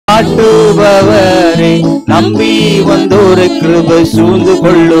நாட்டுபவரே, நம்பி வந்தோரை கிருபை சூழ்ந்து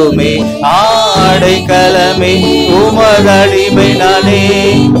கொள்ளுமே. ஆடைக்கலமே உமதடிமை நானே,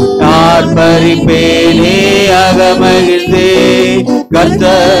 ஆர்ப்பரிப்பேனே அகமகிழ்ந்தே.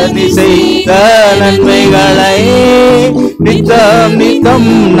 கர்த்தர் செய்த நன்மைகளை நித்தம்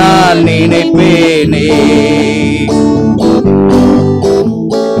நித்தம் நான் நினைப்பேனே.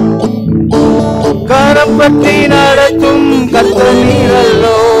 கரம் பற்றி நடத்தும் கர்த்தர்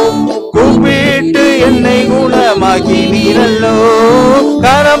நீரல்லோ, கூப்பிட்டு என்னை குணமாக்கி நீரல்லோ.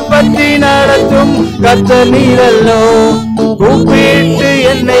 கரம் பற்றி நடத்தும் கர்த்தர் நீரல்லோ, கூப்பிட்டு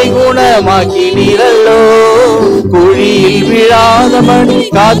என்னை குணமாக்கி நீரல்லோ. குழியில் விழாதபடி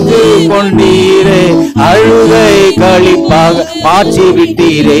காத்து கொண்டீரே, அழுகை களிப்பாக மாற்றி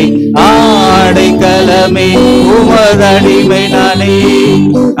விட்டீரே. ஆடைக்கலமே உமதடிமை நானே,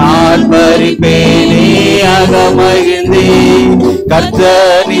 ஆர்ப்பரிப்பேனே அகமகிழ்ந்தே.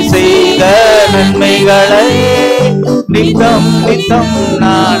 கர்த்தர் செய்த நன்மைகளை நித்தம் நித்தம்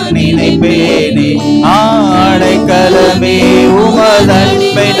நான் நினைப்பேனே. ஆடைக்கலமே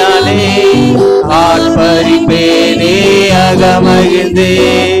உமதடிமை நானே, ஆர்ப்பரிப்பேனே அகமகிழ்ந்தே.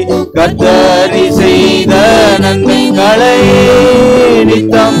 கர்த்தர் செய்த நன்மைகளை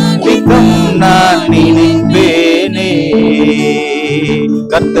நித்தம் நித்தம் நான் நினைப்பேனே.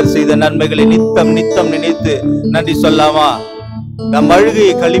 கர்த்தர் செய்த நன்மைகளை நித்தம் நித்தம் நினைத்து நன்றி சொல்லாமா? நம்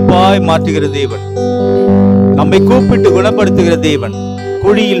அழுகையை களிப்பாய் மாற்றுகிற தேவன், நம்மை கூப்பிட்டு குணப்படுத்துகிற தேவன்,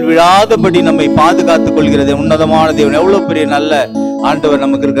 குழியில் விழாதபடி நம்மை பாதுகாத்துக் கொள்கிறது உன்னதமான தேவன். எவ்வளவு பெரிய நல்ல ஆண்டவர்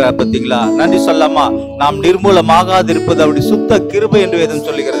நமக்கு இருக்கிறார் பார்த்தீங்களா? நன்றி சொல்லாமா? நாம் நிர்மூலமாகாது இருப்பது அவருடைய சுத்த கிருபை என்று வேதம்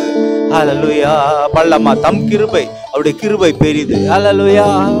சொல்லுகிறது. ஹல்லேலூயா. பல்லம்மா, தம் கிருபை, அவருடைய கிருபை பெரிது. ஹல்லேலூயா.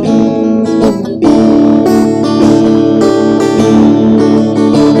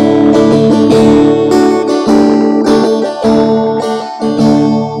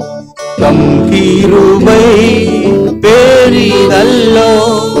 தம் கிருபை பெரிதல்லோ,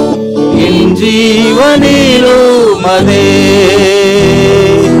 என் ஜீவனிலும் அதே.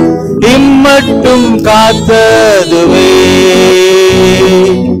 இம்மட்டும் காத்ததுவே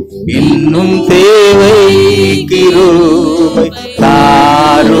இன்னும் தேவை கிருபை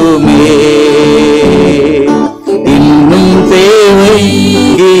தாருமே. இன்னும் தேவை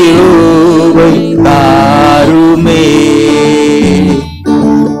கிருபை தாருமே.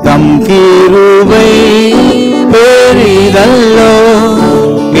 தம் கிருபை பெரிதல்லோ,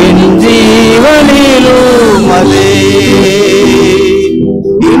 என் ஜீவனிலும் அதே.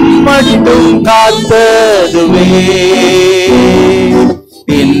 இம்மட்டும் காத்ததுவே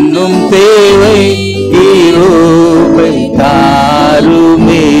இன்னும் தேவை கிருபை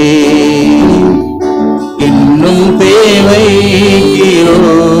தாருமே. இன்னும் தேவை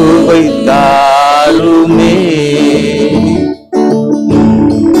கிருபை தாருமே.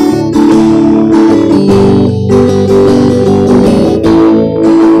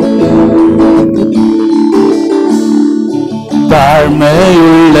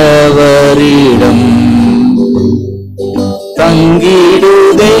 தாழ்மையுள்ளவரிடம்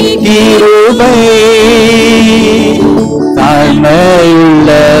தங்கிடுதே கிருபை. தாழ்மையுள்ளவரிடம்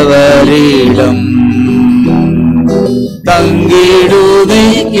தங்கிடுதே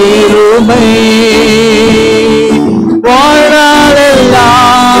கிருபை. வாழ்நாளெல்லாம்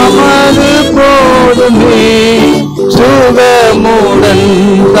அது போதுமே, சுகமுடன்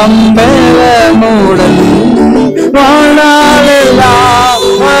தம்பலமுடன். வாழ்நாளெல்லாம்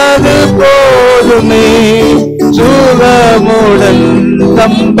அது போதுமே, சுகமுடன்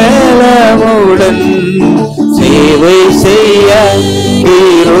தம்பலமுடன். சேவை செய்ய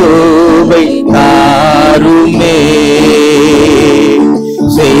கிருபை தாருமே.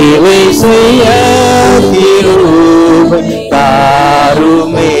 சேவை செய்ய கிருபை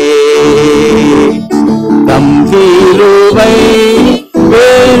தாருமே. தம் கிருபை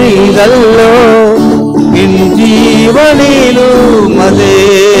பெரிதல்லோ, என் ஜீவனிலும் அதே.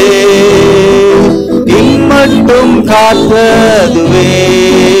 இம்மட்டும் காத்ததுவே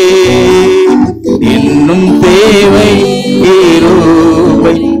இன்னும் தேவை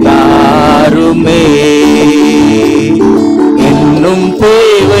கிருபை தாருமே. இன்னும்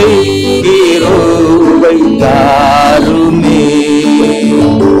தேவை கிருபை தாருமே.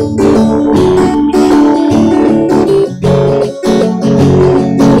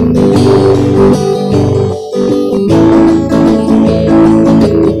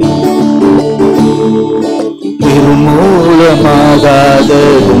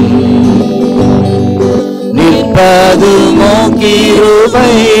 நிர்மூலமாகாததும் நிற்பதுமோ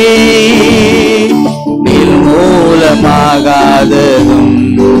கிருபை. நிர்மூலமாகாததும்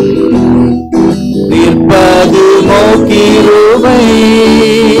நிற்பதுமோ கிருபை.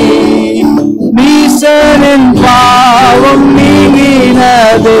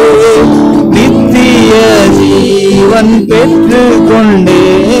 ஜீவன் பெற்று கொண்டே,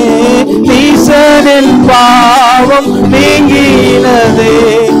 ஈசனின் பாவம் நீங்கினதே.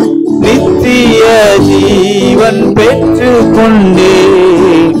 நித்திய ஜீவன் பெற்று கொண்டே,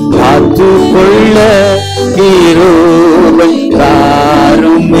 காத்துக்கொள்ள கிருபை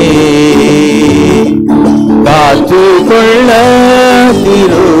தாருமே, காத்துக்கொள்ள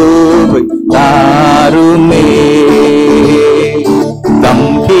கிருபை தாருமே. தம்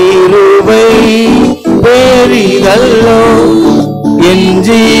கிருபை பெரிதல்லோ என்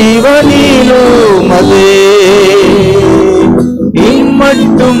ஜீவனிலும் அதே,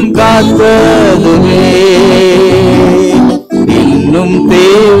 இம்மட்டும் காத்ததுவே இன்னும்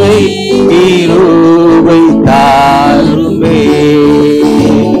தேவை கிருபை தாருமே,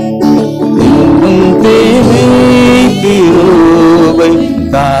 இன்னும் தேவை கிருபை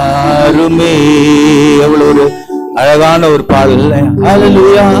தாருமே. எவ்வளவு ஒரு அழகான ஒரு பாடல்.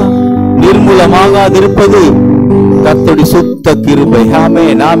 ஹல்லேலூயா. நிர்மூலமாகாதிருப்பது கர்த்தருடைய சுத்த கிருபை.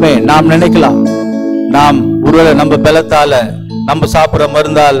 ஆமென், ஆமென். நாம் நினைக்கலாம், நாம் ஒருவேளை நம்ம பலத்தால, நம்ம சாப்பிடுற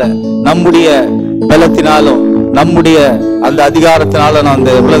மருந்தால, நம்முடைய பலத்தினாலும் நம்முடைய அந்த அதிகாரத்தினால நான்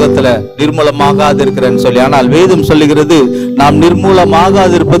அந்த உலகத்துல நிர்மூலமாகாது இருக்கிறேன்னு சொல்லி. ஆனால் வேதம் சொல்லுகிறது, நாம்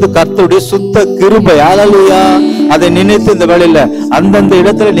நிர்மூலமாகாது இருப்பது கர்த்தருடைய சுத்த கிருபை. ஹல்லேலூயா. அதை நினைத்து இந்த வேளையில அந்தந்த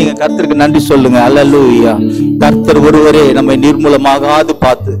இடத்துல நீங்க கர்த்தருக்கு நன்றி சொல்லுங்க. ஹல்லேலூயா. கர்த்தர் ஒருவரே நம்மை நிர்மூலமாகாது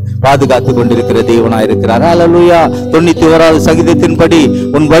பாதுகாத்து கொண்டிருக்கிற தேவனாய் இருக்கிறார். ஹல்லேலூயா. 91வது சங்கீதத்தின்படி,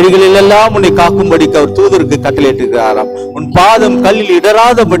 உன் வழிகளில் எல்லாம் உன்னை காக்கும்படிக்கு அவர் தூதருக்கு கட்டளையிட்டிருக்கிறாராம். உன் பாதம் கல்லில்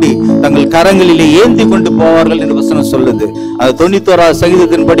இடராதபடி தங்கள் கரங்களிலே ஏந்தி கொண்டு போவார்கள் என்று வசனம் சொல்லுது. அது 91வது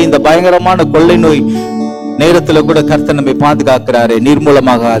சங்கீதத்தின்படி இந்த பயங்கரமான கொள்ளை நோய் நேரத்துல கூட கர்த்தர் நம்மை பாதுகாக்கிறாரே.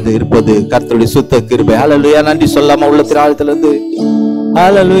 நிர்மூலமாகாது இருப்பது கர்த்தருடைய சுத்த கிருபை. ஹல்லேலூயா. நன்றி சொல்லாம உள்ளத்தின் ஆழத்திலிருந்து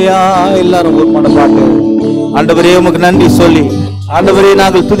ஹல்லேலூயா. எல்லாரும் ஒரு மனப்பாட்டு, ஆண்டவரே உமக்கு நன்றி சொல்லி, ஆண்டவரே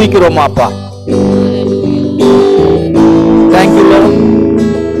நாங்கள் துதிக்கிறோம் அப்பா. Thank you Lord.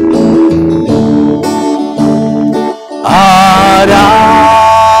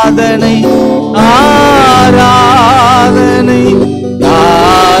 ஆராதனை ஆராதனை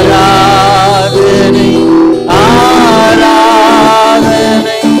ஆராதனை ஆராதனை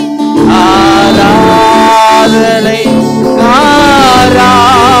ஆராதனை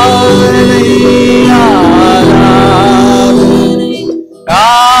ஆராதனை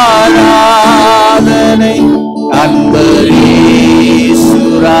ஆராதனை அன்பரீசுராதனுக்கே,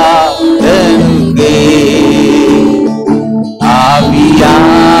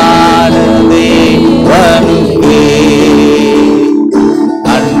 ஆவியான தேவனுக்கே,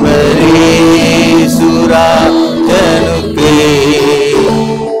 அன்பரீசுராதனுக்கே,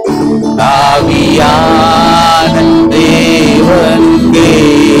 ஆவியான தேவனுக்கே.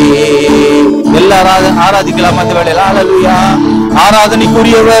 எல்லாரும் ஆராதிக்கலாம் அந்த வேளையில். ஹல்லேலூயா.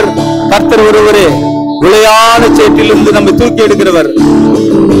 ஆராதனைக்குரியவர் கர்த்தர் ஒருவரே. விளையாட சேற்றிலிருந்து நம்மை தூக்கி எடுக்கிறவர்.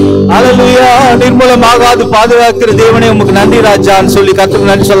 ஹல்லேலூயா. நிர்மூலமாகாது பாதுகாக்கிற தேவனே உமக்கு நன்றி ராஜான்னு சொல்லி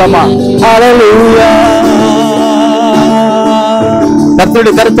கர்த்தருக்கு நன்றி சொல்லாமா? ஹல்லேலூயா.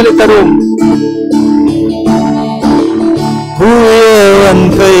 கர்த்தருடைய கருத்தலை தரும் குயவன்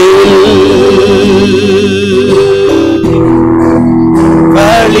கையில்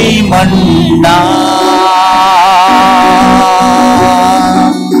களிமண்ணா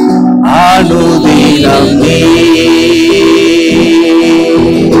அனுதினம் நீ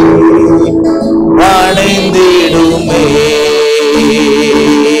வணைந்திடுமே,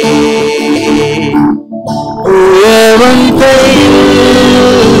 குயவன் கையில்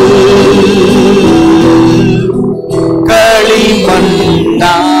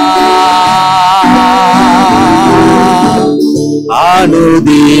களிமண்ணா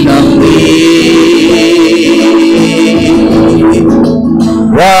அனுதினம் நீ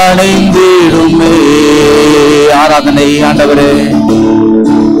வணைந்திடுமே. ஆராதனை ஆண்டவரே,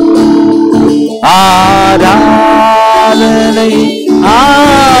 ஆராதனை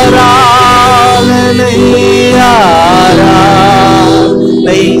ஆராதனை ஆராதனை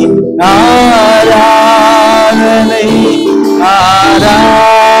ஆராதனை ஆராதனை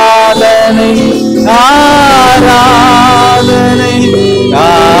ஆராதனை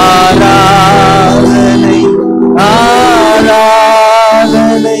ஆராதனை ஆராதனை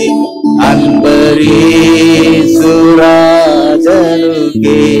அன்பரீசுராஜனுக்கே,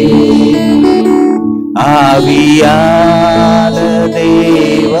 ஆவியான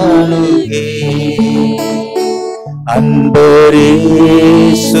தேவனுக்கே, அன்பரீசுராஜனுக்கே,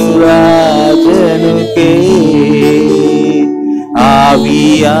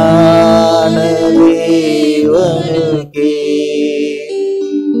 ஆவியான தேவனுக்கே.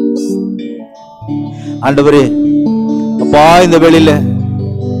 ஆண்டவரே அப்பா, இந்த வேளையில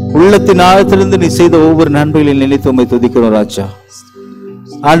உள்ளத்தின் ஆழத்திலிருந்து நீ செய்த ஒவ்வொரு நன்மைகளில் நினைத்து உம்மை துதிக்கிறோம் ராஜா.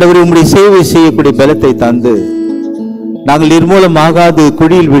 ஆண்டவரே, உம்முடைய சேவை செய்யக்கூடிய பலத்தை தந்து நாங்கள் நிர்மூலமாகாது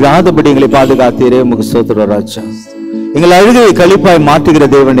குழியில் விழாதபடி எங்களை பாதுகாத்தீரே, உமக்கு ஸ்தோத்திரம் ராஜா. எங்கள் அழுகையை களிப்பாய் மாற்றுகிற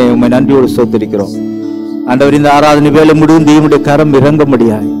தேவனே, உம்மை நன்றியோடு ஸ்தோத்திரிக்கிறோம். ஆண்டவர், இந்த ஆராதனை வேலை முழுவதும் தேவனுடைய கரம் இறங்க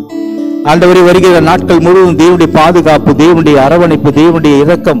முடியாது. ஆண்டவரை, வருகிற நாட்கள் முழுவதும் தேவனுடைய பாதுகாப்பு, தேவனுடைய அரவணைப்பு, தேவனுடைய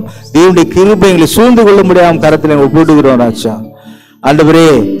இரக்கம், தேவனுடைய கிருபை எங்களை சூழ்ந்து கொள்ள முடியாம கரத்தில் ஒப்புடுகிறோம் ராஜா. ஆண்டவரே,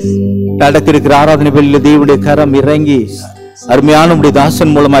 நடக்க இருக்கிற ஆராதனை வேலையில் தேவனுடைய கரம் இறங்கி அருமையான உடைய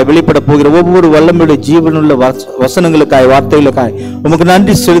தாசன் மூலமாய் வெளிப்பட போகிற ஒவ்வொரு வல்லமையுடைய ஜீவனுள்ள வசனங்களுக்காய், வார்த்தைகளுக்காய் உமக்கு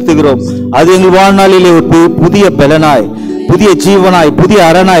நன்றி செலுத்துகிறோம். அது எங்கள் வாழ்நாளிலே ஒரு புதிய பலனாய், புதிய ஜீவனாய், புதிய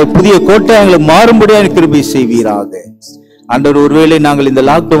அரணாய், புதிய கோட்டையாய் மாறும்படியாக கிருபை செய்வீராக. ஆண்டவர், ஒருவேளை நாங்கள் இந்த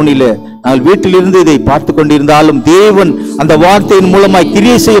லாக்டவுனில நாங்கள் வீட்டிலிருந்து இதை பார்த்து கொண்டிருந்தாலும் தேவன் அந்த வார்த்தையின் மூலமாய்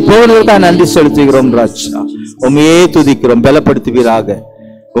கிரியை செய்ய போவதற்காக நன்றி செலுத்துகிறோம் ராஜா. உண்மையே துதிக்கிறோம், பலப்படுத்துவீராக.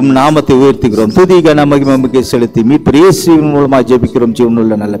 உம் நாமத்தை உயர்த்துகிறோம். துதி கன மகிமை செலுத்தி மீட்பர் இயேசுவின் மூலமாக ஜெபிக்கிறோம்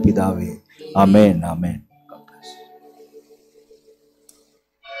ஜீவனுள்ள நல்ல பிதாவே. ஆமென், ஆமென்.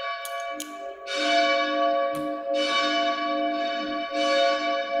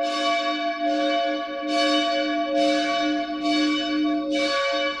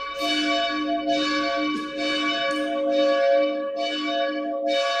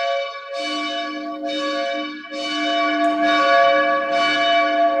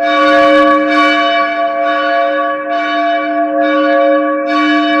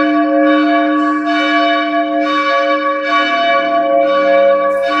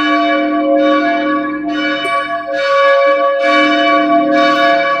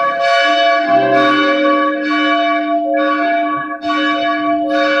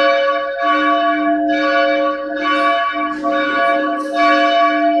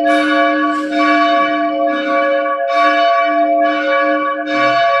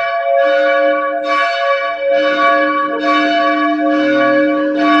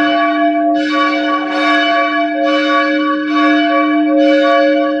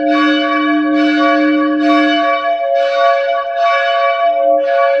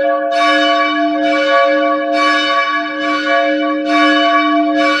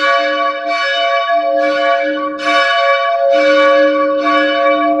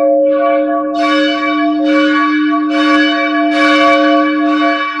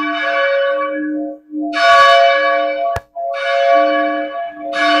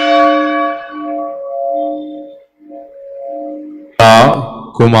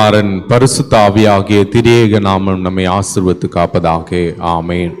 குமாரன் பரிசுத்த ஆவியாகிய திரியேக நாமம் நம்மை ஆசீர்வதித்து காப்பதாக.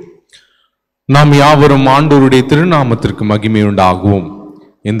 ஆமென். நாம் யாவரும் ஆண்டவருடைய திருநாமத்திற்கு மகிமை உண்டாகவும்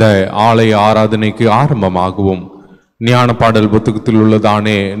இந்த ஆலய ஆராதனைக்கு ஆரம்பமாகவும் ஞான பாடல் புத்தகத்தில்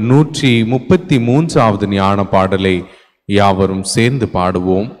உள்ளதானே 133வது ஞான பாடலை யாவரும் சேர்ந்து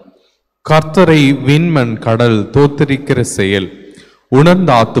பாடுவோம். கர்த்தரை விண்மண் கடல் தோத்தரிக்கிற செயல்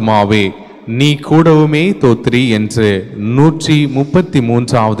உணர்ந்த ஆத்துமாவே நீ கூடவுமே தோத்திரி என்று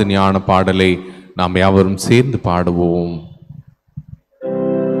 133வது ஞான பாடலை நாம் யாவரும் சேர்ந்து பாடுவோம்.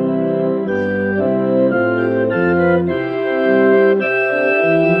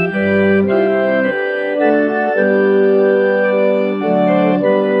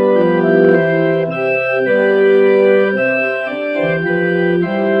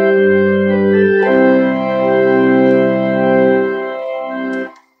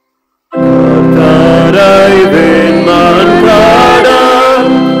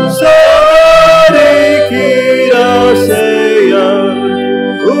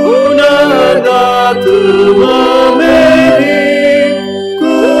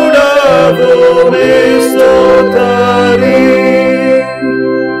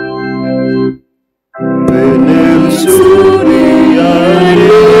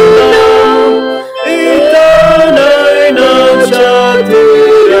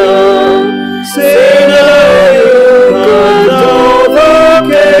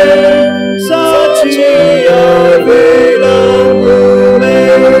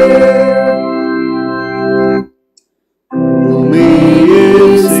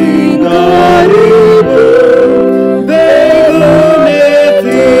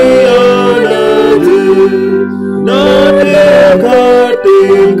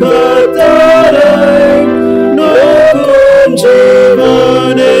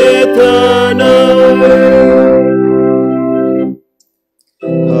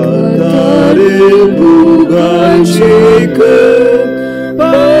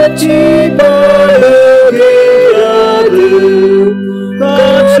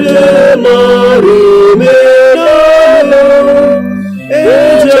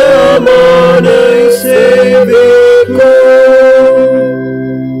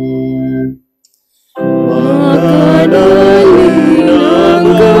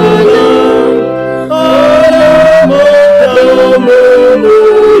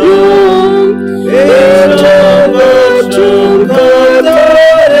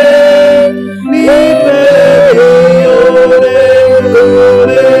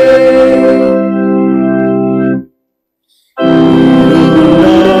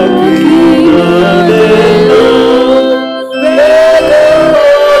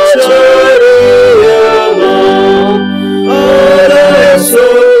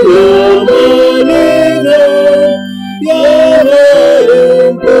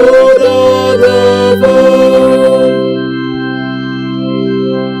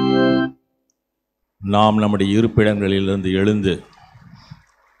 நாம் நம்முடைய இருப்பிடங்களிலிருந்து எழுந்து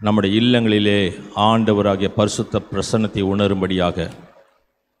நம்முடைய இல்லங்களிலே ஆண்டவராகிய பரிசுத்த பிரசன்னத்தை உணரும்படியாக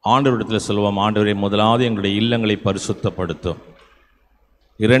ஆண்டவரிடத்தில் சொல்வோம். ஆண்டவரே, முதலாவது எங்களுடைய இல்லங்களை பரிசுத்தப்படுத்தும்.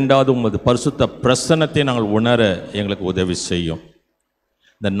 இரண்டாவது உமது பரிசுத்த பிரசன்னத்தை நாங்கள் உணர எங்களுக்கு உதவி செய்யும்.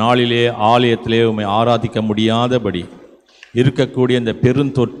 இந்த நாளிலே ஆலயத்திலே உம்மை ஆராதிக்க முடியாதபடி இருக்கக்கூடிய இந்த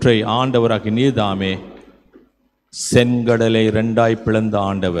பெருந்தொற்றை ஆண்டவராகி நீர்தாமே செங்கடலை இரண்டாய் பிளந்த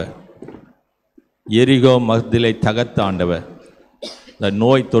ஆண்டவர், எரிகோ மதிலை தகர்த்த ஆண்டவர், இந்த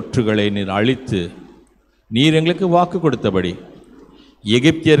நோய் தொற்றுகளை நீர் அழித்து நீர் எங்களுக்கு வாக்கு கொடுத்தபடி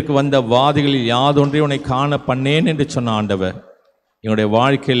எகிப்தியருக்கு வந்த வாதிகளில் யாதொன்றை உன்னை காண பண்ணேன் என்று சொன்ன ஆண்டவர், எங்களுடைய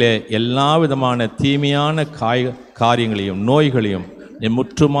வாழ்க்கையில் எல்லா விதமான தீமையான காரியங்களையும் நோய்களையும்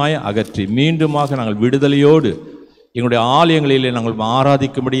முற்றுமாய் அகற்றி மீண்டுமாக நாங்கள் விடுதலையோடு எங்களுடைய ஆலயங்களிலே நாங்கள்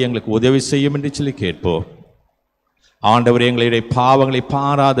ஆராதிக்கும்படி எங்களுக்கு உதவி செய்யும் என்று சொல்லி கேட்போம். ஆண்டவர், எங்களுடைய பாவங்களை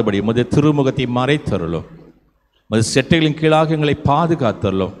பாராதபடி உமது திருமுகத்தை மறைத்தருளும். உமது செட்டைகளின் கீழாக எங்களை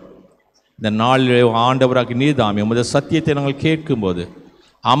பாதுகாத்தருளும். இந்த நாளில் ஆண்டவராக நீர்தாமே உமது சத்தியத்தை நாங்கள் கேட்கும்போது,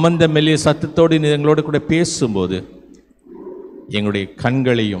 அமர்ந்த மெல்லிய சத்தத்தோடு நீர் எங்களோடு கூட பேசும்போது, எங்களுடைய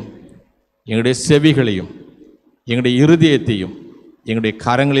கண்களையும் எங்களுடைய செவிகளையும் எங்களுடைய இருதயத்தையும் எங்களுடைய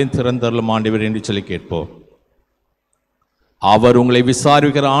கரங்களையும் திறந்தருளும் ஆண்டவர் என்று சொல்லி கேட்போம். அவர் உங்களை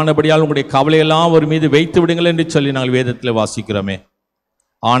விசாரிக்கிற ஆனபடியால் உங்களுடைய கவலையெல்லாம் ஒரு மீது வைத்து விடுங்கள் என்று சொல்லி நாங்கள் வேதத்தில் வாசிக்கிறோமே.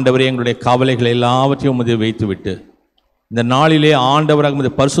 ஆண்டவரே, எங்களுடைய கவலைகளை எல்லாவற்றையும் உமது வைத்து விட்டு இந்த நாளிலே ஆண்டவராக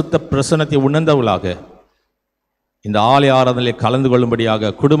உமது பரிசுத்த பிரசன்னத்தை உணர்ந்தவர்களாக இந்த ஆலய ஆராதனையிலே கலந்து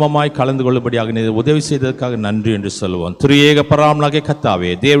கொள்ளும்படியாக குடும்பமாய் கலந்து கொள்ளும்படியாக நீர் உதவி செய்ததற்காக நன்றி என்று சொல்லுவோம். திரியேக பராமலாக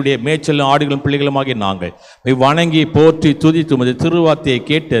கத்தாவே, தேவனுடைய மேய்ச்சலும் ஆடுகளும் பிள்ளைகளுமாகிய நாங்கள் வணங்கி போற்றி துதித்து உமது திருவார்த்தையை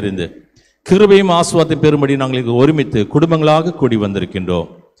கேட்டறிந்து கிருபையும் ஆசீர்வாதத்தையும் பெறும்படி நாங்கள் ஒருமித்து குடும்பங்களாக கூடி வந்திருக்கின்றோம்.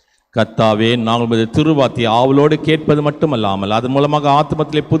 கர்த்தாவே, நாங்கள் உமது திருவார்த்தையை ஆவலோடு கேட்பது மட்டுமல்லாமல் அதன் மூலமாக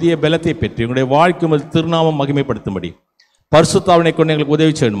ஆத்மத்திலே புதிய பலத்தை பெற்று எங்களுடைய வாழ்க்கை உமது திருநாமம் மகிமைப்படுத்தும்படி பரிசுத்தாவினை கொண்டு எங்களுக்கு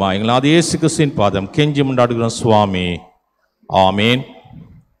உதவி செய்யணுமா. எங்களை அது இயேசு கிறிஸ்துவின் பாதம் கெஞ்சி முண்டாடுகிறோம் சுவாமி, ஆமேன்.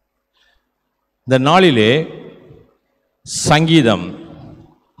 இந்த நாளிலே சங்கீதம்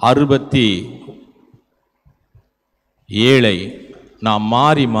 67 நாம்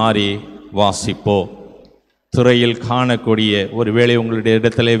மாறி மாறி வாசிப்போம். துறையில் காணக்கூடிய ஒருவேளை உங்களுடைய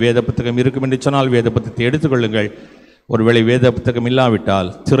இடத்திலே வேத புத்தகம் இருக்கும் என்று சொன்னால் வேத புத்தகத்தை எடுத்துக்கொள்ளுங்கள். ஒருவேளை வேத புத்தகம் இல்லாவிட்டால்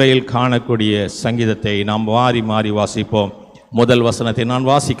திரையில் காணக்கூடிய சங்கீதத்தை நாம் மாறி மாறி வாசிப்போம். முதல் வசனத்தை நான்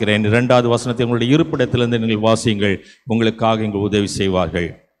வாசிக்கிறேன், இரண்டாவது வசனத்தை உங்களுடைய இருப்பிடத்திலிருந்து நீங்கள் வாசியுங்கள், உங்களுக்காக இங்கு உதவி செய்வார்கள்.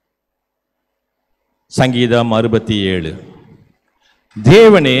 சங்கீதம் 67.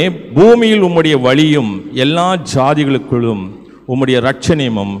 தேவனே, பூமியில் உம்முடைய வழியும் எல்லா ஜாதிகளுக்குள்ளும் உம்முடைய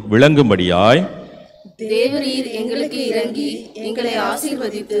இரட்சணியமும் விளங்கும்படியாய் தேவரீர் எங்களுக்கு இறங்கி எங்களை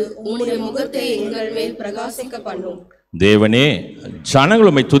ஆசீர்வதித்து உம்முடைய முகத்தை எங்கள் மேல் பிரகாசிக்க பண்ணும். தேவனே, ஜனங்கள்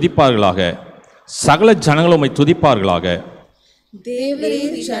உம்மை துதிப்பார்களாக, சகல ஜனங்கள் உம்மை துதிப்பார்களாக.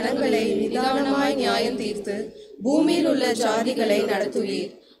 தேவரீர் ஜனங்களை நிதானமாய் நியாயம் தீர்த்து பூமியில் உள்ள ஜாதிகளை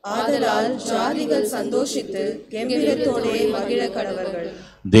நடத்துவீர். ஆதலால் ஜாதிகள் சந்தோஷித்து கெம்பீரத்தோடே மகிழ கடவர்கள்.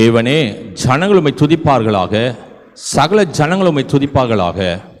 தேவனே, ஜனங்கள் உம்மை துதிப்பார்களாக, சகல ஜனங்கள் உம்மை துதிப்பார்களாக.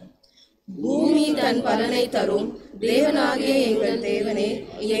 பூமி தன் பலனை தரும். தேவனாகிய எங்கள் தேவனே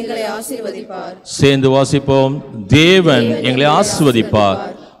எங்களை ஆசீர்வதிப்பார். சேர்ந்து வாசிப்போம். தேவன் எங்களை ஆசீர்வதிப்பார்,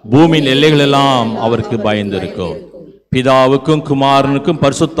 பூமியின் எல்லைகள் எல்லாம் அவருக்கு பயந்திருக்கும். பிதாவுக்கும் குமாரனுக்கும்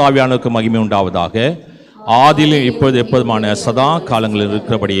பரிசுத்தாவியானுக்கும் மகிமை உண்டாவதாக, ஆதியிலும் இப்பொழுது எப்போதுமான சதா காலங்களில்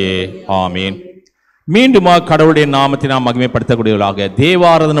இருக்கிறபடியே ஆமீன். மீண்டுமா கடவுளுடைய நாமத்தை நாம் மகிமைப்படுத்தக்கூடியவர்களாக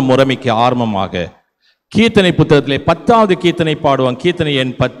தேவாராதன முறைமைக்கு ஆரம்பமாக கீர்த்தனை புத்தகத்திலே 10வது கீர்த்தனை பாடுவான். கீர்த்தனை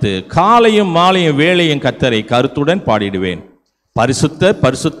எண் 10. காலையும் மாலையும் வேளையும் கர்த்தரை கருத்துடன் பாடிடுவேன். பரிசுத்த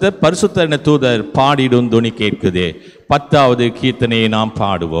பரிசுத்த பரிசுத்த என தூதர் பாடிடும் துணி கேட்குதே. 10வது கீர்த்தனையை நாம்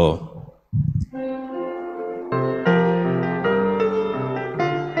பாடுவோம்.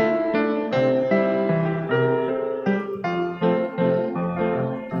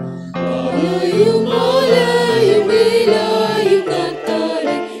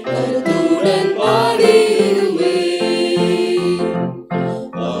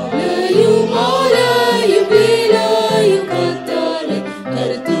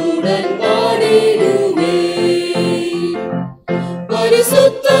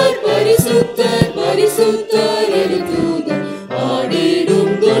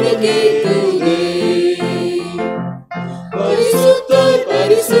 பரிசுத்தர்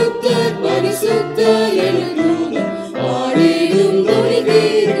பரிசுத்தர் பரிசுத்தர்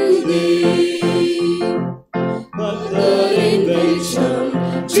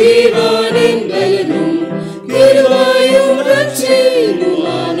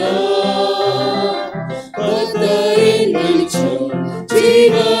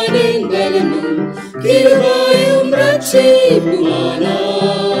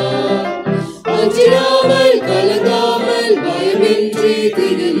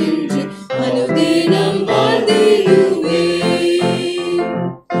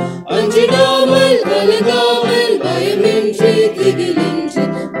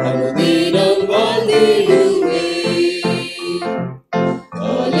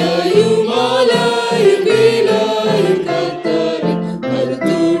ஆலயம் ஆலயம் வேலாயம் கர்த்தரை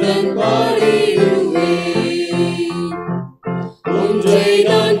கருத்துடன் பாடிடுவேன். ஒன்றை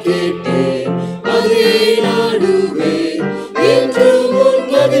நான் கேட்டேன் அதை நாடுவேன் என்று உன்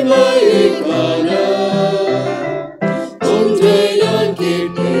மகிமையை காண. ஒன்றை நான்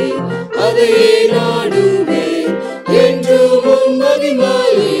கேட்டேன் அதை நாடுவேன் என்று உன்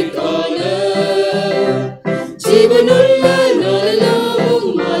மகிமையை காண. ஜீவனுள்ள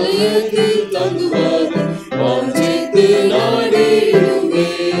நாளெல்லாம் ஆலயத்தில் தங்குவார் வாஞ்சித்து நாடிடுவேன்.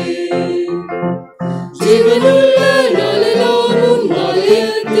 ஜீவனுள்ள நாளெல்லாம்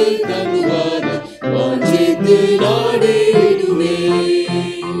ஆலயத்தில் தங்குவார் வாஞ்சித்து நாடிடுவேன்.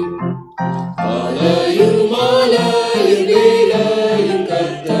 ஆலயம் ஆலயம் வேலாயம்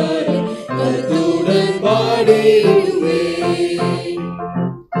கர்த்தரை கருத்துடன் பாடிடுவேன்.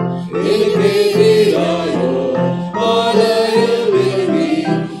 எனக்கு எதிராயோ ஆலயம் விரும்பி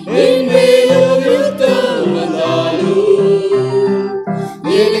என் மேலும் யுத்தம் வந்தாலும்,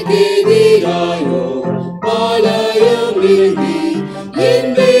 எனக்கு எதிராயோ ஆலயம் விரும்பி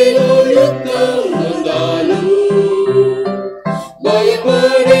என் மேலும் யுத்தம் வந்தாலும்,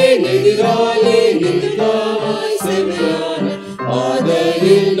 பயப்படேன் எதிராலே நிற்காமாய் செவ்வையான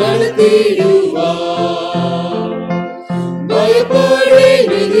பாதையில் நடத்திடுவார்.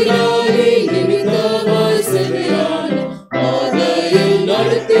 பயப்படேன் எதிராலே நிற்காமாய் செவ்வையான பாதையில்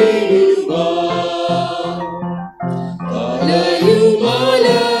நடத்திடுவார். ஆலயம்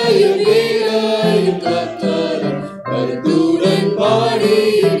ஆலயம் வேலாயம் கர்த்தரை கருத்துடன்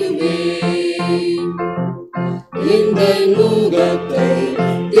பாடிடுவேன். இந்த முகத்தை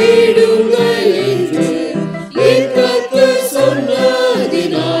தேடுங்கள் என்று என் கர்த்தர்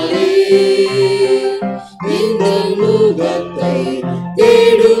சொன்னதினாலே, இந்த முகத்தை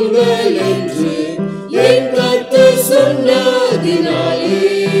தேடுங்கள் என்று என் கர்த்தர் சொன்னதினாலே,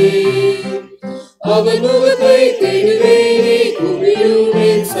 அவன் முகத்தை தேடுவேனே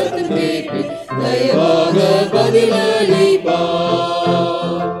கூப்பிடுவேன் சத்தம் கேட்டு தயவாக பதிலளிப்பார்.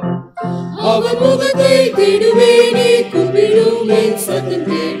 அவன் முகத்தை தேடுவேனே கூப்பிடுவேன் சத்தம்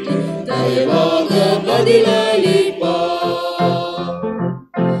கேட்டு தயவாக பதிலளிப்பார்.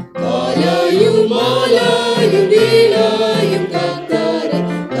 ஆலயம் ஆலயம் வேலாயம் கர்த்தரை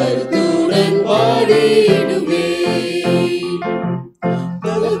கருத்துடன் பாடிடுவேன்.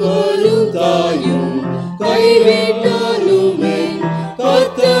 தகப்பனும் தாயும் கைவிட்டாலுமே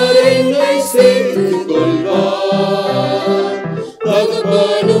கர்த்தர் என்னை சேர்த்துக் கொள்வார்.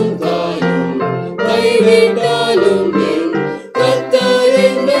 தகப்பனும் தாயும் கைவிட்டாலும் கர்த்தர்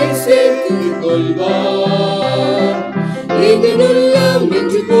என்னை சேர்த்துக் கொள்வார். என் உள்ளம்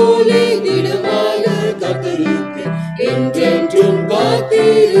என்று போலே திடமாக கர்த்தருக்கு என்றென்றும்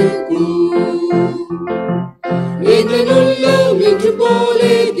காத்திருக்கும். என் உள்ளம் என்று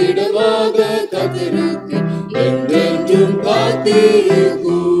போலே திடமாக கர்த்தருக்கு என்றென்றும்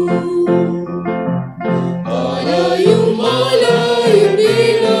காத்திருக்கும். ஆலயம் ஆலயம்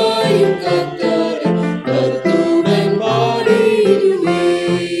வேலாயம் கர்த்தரை கருத்துடன் பாடிடுவேன்.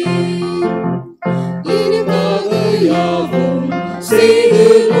 எனக்காக யாவும் செய்து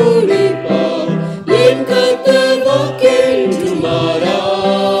முடிப்பார் என் கர்த்தர் வாக்கென்று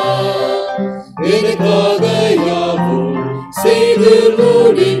மாறார். எனக்காக யாவும் செய்து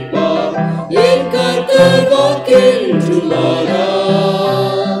முடிப்பார் என் கர்த்தர் வாக்கென்று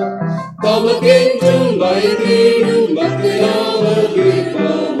மாறார். தமக்கென்றும் பயந்திடும் பக்தராமல்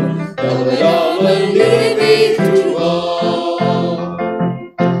விருப்பம் தவறாமல் நிறைவேற்றுவார்.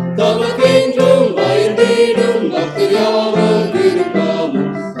 தமக்கென்றும் பயந்திடும் பக்தராமல் விருப்பம்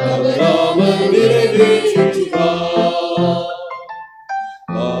தவறாமல் நிறைவேற்றுவார்.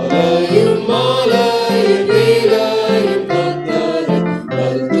 ஆலயம் ஆலயம் வேலாயம் கர்த்தரை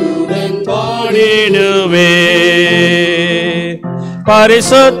கருத்துடன் பாடிடுவேன்.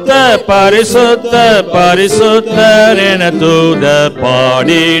 பரிசுத்த பரிசுத்த பரிசுத்தர் என தூதர்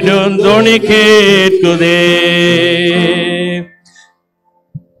பாடிடும் துணி கேட்குதே.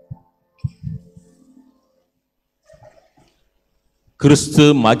 கிறிஸ்து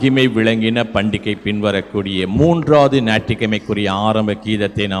மகிமை விளங்கின பண்டிகை பின்வரக்கூடிய மூன்றாவது ஞாயிற்றுக்கிழமைக்குரிய ஆரம்ப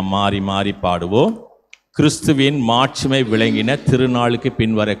கீதத்தை நாம் மாறி மாறி பாடுவோம். கிறிஸ்துவின் மாட்சிமை விளங்கின திருநாளுக்கு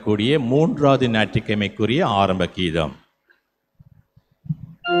பின்வரக்கூடிய மூன்றாவது ஞாயிற்றுக்கிழமைக்குரிய ஆரம்ப கீதம்.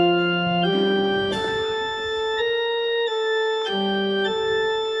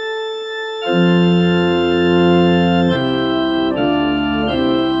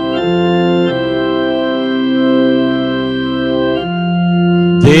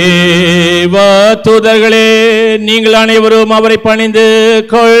 தேவ தூதர்களே, நீங்கள் அனைவரும் அவரை பணிந்து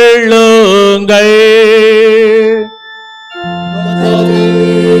கொள்ளுங்கள்.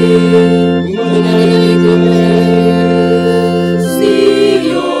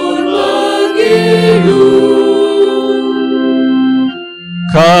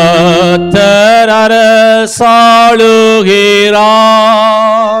 அரசாளுகிறார்.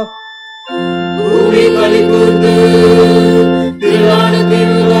 பூமி களிகூர்ந்து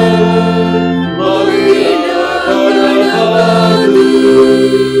திருவானத்தின்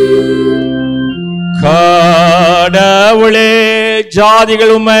கடவுளே,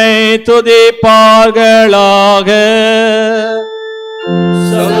 ஜாதிகள் உம்மை துதிப்பார்களாக.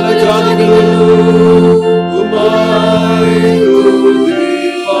 சகல ஜாதிகளும் உம்மை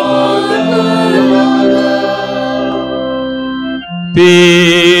துதிப்பார்களாக.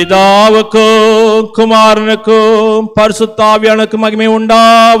 பிதாவுக்கும் குமாரனுக்கும் பரிசுத்தாவியானுக்கும் மகிமை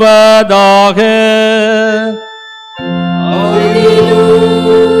உண்டாவதாக.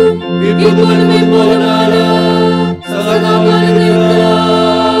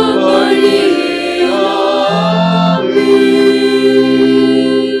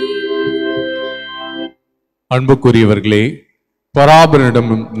 அன்புக்குரியவர்களே, பராபரனிடம்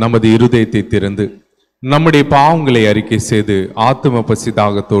நமது இருதயத்தை திறந்து நம்முடைய பாவங்களை அறிக்கை செய்து ஆத்தும பசி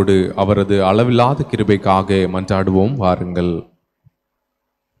தாகத்தோடு அவரது அளவில்லாத கிருபைக்காக மன்றாடுவோம். வாருங்கள்.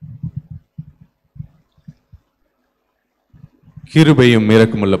 கிருபையும்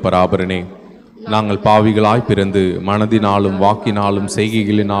இரக்கமுள்ள பராபரனே, நாங்கள் பாவிகளாய் பிறந்து மனதினாலும் வாக்கினாலும்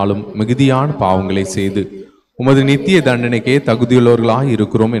செய்கைகளினாலும் மிகுதியான பாவங்களை செய்து உமது நித்திய தண்டனைக்கே தகுதியுள்ளவர்களாய்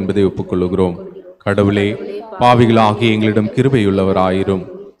இருக்கிறோம் என்பதை ஒப்புக்கொள்கிறோம். கடவுளே, பாவிகளாகி எங்களிடம் கிருபையுள்ளவராயிரும்.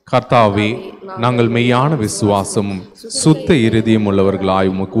 கர்த்தாவே, நாங்கள் மெய்யான விசுவாசமும் சுத்த இருதயம்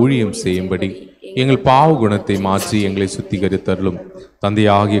உள்ளவர்களாய் உமக்கு ஊழியம் செய்யும்படி எங்கள் பாவ குணத்தை மாற்றி எங்களை சுத்திகரித்தருளும்.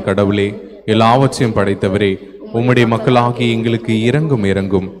 தந்தையாகிய கடவுளே, எல்லாவற்றையும் படைத்தவரே, உம்முடைய மக்களாகி எங்களுக்கு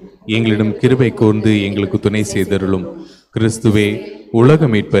இறங்கும் எங்களிடம் கிருபை கூர்ந்து எங்களுக்கு துணை செய்தருளும். கிறிஸ்துவே, உலக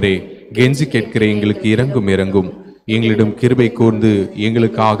மீட்பரே, கெஞ்சி கேட்கிற எங்களுக்கு இறங்கும் எங்களிடம் கிருபை கூர்ந்து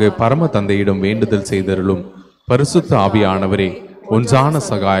எங்களுக்காக பரம தந்தையிடம் வேண்டுதல் செய்தருளும். பரிசுத்த ஆவியானவரே, ஒன்றான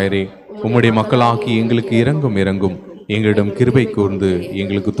சகாயரே, உம்முடைய மக்களாகி எங்களுக்கு இறங்கும் எங்களிடம் கிருபை கூர்ந்து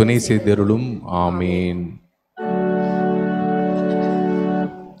எங்களுக்கு துணை செய்தருளும். ஆமேன்.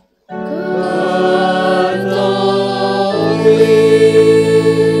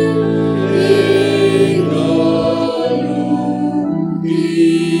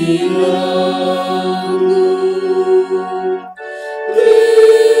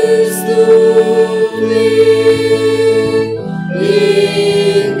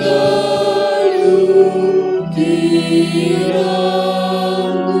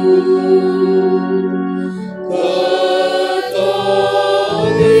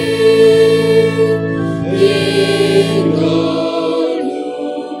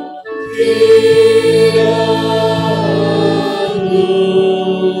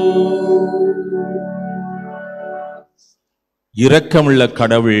 இரக்கமுள்ள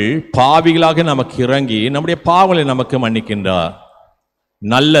கடவுள் பாவிகளாக நமக்கு இறங்கி நம்முடைய பாவங்களை நமக்கு மன்னிக்கின்றார்.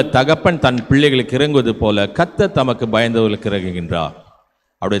 நல்ல தகப்பன் தன் பிள்ளைகளுக்கு இறங்குவது போல கர்த்தர் தமக்கு பயந்தவர்களுக்கு இறங்குகின்றார்.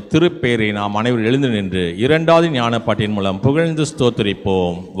 அவருடைய திருப்பெயரை நாம் அனைவரும் எழுந்து நின்று இரண்டாவது ஞானப்பாட்டின் மூலம் புகழ்ந்து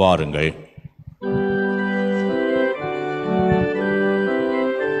ஸ்தோத்திரிப்போம். வாருங்கள்.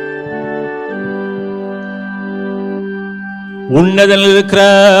 உன்னதனில் இருக்கிற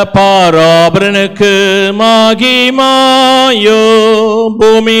பராபரனுக்கு மகிமாயோ,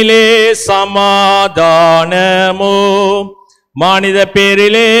 பூமியிலே சமாதானமோ, மனித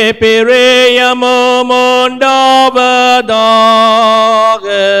பேரிலே பேரேயமோ உண்டாவதாக.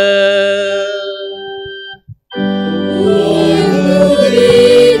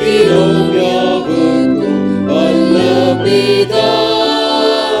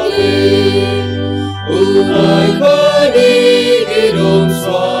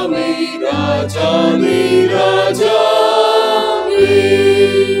 சுவாமி ராஜாவே ராஜாவே,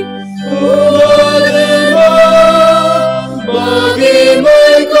 மகிமை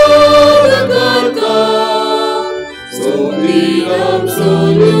கோரகர்த்தா, ஸ்தோத்திரம்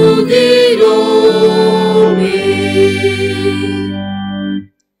சொல்லுகிறோமே.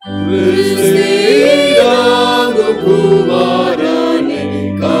 கிறிஸ்துவே இறங்கும் குமாரனே,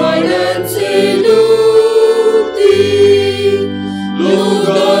 கடன் செலுத்தி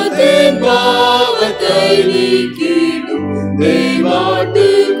லோகத்தின் பாவத்தை நீக்கிடும் தெய்வாட்டு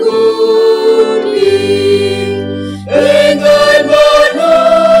கூறி, எங்கள்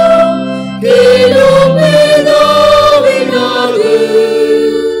மனம் கேளும் பிதாவினாது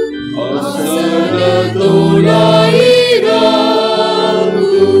அசனத்தோடாயிராகும்.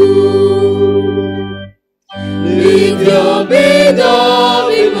 நித்ய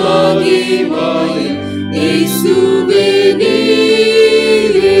பிதாவின் மகிமையில் இயேசுவே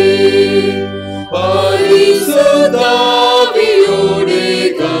நீரே, பரிசுத்தாவியோடே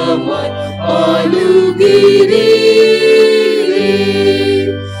கமாய் ஆளுகிறீரே.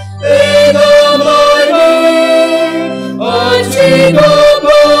 ஏகமாய்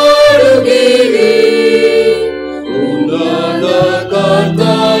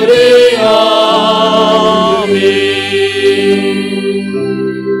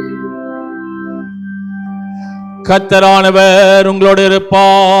கர்த்தரானவர் உங்களோடு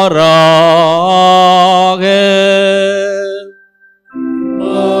இருப்பாராக.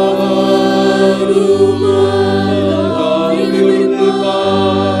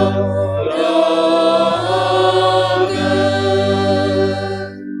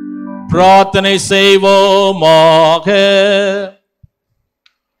 பிரார்த்தனை செய்வோமாக.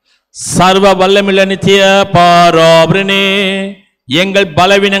 சர்வ வல்லமில்ல நித்திய பராபரனே, எங்கள்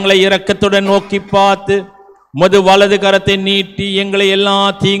பலவீனங்களை இரக்கத்துடன் நோக்கி பார்த்து மது வலது கரத்தை நீட்டி எங்களை எல்லா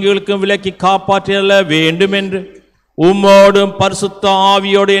தீங்குகளுக்கும் விலக்கி காப்பாற்ற வேண்டும் என்று உம்மோடும் பரிசுத்த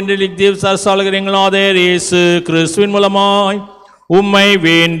ஆவியோடு என்று எங்களாதர் இயேசு கிறிஸ்துவின் மூலமாய் உம்மை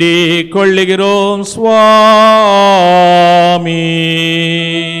வேண்டிக் கொள்ளுகிறோம் சுவாமி.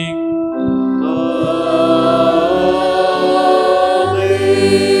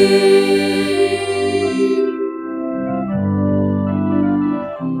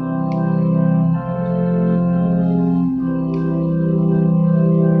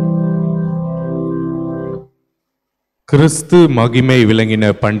 கிறிஸ்து மகிமை விளங்கின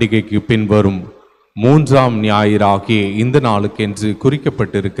பண்டிகைக்கு பின்வரும் 3ஆம் ஞாயிறாகிய இந்த நாளுக்கென்று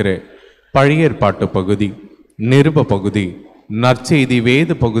குறிக்கப்பட்டிருக்கிற பழைய ஏற்பாட்டு பகுதி, நிருப பகுதி, நற்செய்தி வேத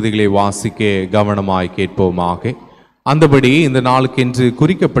பகுதிகளை வாசிக்க கவனமாய் கேட்போமாக. அந்தபடி இந்த நாளுக்கென்று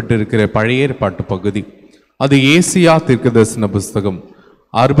குறிக்கப்பட்டிருக்கிற பழைய ஏற்பாட்டு பகுதி, அது ஏசியா தீர்க்கதரிசன புஸ்தகம்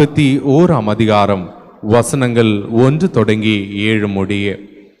 61ஆம் அதிகாரம் வசனங்கள் 1 தொடங்கி 7 முடிய.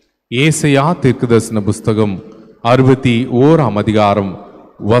 ஏசியா தீர்க்கதரிசன புஸ்தகம் 61ஆம் அதிகாரம்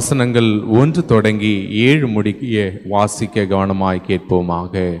வசனங்கள் 1 தொடங்கி 7 முடிய வாசிக்க கவனமாய்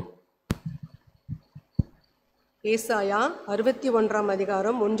கேட்போமாக. ஏசாயா 61ஆம்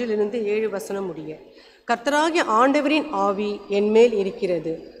அதிகாரம் 1-7 வசனம் முடிய. கர்த்தராகிய ஆண்டவரின் ஆவி என்மேல்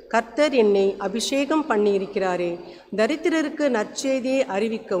இருக்கிறது. கர்த்தர் என்னை அபிஷேகம் பண்ணி இருக்கிறாரே, தரித்திரருக்கு நற்செய்தியை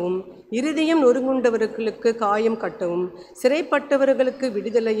அறிவிக்கவும், இருதயம் நொறுங்குண்டவர்களுக்கு காயம் கட்டவும், சிறைப்பட்டவர்களுக்கு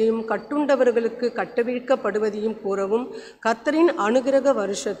விடுதலையையும் கட்டுண்டவர்களுக்கு கட்டவிழ்க்கப்படுவதையும் கூறவும், கர்த்தரின் அனுக்கிரக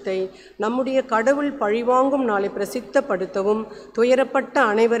வருஷத்தை நம்முடைய கடவுள் பழிவாங்கும் நாளை பிரசித்தப்படுத்தவும், துயரப்பட்ட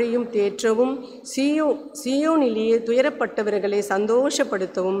அனைவரையும் தேற்றவும், சியோனிலேயே துயரப்பட்டவர்களை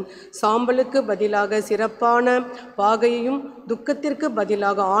சந்தோஷப்படுத்தவும், சாம்பலுக்கு பதிலாக சிறப்பான பாகையையும், துக்கத்திற்கு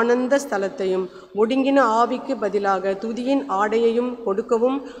பதிலாக ஆனந்த ஸ்தலத்தையும், ஒடுங்கின ஆவிக்கு பதிலாக துதியின் ஆடையையும்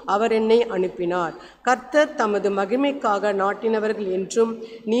கொடுக்கவும் அவர் என்னை அனுப்பினார். கர்த்தர் தமது மகிமைக்காக நாட்டினவர்கள் என்றும்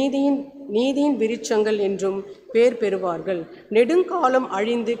நீதியின் விருட்சங்கள் என்றும் பேர் பெறுவார்கள். நெடுங்காலம்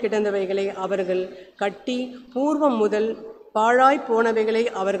அழிந்து கிடந்தவைகளை அவர்கள் கட்டி, பூர்வம் முதல் பாழாய் போனவைகளை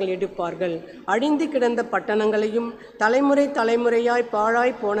அவர்கள் எடுப்பார்கள். அழிந்து கிடந்த பட்டணங்களையும் தலைமுறை தலைமுறையாய்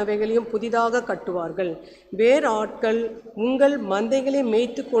பாழாய் போனவைகளையும் புதிதாக கட்டுவார்கள். வேறு ஆட்கள் உங்கள் மந்தைகளை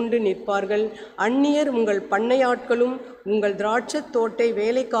மேய்த்து கொண்டு நிற்பார்கள். அந்நியர் உங்கள் பண்ணையாட்களும் உங்கள் திராட்சத் தோட்டை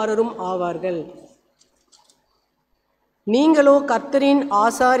வேலைக்காரரும் ஆவார்கள். நீங்களோ கர்த்தரின்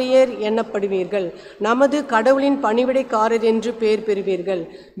ஆசாரியர் எண்ணப்படுவீர்கள், நமது கடவுளின் பணிவிடைக்காரர் என்று பெயர் பெறுவீர்கள்.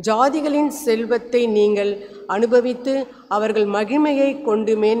 ஜாதிகளின் செல்வத்தை நீங்கள் அனுபவித்து அவர்கள் மகிமையை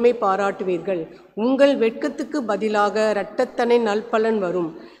கொண்டு மேன்மை பாராட்டுவீர்கள். உங்கள் வெட்கத்துக்கு பதிலாக இரட்டத்தனை நல்பலன் வரும்.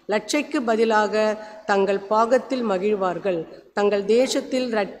 லட்சைக்கு பதிலாக தங்கள் பாகத்தில் மகிழ்வார்கள். தங்கள் தேசத்தில்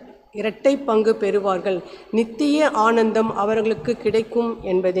இரட்டை பங்கு பெறுவார்கள். நித்திய ஆனந்தம் அவர்களுக்கு கிடைக்கும்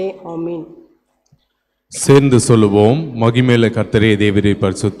என்பதே. ஆமீன். சேர்ந்து சொல்லுவோம். மகிமேல கர்த்தரே தேவரே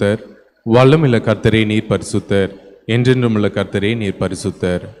பரிசுத்தர், வல்லமில்ல கர்த்தரே நீர் பரிசுத்தர், என்றென்றுமுள்ள கர்த்தரே நீர்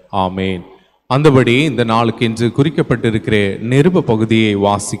பரிசுத்தர். ஆமேன். அந்தபடி இந்த நாளுக்கென்று குறிக்கப்பட்டிருக்கிற நிருப பகுதியை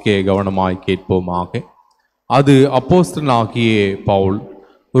வாசிக்க கவனமாய் கேட்போமாக. அது அப்போஸ்தலனாகிய பவுல்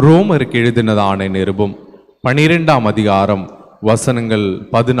ரோமருக்கு எழுதினதான நிருபம் 12ஆம் அதிகாரம் வசனங்கள்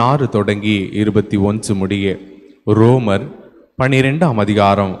 16 தொடங்கி 21 முடிய. ரோமர் 12ஆம்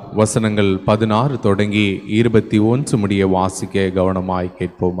அதிகாரம் வசனங்கள் 16 தொடங்கி 21 முடிய வாசிக்க கவனமாய்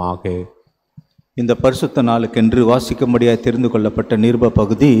கேட்போமாக. இந்த பரிசுத்த நாளுக்கென்று வாசிக்கும்படியாக தெரிந்து கொள்ளப்பட்ட நிருப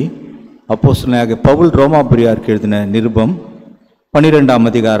பகுதி அப்போஸ்தலனாகிய பவுல் ரோமாபுரியாருக்கு எழுதின நிருபம் 12ஆம்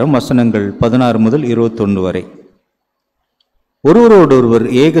அதிகாரம் வசனங்கள் 16 முதல் 21 வரை. ஒருவரோடொருவர்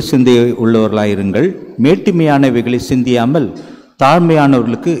ஏக சிந்தையை உள்ளவர்களாயிருங்கள். மேட்டிமையானவைகளை சிந்தியாமல்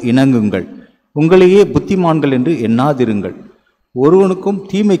தாழ்மையானவர்களுக்கு இணங்குங்கள். உங்களையே புத்திமான்கள் என்று எண்ணாதிருங்கள். ஒருவனுக்கும்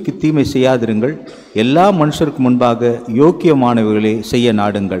தீமைக்கு தீமை செய்யாதிருங்கள். எல்லா மனுஷருக்கு முன்பாக யோக்கியமானவைகளை செய்ய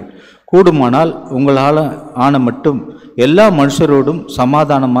நாடுங்கள். கூடுமானால் உங்களால் ஆன மட்டும் எல்லா மனுஷரோடும்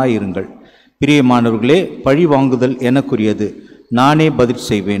சமாதானமாயிருங்கள். பிரியமானவர்களே, பழி வாங்குதல் எனக்குரியது, நானே பதில்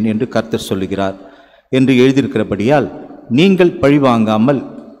செய்வேன் என்று கர்த்தர் சொல்லுகிறார் என்று எழுதியிருக்கிறபடியால் நீங்கள் பழி வாங்காமல்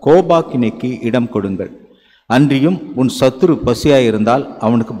கோபாக்கினைக்கு இடம் கொடுங்கள். அன்றியும் உன் சத்துரு பசியாயிருந்தால்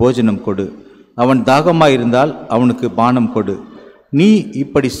அவனுக்கு போஜனம் கொடு, அவன் தாகமாயிருந்தால் அவனுக்கு பானம் கொடு. நீ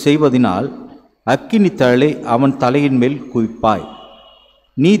இப்படி செய்வதனால் அக்கினி தழலை அவன் தலையின் மேல் குவிப்பாய்.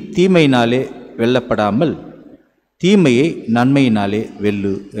 நீ தீமையினாலே வெல்லப்படாமல் தீமையை நன்மையினாலே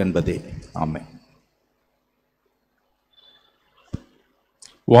வெல்லு என்பதே. ஆமென்.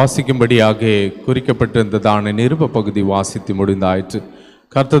 வாசிக்கும்படியாக குறிக்கப்பட்டிருந்ததான நிருப பகுதி வாசித்து முடிந்தாயிற்று.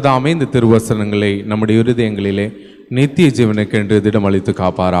 கர்த்ததாமே இந்த திருவசனங்களை நம்முடைய இருதயங்களிலே நித்திய ஜீவனுக்கென்று திடமளித்து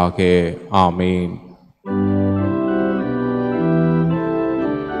காப்பாராக. ஆமேன்.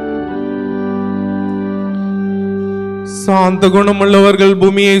 சாந்த குணமுள்ளவர்கள்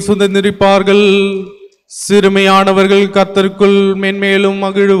பூமியை சுதந்திரிப்பார்கள். சிறுமையானவர்கள் கர்த்தருக்குள் மென்மேலும்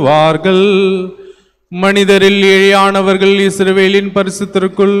மகிழுவார்கள். மனிதரில் ஏழையானவர்கள் இஸ்ரவேலின்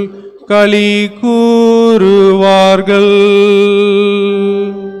பரிசுத்தருக்குள் களி கூறுவார்கள்.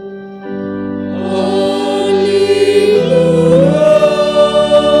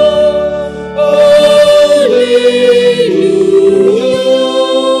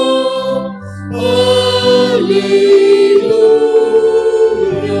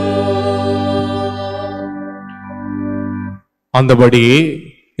 அந்தபடியே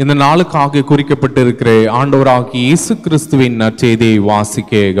இந்த நாளுக்காக குறிக்கப்பட்டிருக்கிற ஆண்டவராகிய இயேசு கிறிஸ்துவின் நற்செய்தியை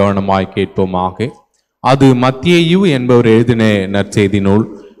வாசிக்க கவனமாய் கேட்போமாக. அது மத்தேயு என்பவர் எழுதின நற்செய்தி நூல்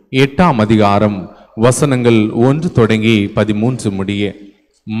 8ஆம் அதிகாரம் வசனங்கள் 1 தொடங்கி 13 முடிய.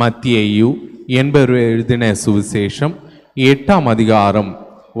 மத்தேயு என்பவர் எழுதின சுவிசேஷம் 8ஆம் அதிகாரம்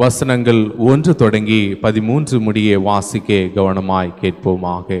வசனங்கள் 1 தொடங்கி 13 முடிய வாசிக்க கவனமாய்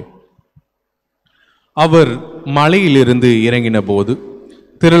கேட்போமாக. அவர் மலையிலிருந்து இறங்கின போது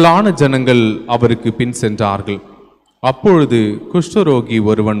திரளான ஜனங்கள் அவருக்கு பின் சென்றார்கள். அப்பொழுது குஷ்டரோகி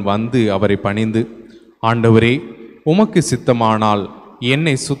ஒருவன் வந்து அவரை பணிந்து, ஆண்டவரே, உமக்கு சித்தமானால்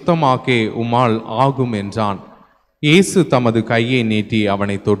என்னை சுத்தமாக்கே உம்மால் ஆகும் என்றான். இயேசு தமது கையை நீட்டி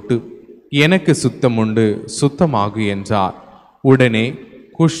அவனை தொட்டு, எனக்கு சுத்தம் உண்டு, சுத்தமாகு என்றார். உடனே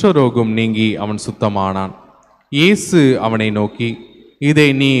குஷ்டரோகம் நீங்கி அவன் சுத்தமானான். இயேசு அவனை நோக்கி, இதை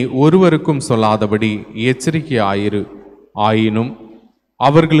நீ ஒருவருக்கும் சொல்லாதபடி எச்சரிக்கையாயிரு. ஆயினும்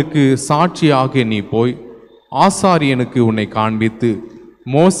அவர்களுக்கு சாட்சியாக நீ போய் ஆசாரியனுக்கு உன்னை காண்பித்து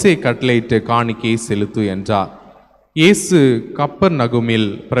மோசே கட்டளையிட்ட காணிக்கையை செலுத்து என்றார். இயேசு கப்பர்நகுமில்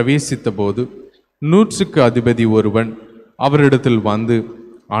பிரவேசித்த போது 100க்கு அதிபதி ஒருவன் அவரிடத்தில் வந்து,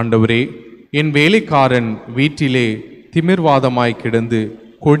 ஆண்டவரே, என் வேலைக்காரன் வீட்டிலே திமிர்வாதமாய் கிடந்து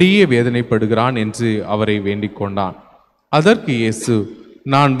கொடிய வேதனைப்படுகிறான் என்று அவரை வேண்டிக் கொண்டான். அதற்கு இயேசு,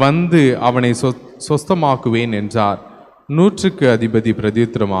 நான் வந்து அவனை சொஸ்தமாக்குவேன் என்றார். 100க்கு அதிபதி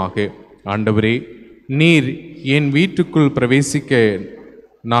பிரதியுத்தரமாக, ஆண்டவரே, நீர் என் வீட்டுக்குள் பிரவேசிக்க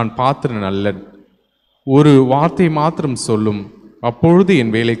நான் பாத்திரன் அல்லன். ஒரு வார்த்தை மாத்திரம் சொல்லும், அப்பொழுது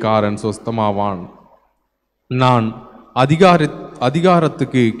என் வேலைக்காரன் சொஸ்தமாவான். நான்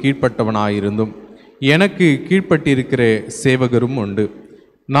அதிகாரத்துக்கு கீழ்ப்பட்டவனாயிருந்தும் எனக்கு கீழ்ப்பட்டிருக்கிற சேவகரும் உண்டு.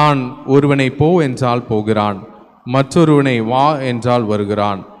 நான் ஒருவனை போ என்றால் போகிறான், மற்றொருவனை வா என்றால்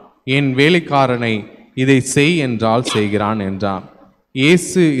வருகிறான், என் வேலைக்காரனை இதை செய் என்றால் செய்கிறான் என்றான்.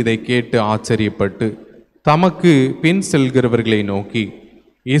 இயேசு இதை கேட்டு ஆச்சரியப்பட்டு தமக்கு பின் செல்கிறவர்களை நோக்கி,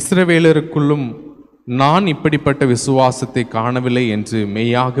 இஸ்ரவேலருக்குள்ளும் நான் இப்படிப்பட்ட விசுவாசத்தை காணவில்லை என்று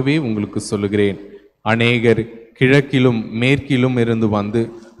மெய்யாகவே உங்களுக்கு சொல்லுகிறேன். அநேகர் கிழக்கிலும் மேற்கிலும் இருந்து வந்து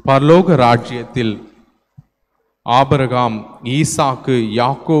பரலோக ராஜ்யத்தில் ஆபிரகாம், ஈசாக்கு,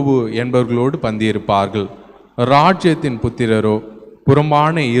 யாக்கோபு என்பவர்களோடு பந்தியிருப்பார்கள். ராஜ்யத்தின் புத்திரரோ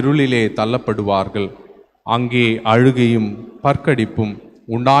புறம்பான இருளிலே தள்ளப்படுவார்கள். அங்கே அழுகையும் பற்கடிப்பும்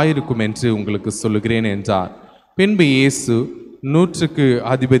உண்டாயிருக்கும் என்று உங்களுக்கு சொல்லுகிறேன் என்றார். பின்பு இயேசு 100க்கு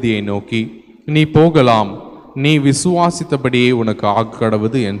அதிபதியை நோக்கி, நீ போகலாம், நீ விசுவாசித்தபடியே உனக்கு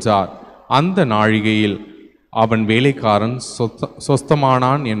ஆகக்கடவது என்றார். அந்த நாழிகையில் அவன் வேலைக்காரன்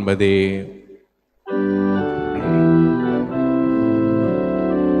சொஸ்தமானான் என்பதே.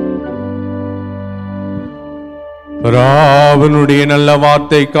 ராவனுடைய நல்ல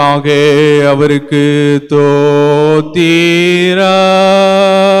வார்த்தைக்காக அவருக்கு தோத்தீரா.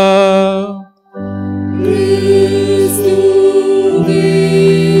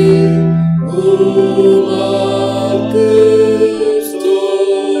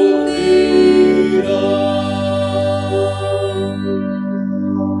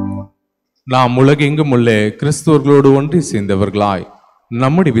 நாம் உலகெங்கும் உள்ள கிறிஸ்துவர்களோடு ஒன்றி சேர்ந்தவர்களாய்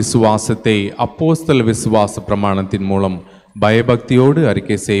நம்முடைய விசுவாசத்தை அப்போஸ்தல விசுவாச பிரமாணத்தின் மூலம் பயபக்தியோடு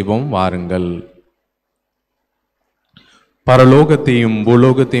அறிக்கை செய்வோம். வாருங்கள். பரலோகத்தையும்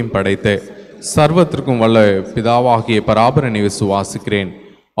பூலோகத்தையும் படைத்த சர்வத்திற்கும் வல்ல பிதாவாகிய பராபரனை விசுவாசிக்கிறேன்.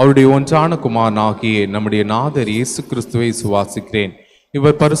 அவருடைய ஒன்றான குமாரனாகிய நம்முடைய நாதர் இயேசு கிறிஸ்துவை விசுவாசிக்கிறேன்.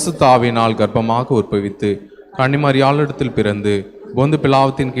 இவர் பரிசுத்த ஆவியினால் கர்ப்பமாக உற்பவித்து கன்னிமரியாளிடத்தில் பிறந்து பொந்து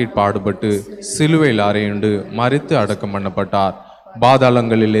பிலாவத்தின் கீழ் பாடுபட்டு சிலுவையில் அறையுண்டு மரித்து அடக்கம் பண்ணப்பட்டார்.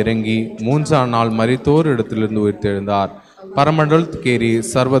 பாதாளங்களில் இறங்கி 3ஆம் நாள் மரித்தோர் இடத்திலிருந்து உயிர்த்தெழுந்தார். பரமண்டலத்துக்கேறி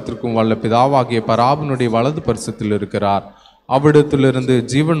சர்வத்திற்கும் வல்ல பிதாவாகிய பராபனுடைய வலது பரிசத்தில் இருக்கிறார். அவ்விடத்திலிருந்து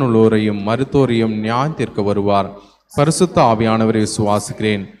ஜீவனுள்ளோரையும் மருத்தோரையும் நியாயத்திற்கு வருவார். பரிசுத்த ஆவியானவரை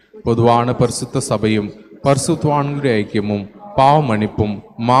விசுவாசிக்கிறேன். பொதுவான பரிசுத்த சபையும் பரிசுத்தவான்களுடைய ஐக்கியமும் பாவ மன்னிப்பும்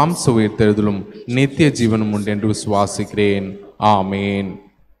மாம்ச உயிர்த்தெழுதலும் நித்திய ஜீவனும் உண்டு என்று விசுவாசிக்கிறேன். ஆமேன்.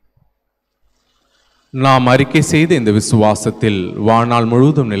 நாம் அறிக்கை செய்த இந்த விசுவாசத்தில் வாழ்நாள்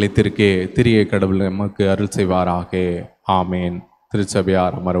முழுவதும் நிலைத்திருக்கே திரிய கடவுள் நமக்கு அருள் செய்வாராக. ஆமேன்.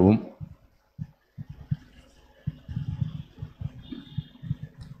 திருச்சபையார் அமரவும்.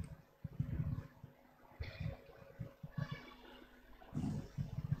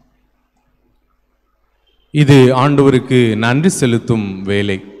 இது ஆண்டவருக்கு நன்றி செலுத்தும்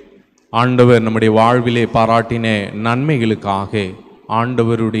வேலை. ஆண்டவர் நம்முடைய வாழ்விலே பாராட்டின நன்மைகளுக்காக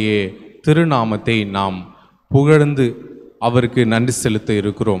ஆண்டவருடைய திருநாமத்தை நாம் புகழ்ந்து அவருக்கு நன்றி செலுத்த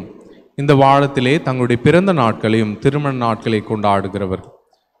இருக்கிறோம். இந்த வாரத்திலே தங்களுடைய பிறந்த நாட்களையும் திருமண நாட்களை கொண்டாடுகிறவர்கள்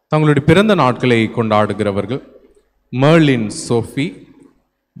தங்களுடைய பிறந்த நாட்களை கொண்டாடுகிறவர்கள் மெர்லின் சோஃபி,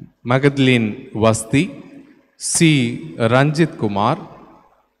 மகத்லின் வஸ்தி, C Ranjith Kumar,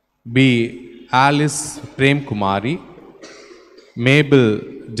 B Alice Premkumari, Mabel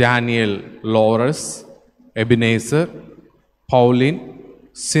Daniel Laurus, Ebenezer, பவுலின்,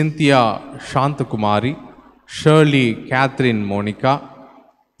 Scindia Shanthakumari, Shirley Catherine Monica,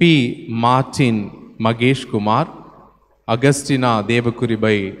 B Martin Maheshkumar, Agustina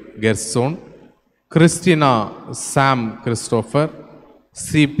தேவகுரிபை Gershon, Christina சாம் கிறிஸ்டோஃபர்,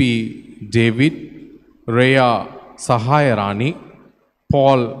 சிபி டேவிட், ரேயா சகாயராணி,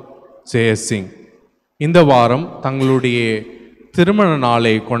 பால் ஜெயசிங். இந்த வாரம் தங்களுடைய திருமண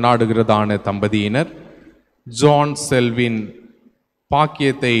நாளை கொண்டாடுகிறதான தம்பதியினர் ஜான் செல்வின்,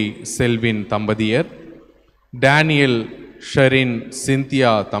 பாக்கியத்தை செல்வின் தம்பதியர், டேனியல் ஷரின்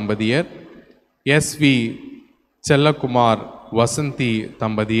சிந்தியா தம்பதியர், எஸ்வி செல்லகுமார் வசந்தி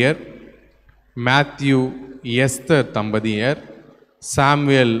தம்பதியர், மேத்யூ எஸ்தர் தம்பதியர்,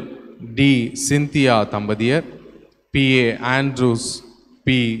 சாமுவேல் டி சிந்தியா தம்பதியர், பி.ஏ. ஆண்ட்ரூஸ்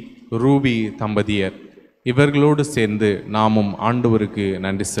பி ரூபி தம்பதியர். இவர்களோடு சேர்ந்து நாமும் ஆண்டவருக்கு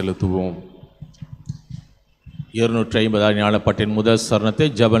நன்றி செலுத்துவோம். 250 ஞானப்பட்டின் முதல் சரணத்தை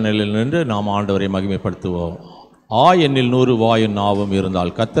ஜெப நிலையில் நின்று நாம் ஆண்டவரை மகிமைப்படுத்துவோம். எண்ணில் 100 வாயும் நாவும்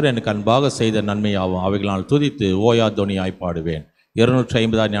இருந்தால் கர்த்தர் எனக்கு அன்பாக செய்த நன்மையாகும் அவைகளால் துதித்து ஓயா தொனியாய் பாடுவேன்.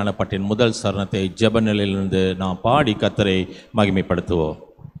 250 ஞானப்பட்டின் முதல் சரணத்தை ஜெப நிலையில் நின்று நாம் பாடி கர்த்தரை மகிமைப்படுத்துவோம்.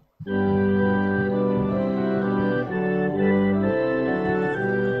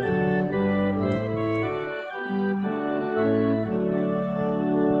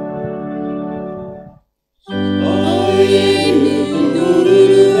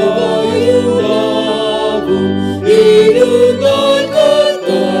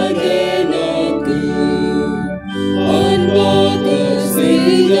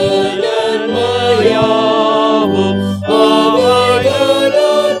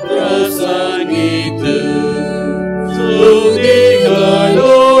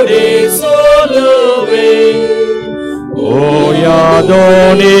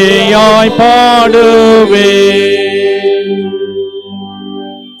 ஓயாதோனியாய் பாடுவே.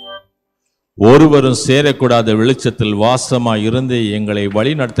 ஒருவரும் சேரக்கூடாத வெளிச்சத்தில் வாசமாய் இருந்து எங்களை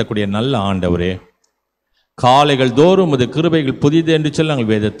வழி நடத்தக்கூடிய நல்ல ஆண்டவரே, காலைகள் தோறும் உமது கிருபைகள் புதிது என்று சொல்லி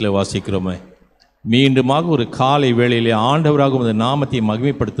நாங்கள் வேதத்தில் வாசிக்கிறோமே. மீண்டுமாக ஒரு காலை வேளையிலே ஆண்டவராக உமது நாமத்தை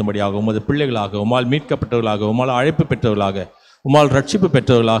மகிமைப்படுத்தும்படியாக உமது பிள்ளைகளாக உமால் மீட்கப்பட்டவர்களாக உமால் அழைப்பு பெற்றவர்களாக உமால் ரட்சிப்பு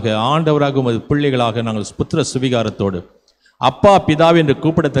பெற்றவர்களாக ஆண்டவராக உமது பிள்ளைகளாக நாங்கள் புத்திர சுவிகாரத்தோடு அப்பா பிதாவி என்று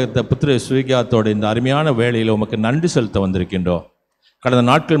கூப்பிடத்தக்க புத்திர சுவிகாரத்தோடு இந்த அருமையான வேளையில் உமக்கு நன்றி செலுத்த வந்திருக்கின்றோம். கடந்த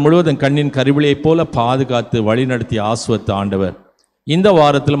நாட்கள் முழுவதும் கண்ணின் கருவிலையைப் போல பாதுகாத்து வழிநடத்தி ஆசுவத்த ஆண்டவர், இந்த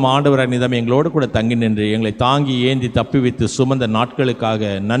வாரத்திலும் ஆண்டவராக நிதம் எங்களோடு கூட தங்கி நின்று எங்களை தாங்கி ஏந்தி தப்பி வைத்து சுமந்த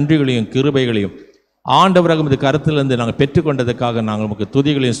நாட்களுக்காக நன்றிகளையும் கிருபைகளையும் ஆண்டவராக உமது கருத்திலிருந்து நாங்கள் பெற்றுக்கொண்டதுக்காக நாங்கள் உமக்கு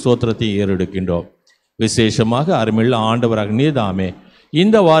துதிகளையும் ஸ்தோத்திரத்தையும் ஏறெடுக்கின்றோம். விசேஷமாக அருமையுள்ள ஆண்டவராக நீதாமே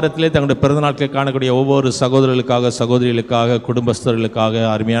இந்த வாரத்திலே தங்களுடைய பிறந்த நாட்களை காணக்கூடிய ஒவ்வொரு சகோதரர்களுக்காக சகோதரிகளுக்காக குடும்பஸ்தர்களுக்காக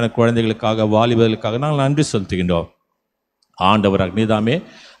அருமையான குழந்தைகளுக்காக வாலிபர்களுக்காக நாங்கள் நன்றி செலுத்துகின்றோம். ஆண்டவராக நீதாமே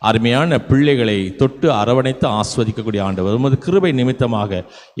அருமையான பிள்ளைகளை தொட்டு அரவணைத்து ஆஸ்வதிக்கக்கூடிய ஆண்டவர், உமது கிருபை நிமித்தமாக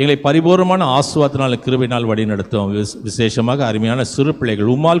எங்களை பரிபூர்ணமான ஆசுவாதத்தினால் கிருபையினால் வழி நடத்தும். விசேஷமாக அருமையான சிறு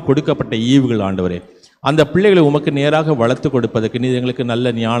பிள்ளைகள் உம்மால் கொடுக்கப்பட்ட ஈவுகள் ஆண்டவரே, அந்த பிள்ளைகளை உமக்கு நேராக வளர்த்து கொடுப்பதற்கு நீ எங்களுக்கு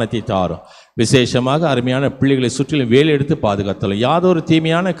நல்ல ஞானத்தை தாரும். விசேஷமாக அருமையான பிள்ளைகளை சுற்றிலும் வேலை எடுத்து பாதுகாத்தலும் யாதொரு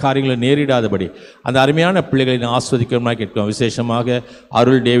தீமையான காரியங்களை நேரிடாதபடி அந்த அருமையான பிள்ளைகளை ஆஸ்வதிக்கணும்னா கேட்கிறோம். விசேஷமாக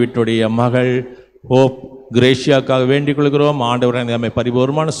அருள் டேவிட்டுடைய மகள் ஹோப் கிரேஷியாவுக்காக வேண்டிக் கொள்கிறோம். ஆண்டவரை நம்மை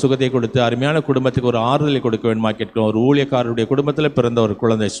பரிபூர்ணமான சுகத்தை கொடுத்து அருமையான குடும்பத்துக்கு ஒரு ஆறுதலை கொடுக்க வேண்டுமா கேட்கிறோம். ஒரு ஊழியக்காரருடைய குடும்பத்தில் பிறந்த ஒரு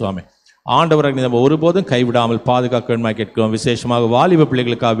குழந்தை சுவாமி ஆண்டவரை நம்ம ஒருபோதும் கைவிடாமல் பாதுகாக்க வேண்டுமா கேட்கிறோம். விசேஷமாக வாலிப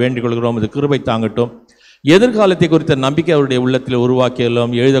பிள்ளைகளுக்காக வேண்டிக் கொள்கிறோம். இது கிருபை தாங்கட்டும். எதிர்காலத்தை குறித்த நம்பிக்கை அவருடைய உள்ளத்தில்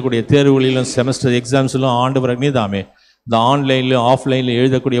உருவாக்கியலும் எழுதக்கூடிய தேர்வுகளிலும் செமஸ்டர் எக்ஸாம்ஸிலும் ஆண்டவரை நீதாமே இந்த ஆன்லைன்லையும் ஆஃப்லைன்லையும்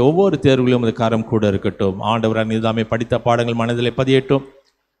எழுதக்கூடிய ஒவ்வொரு தேர்வுகளிலும் அது காரம் கூட இருக்கட்டும். ஆண்டவரை நீதாமே படித்த பாடங்கள் மனதில் பதியட்டும்.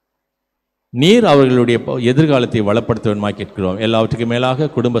 நீர் அவர்களுடைய எதிர்காலத்தை வளப்படுத்த வேண்டுமா கேட்கிறோம். எல்லாவற்றுக்கும் மேலாக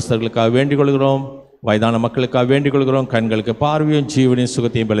குடும்பஸ்தர்களுக்காக வேண்டிக் கொள்கிறோம். வயதான மக்களுக்காக வேண்டிக் கொள்கிறோம். கண்களுக்கு பார்வையும் ஜீவனையும்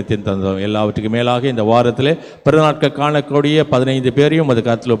சுகத்தையும் பலத்தையும் தந்தோம். எல்லாவற்றுக்கும் மேலாக இந்த வாரத்தில் பிறநாட்கள் காணக்கூடிய 15 பேரையும் அது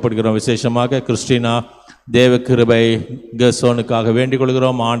கருத்தில் ஒப்பிடுகிறோம். விசேஷமாக கிறிஸ்டினா தேவகிருபை கெர்சோனுக்காக வேண்டிக்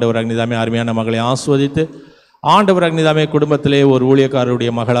கொள்கிறோம். ஆண்டவர் அக்னிதாமே அருமையான மகளை ஆஸ்வதித்து ஆண்டவர் அக்னிதாமே குடும்பத்திலே ஒரு ஊழியக்காரருடைய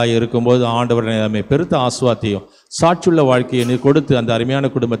மகளாக இருக்கும்போது ஆண்டவர் அக்னிதாமே பெருத்த ஆஸ்வாத்தையும் சாட்சியுள்ள வாழ்க்கையை நீ கொடுத்து அந்த அருமையான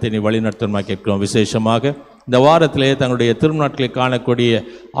குடும்பத்தை நீ வழிநடத்தணுமா கேட்கிறோம். விசேஷமாக இந்த வாரத்திலே தங்களுடைய திரும்ப நாட்களை காணக்கூடிய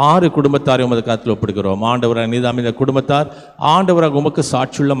 6 குடும்பத்தாரையும் அது கருத்தில் ஒப்பிடுகிறோம். ஆண்டவர் அக்னிதாமே இந்த குடும்பத்தார் ஆண்டவராக உமக்கு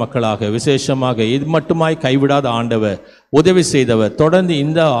சாட்சியுள்ள மக்களாக விசேஷமாக இது மட்டுமாய் கைவிடாத ஆண்டவர் உதவி செய்தவர் தொடர்ந்து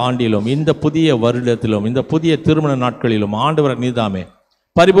இந்த ஆண்டிலும் இந்த புதிய வருடத்திலும் இந்த புதிய திருமண நாட்களிலும் ஆண்டவர் அக்னிதாமே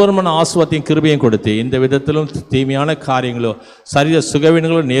பரிபூர்ணமான ஆசுவாத்தையும் கிருபையும் கொடுத்து இந்த விதத்திலும் தீமையான காரியங்களோ சரீர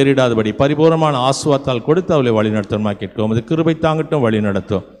சுகவீனங்களோ நேரிடாதபடி பரிபூர்ணமான ஆசுவாத்தால் கொடுத்து அவளை வழிநடத்தணுமா கேட்கும். அது கிருபை தாங்கட்டும், வழி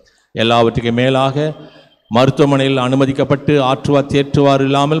நடத்தும். எல்லாவற்றுக்கும் மேலாக மருத்துவமனையில் அனுமதிக்கப்பட்டு ஆற்றுவார் தேற்றுவார்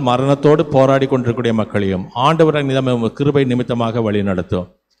இல்லாமல் மரணத்தோடு போராடி கொண்டிருக்கக்கூடிய மக்களையும் ஆண்டவர் நிதம் கிருபை நிமித்தமாக வழி நடத்தும்.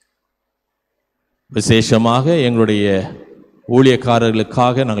 விசேஷமாக எங்களுடைய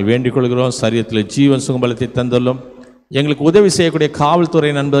ஊழியக்காரர்களுக்காக நாங்கள் வேண்டிக் கொள்கிறோம். சரீரத்தில் ஜீவன் சுகபலத்தை தந்துள்ளோம். எங்களுக்கு உதவி செய்யக்கூடிய காவல்துறை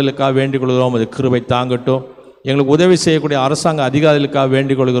நண்பர்களுக்காக வேண்டிக் கொள்கிறோம். அது கிருபை தாங்கட்டும். எங்களுக்கு உதவி செய்யக்கூடிய அரசாங்க அதிகாரிகளுக்காக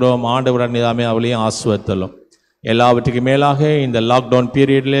வேண்டிக் கொள்கிறோம். ஆண்டவர் நிதாமே அவளையும் ஆசுவத்தலும். எல்லாவற்றுக்கும் மேலாக இந்த லாக்டவுன்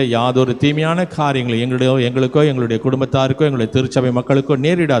பீரியடில் யாதொரு தீமையான காரியங்களும் எங்களுக்கோ எங்களுடைய குடும்பத்தாருக்கோ எங்களுடைய திருச்சபை மக்களுக்கோ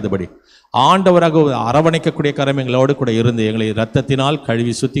நேரிடாதபடி ஆண்டவராக அரவணைக்கக்கூடிய கரம் எங்களோடு கூட இருந்து எங்களை இரத்தத்தினால்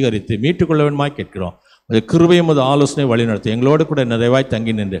கழுவி சுத்திகரித்து மீட்டுக்கொள்ள வேண்டுமா கேட்கிறோம். அது கிருபையும் அது ஆலோசனை வழிநடத்தும். எங்களோடு கூட நிறைவாய்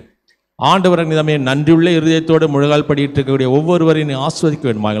தங்கி நின்று ஆண்டவர் நிதமே நன்றியுள்ள இருதயத்தோடு முழங்கால் படிட்டு இருக்கக்கூடிய ஒவ்வொருவரையும் ஆஸ்வதிக்க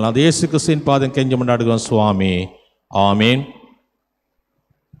வேண்டுமாங்கள். அது இயேசு கிறிஸ்துவின் பாதம் கெஞ்சி கொண்டாடுகிறோம் சுவாமி. ஆமீன்.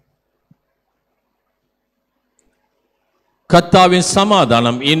 கர்த்தாவின்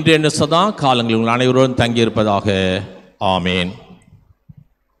சமாதானம் இன்று சதா காலங்களில் உங்கள் அனைவரோடும் தங்கியிருப்பதாக. ஆமீன்.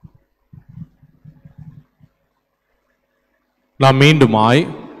 நாம் மீண்டுமாய்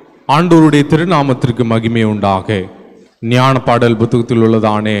ஆண்டவருடைய திருநாமத்திற்கு மகிமை உண்டாக ஞான பாடல் புத்தகத்தில்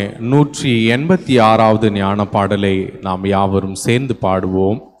உள்ளதானே 186வது ஞான பாடலை நாம் யாவரும் சேர்ந்து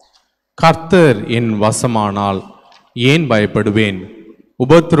பாடுவோம். கர்த்தர் என் வசமானால் ஏன் பயப்படுவேன்?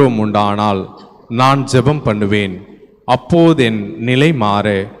 உபத்திரவம் உண்டானால் நான் ஜெபம் பண்ணுவேன். அப்போது என் நிலை மாற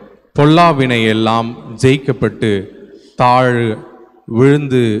பொல்லாவினை எல்லாம் ஜெயிக்கப்பட்டு தாழ்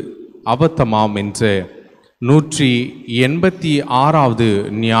விழுந்து அபத்தமாம் என்ற 186வது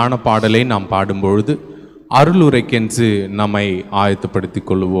ஞான பாடலை நாம் பாடும்பொழுது அருளுரைக்கென்று நம்மை ஆயத்தப்படுத்திக்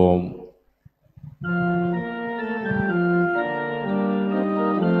கொள்வோம்.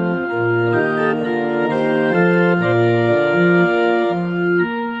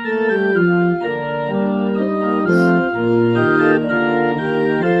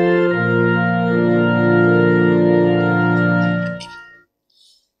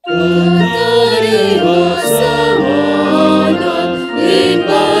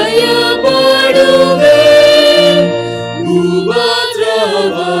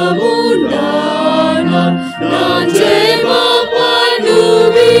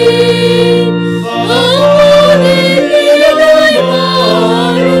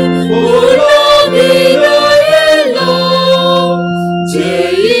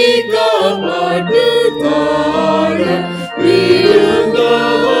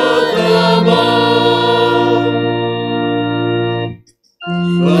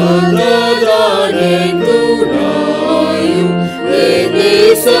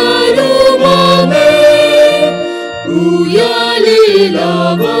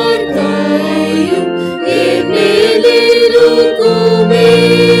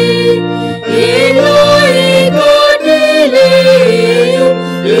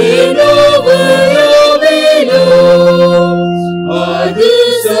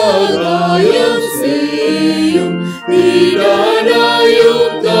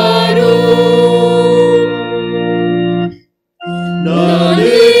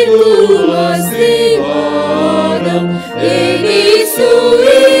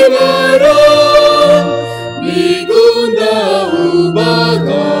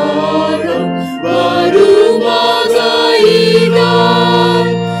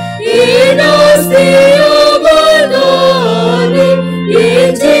 Stay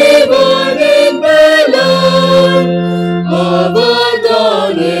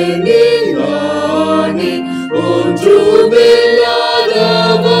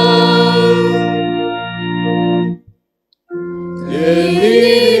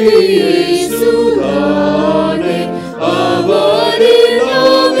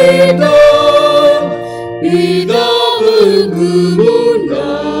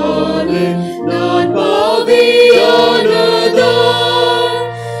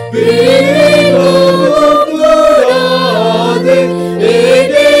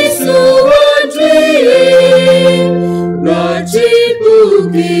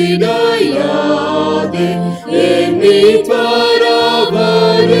தூக்கிடாயாது என்னை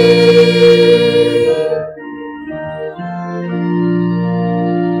தரவரே.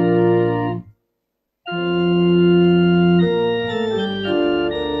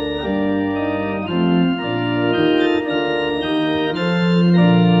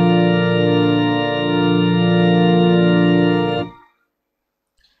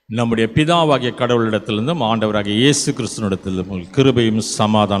 நம்முடைய பிதாவாகிய கடவுளிடத்திலிருந்தும் ஆண்டவராகிய இயேசு கிறிஸ்துவிடத்திலும் கிருபையும்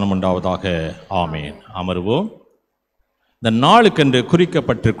சமாதானம் உண்டாவதாக. ஆமேன். அமர்வோம். இந்த நாளுக்கென்று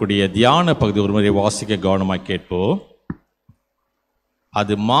குறிக்கப்பட்டிருக்கூடிய தியான பகுதி ஒரு முறை வாசிக்க கவனமாக கேட்போம்.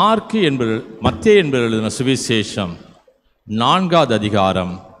 அது மத்தேயு என்பவர் எழுதின சுவிசேஷம் 4வது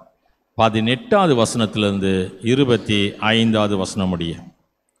அதிகாரம் 18வது வசனத்திலிருந்து 25வது வசனம் முடிய.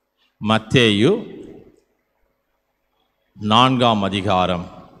 மத்தேயு 4ஆம் அதிகாரம்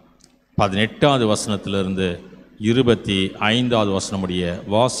 18வது வசனத்திலிருந்து 25வது வசனம் முடிய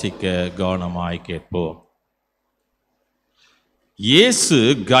வாசிக்க கவனமாய் கேட்போம். இயேசு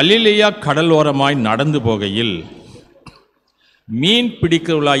கலிலேயா கடலோரமாய் நடந்து போகையில் மீன்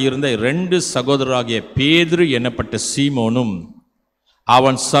பிடிக்கிறவர்களாயிருந்த 2 சகோதரராகிய பேதுரு எனப்பட்ட சீமோனும்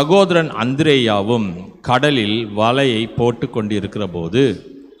அவன் சகோதரன் அந்திரேயாவும் கடலில் வலையை போட்டு கொண்டிருக்கிற போது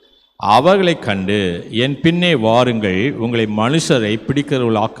அவர்களை கண்டு, என் பின்னே வாருங்கள், உங்களை மனுஷரை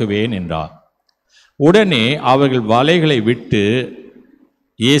பிடிக்கிறவர்களாக்குவேன் என்றார். உடனே அவர்கள் வலைகளை விட்டு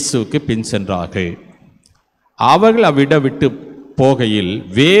இயேசுவுக்கு பின் சென்றார்கள். அவர்கள் அவ்விட விட்டு போகையில்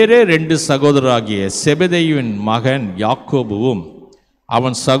வேறே 2 சகோதரராகிய செபதேயுவின் மகன் யாக்கோபுவும்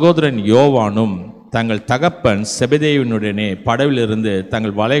அவன் சகோதரன் யோவானும் தங்கள் தகப்பன் செபதேயுவினுடனே படவிலிருந்து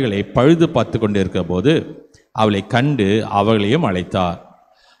தங்கள் வலைகளை பழுது பார்த்து கொண்டிருக்கிற போது அவளை கண்டு அவர்களையும் அழைத்தார்.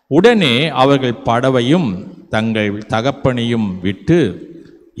 உடனே அவர்கள் படவையும் தங்கள் தகப்பனையும் விட்டு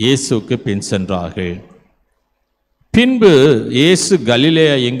இயேசுவுக்கு பின் சென்றார்கள். பின்பு இயேசு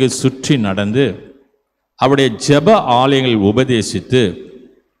கலிலேயா எங்கு சுற்றி நடந்து அவருடைய ஜெப ஆலயங்களில் உபதேசித்து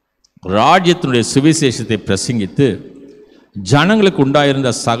ராஜ்யத்தினுடைய சுவிசேஷத்தை பிரசங்கித்து ஜனங்களுக்கு உண்டாயிருந்த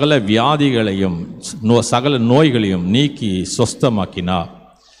சகல வியாதிகளையும் சகல நோய்களையும் நீக்கி சொஸ்தமாக்கினார்.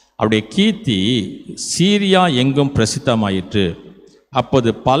 அவருடைய கீர்த்தி சீரியா எங்கும் பிரசித்தமாயிற்று. அப்போது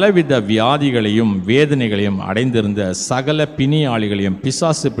பலவித வியாதிகளையும் வேதனைகளையும் அடைந்திருந்த சகல பிணியாளிகளையும்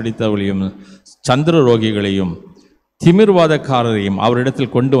பிசாசு பிடித்தவர்களையும் சந்திர ரோகிகளையும் திமிர்வாதக்காரரையும்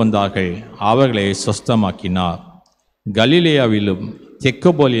அவரிடத்தில் கொண்டு வந்தார்கள். அவர்களை சொஸ்தமாக்கினார். கலிலேயாவிலும்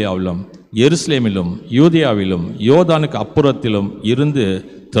தெக்கோபோலியாவிலும் எருசலேமிலும் யூதியாவிலும் யோர்தானுக்கு அப்புறத்திலும் இருந்து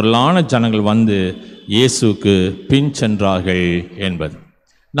திரளான ஜனங்கள் வந்து இயேசுவுக்கு பின் சென்றார்கள் என்பது.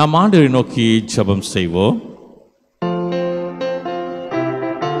 நாம் ஆண்டவரை நோக்கி ஜெபம் செய்வோம்.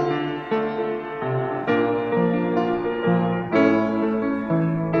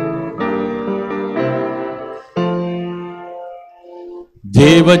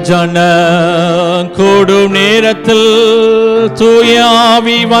 தேவஜன கூடும் நேரத்தில்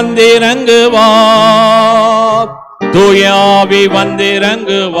தூயாவி வந்திறங்குவார், தூயாவி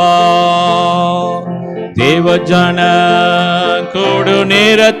வந்திறங்குவார். தேவஜன கூடும்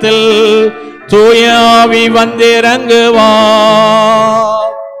நேரத்தில் தூயாவி வந்திறங்குவார்,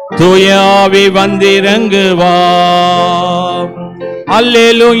 தூயாவி வந்திறங்குவார்.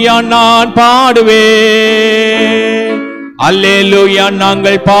 அல்லேலூயா நான் பாடுவேன், அல்லேலூயா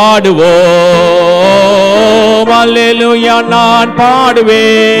நாங்கள் பாடுவோம், அல்லேலூயா நான்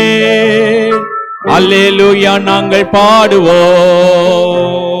பாடுவேன், அல்லேலூயா நாங்கள் பாடுவோம்.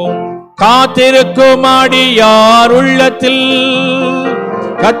 காத்திருக்கும் அடியார் உள்ளத்தில்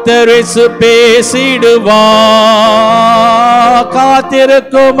கர்த்தர் இயேசு பேசிடுவார்,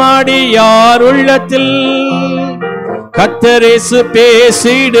 காத்திருக்கும் அடியார் உள்ளத்தில் கர்த்தர் இயேசு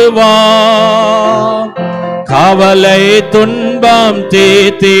பேசிடுவார். கவலை துன்பம்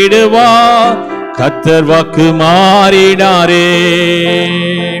தீர்த்திடுவார், கர்த்தர் வாக்கு மாறிடாரே.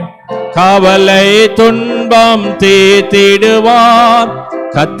 கவலை துன்பம் தீர்த்திடுவார்,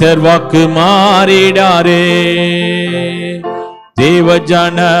 கர்த்தர் வாக்கு மாறிடாரே.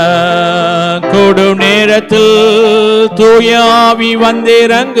 தேவஜன கொடும் நேரத்தில் தூயாவி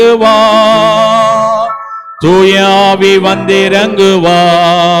வந்திறங்குவார், தூயாவி வந்திறங்குவார்.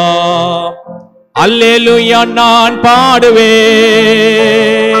 அல்லேலூயா நான் பாடுவேன்,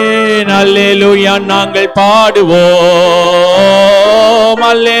 அல்லேலூயா நாங்கள் பாடுவோம்,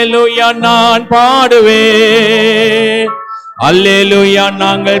 அல்லேலூயா நான் பாடுவேன், அல்லேலூயா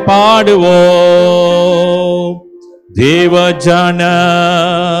நாங்கள் பாடுவோம். தேவஜன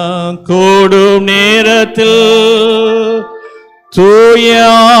கூடும் நேரத்தில்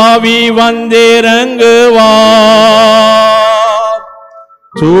தூயாவி வந்திறங்குவார்,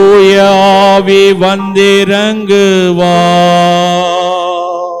 தூயாவி வந்திறங்குவார்.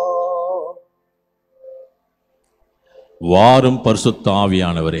 வாரும் பரிசுத்த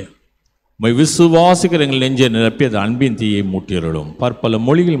ஆவியானவரே, உம்மை விசுவாசிக்கிற எங்கள் நெஞ்சை நிரப்பி அது அன்பின் தீயை மூட்டியருளும். பற்பல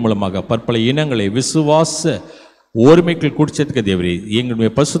மொழிகள் மூலமாக பற்பல இனங்களை விசுவாச ஒருமைக்குள் குடிச்சதுக்கு தேவரே,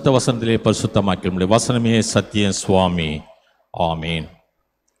 எங்களுடைய பரிசுத்த வசனத்திலே பரிசுத்தமாக்கி உம்முடைய வசனமே சத்தியம் சுவாமி. ஆமீன்.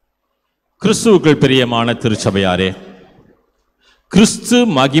 கிறிஸ்துவுக்குள் பிரியமான திருச்சபையாரே, கிறிஸ்து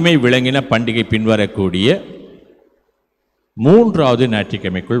மகிமை விளங்கின பண்டிகை பின்வரக்கூடிய 3வது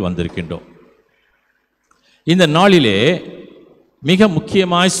ஞாயிற்றுக்கிழமைக்குள் வந்திருக்கின்றோம். இந்த நாளிலே மிக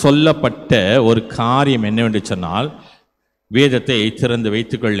முக்கியமாய் சொல்லப்பட்ட ஒரு காரியம் என்னவென்று சொன்னால், வேதத்தை திறந்து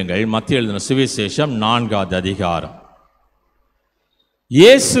வைத்துக் கொள்ளுங்கள். மத்திய எழுதின சுவிசேஷம் 4வது அதிகாரம்.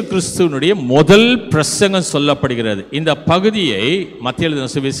 இயேசு கிறிஸ்துவனுடைய முதல் பிரசங்கம் சொல்லப்படுகிறது. இந்த பகுதியை மத்திய எழுதின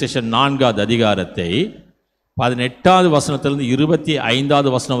சுவிசேஷம் 4வது அதிகாரத்தை 18வது வசனத்திலிருந்து 25வது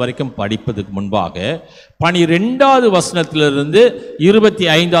வசனம் வரைக்கும் படிப்பதற்கு முன்பாக 12வது வசனத்திலிருந்து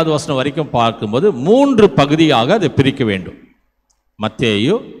 25வது வசனம் வரைக்கும் பார்க்கும்போது 3 பகுதியாக அதை பிரிக்க வேண்டும்.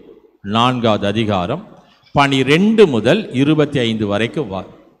 மத்தேயு 4வது அதிகாரம் 12 முதல் 25 வரைக்கும்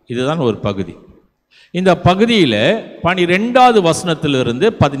இதுதான் ஒரு பகுதி. இந்த பகுதியில் 12வது வசனத்திலிருந்து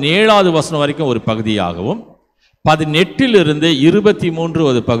 17வது வசனம் வரைக்கும் ஒரு பகுதியாகவும், 18லிருந்து 23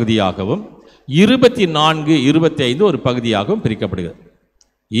 ஒரு பகுதியாகவும், 24, 25 ஒரு பகுதியாகவும் பிரிக்கப்படுகிறது.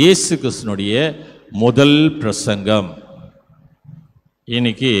 இயேசு கிறிஸ்துனுடைய முதல் பிரசங்கம்.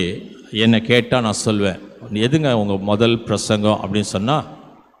 இன்னைக்கு என்னை கேட்டால் நான் சொல்வேன், எதுங்க உங்கள் முதல் பிரசங்கம் அப்படின்னு சொன்னால்,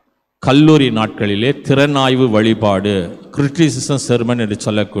 கல்லூரி நாட்களிலே திறனாய்வு வழிபாடு, கிரிட்டிசிசம் செர்மன் என்று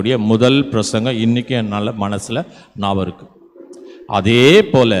சொல்லக்கூடிய முதல் பிரசங்கம் இன்றைக்கி என்னால் மனசில் ஞாபகம் இருக்கு. அதே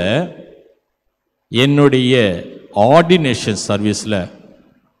போல் என்னுடைய ஆர்டினேஷன் சர்வீஸில்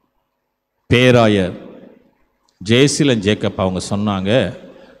பேராயர் ஜெயசீலன் ஜேக்கப் அவங்க சொன்னாங்க,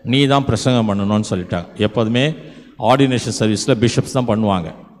 நீ தான் பிரசங்கம் பண்ணணும்னு சொல்லிட்டாங்க. எப்போதுமே ஆர்டினேஷன் சர்வீஸில் பிஷப்ஸ் தான் பண்ணுவாங்க.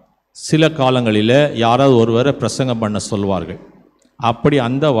 சில காலங்களில் யாராவது ஒருவரை பிரசங்கம் பண்ண சொல்வார்கள். அப்படி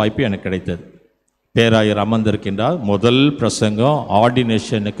அந்த வாய்ப்பு எனக்கு கிடைத்தது. பேராயர் அமர்ந்திருக்கின்றார். முதல் பிரசங்கம்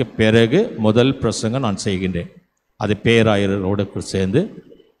ஆர்டினேஷனுக்கு பிறகு முதல் பிரசங்கம் நான் செய்கின்றேன். அது பேராயரோடு சேர்ந்து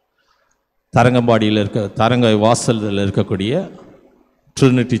தரங்கம்பாடியில் தரங்க வாசலில் இருக்கக்கூடிய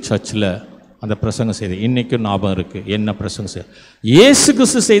ட்ரினிட்டி சர்ச்சில் அந்த பிரசங்கம் செய்தேன். இன்றைக்கும் ஞாபகம் இருக்குது என்ன பிரசங்கம் செய்ய. இயேசு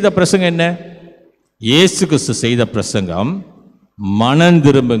கிறிஸ்து செய்த பிரசங்கம் என்ன? இயேசு கிறிஸ்து செய்த பிரசங்கம் மனம்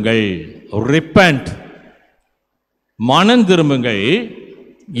திரும்புங்கள், ரிப்பண்ட். மனம் திரும்புங்கள்.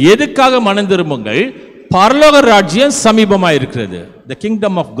 எதுக்காக மனம் திரும்புங்கள்? பரலோக ராஜ்யம் சமீபமாக இருக்கிறது. த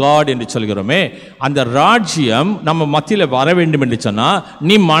கிங்டம் ஆஃப் காட் என்று சொல்கிறோமே, அந்த ராஜ்யம் நம்ம மத்தியில் வர வேண்டும் என்று சொன்னால்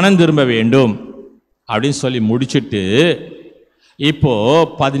நீ மனம் திரும்ப வேண்டும் அப்படின்னு சொல்லி முடிச்சுட்டு, இப்போ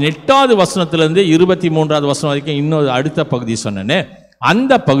 18வது வசனத்திலிருந்து 23வது வசனம் வரைக்கும் இன்னொரு அடுத்த பகுதி சொன்னேனே,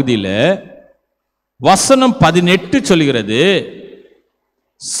 அந்த பகுதியில் வசனம் 18 சொல்கிறது,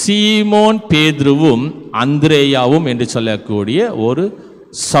 சீமோன் பேதுருவும் அந்திரேயாவும் என்று சொல்லக்கூடிய ஒரு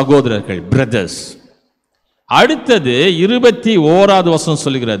சகோதரர்கள், பிரதர்ஸ். அடுத்தது 21வது வசனம்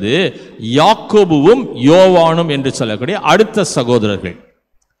சொல்கிறது, யாக்கோபுவும் யோவானும் என்று சொல்லக்கூடிய அடுத்த சகோதரர்கள்.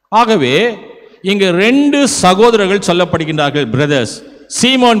 ஆகவே இங்கு 2 சகோதரர்கள் சொல்லப்படுகின்றார்கள், பிரதர்ஸ்.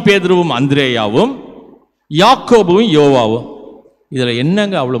 சீமோன் பேதுருவும் அந்திரேயாவும், யாக்கோபுவும் யோவாவும். இதில்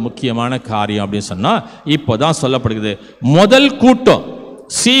என்னங்க அவ்வளோ முக்கியமான காரியம் அப்படின்னு சொன்னால், இப்போ தான் சொல்லப்படுகிறது. முதல் கூட்டம்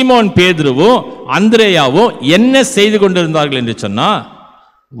சீமோன் பேதுருவும் அந்திரேயாவும் என்ன செய்து கொண்டிருந்தார்கள் என்று சொன்னால்,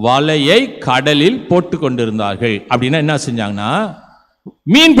 வலையை கடலில் போட்டு கொண்டிருந்தார்கள். அப்படின்னா என்ன செஞ்சாங்கன்னா,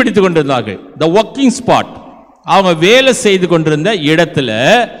 மீன் பிடித்து கொண்டிருந்தார்கள். த ஒர்க்கிங் ஸ்பாட், அவங்க வேலை செய்து கொண்டிருந்த இடத்துல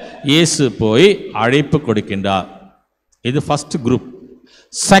இயேசு போய் அழைப்பு கொடுக்கின்றார். இது ஃபர்ஸ்ட் குரூப்.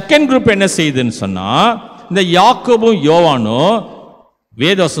 செகண்ட் குரூப் என்ன செய்யுதுன்னு சொன்னா, இந்த யாக்கோபும் யோவானும்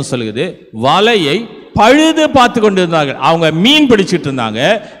வேதவசனம் சொல்லுகிறது, வலையை பழுது பார்த்து கொண்டிருந்தார்கள். அவங்க மீன் பிடிச்சிட்டு இருந்தாங்க,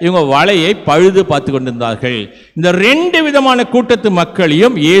 இவங்க வலையை பழுது பார்த்து கொண்டிருந்தார்கள். இந்த 2 விதமான கூட்டத்து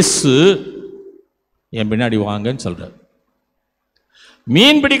மக்களையும் இயேசு என் பின்னாடி வாங்கன்னு சொல்றார்.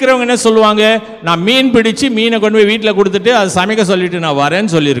 மீன் பிடிக்கிறவங்க என்ன சொல்லுவாங்க, நான் மீன் பிடிச்சு மீனை கொண்டு போய் வீட்டில் கொடுத்துட்டு அதை சமைக்க சொல்லிட்டு நான்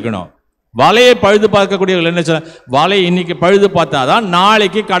வரேன்னு சொல்லியிருக்கணும். வலையை பழுது பார்க்கக்கூடியவர்கள் என்ன சொல்ல, வலையை இன்னைக்கு பழுது பார்த்தாதான்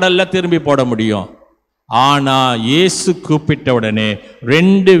நாளைக்கு கடல்ல திரும்பி போட முடியும். ஆனா இயேசு கூப்பிட்ட உடனே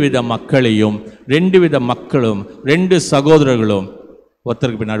 2 வித மக்களையும் 2 வித மக்களும் 2 சகோதரர்களும்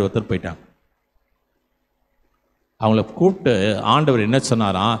ஒருத்தருக்கு பின்னாடி ஒருத்தர் போயிட்டாங்க. அவங்கள கூப்பிட்டு ஆண்டவர் என்ன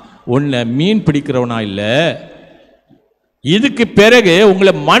சொன்னாராம், உன்னை மீன் பிடிக்கிறவனா இல்லை, இதுக்கு பிறகு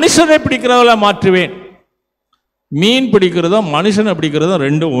உங்களை மனுஷனை பிடிக்கிறவள மாற்றுவேன். மீன் பிடிக்கிறதும் மனுஷனை பிடிக்கிறதும்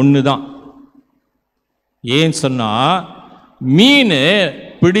 2 ஒன்று தான். ஏன்னு சொன்னா, மீன்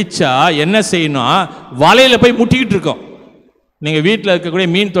பிடிச்சா என்ன செய்யணும், வலையில போய் முட்டிக்கிட்டு இருக்கோம். நீங்க வீட்டில் இருக்கக்கூடிய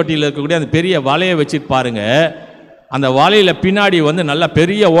மீன் தொட்டியில் இருக்கக்கூடிய அந்த பெரிய வலையை வச்சுட்டு பாருங்க, அந்த வலையில பின்னாடி வந்து நல்லா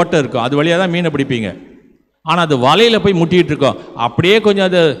பெரிய ஓட்டை இருக்கும், அது வழியாக தான் மீனை பிடிப்பீங்க. ஆனால் அது வலையில் போய் முட்டிகிட்டு இருக்கோம். அப்படியே கொஞ்சம்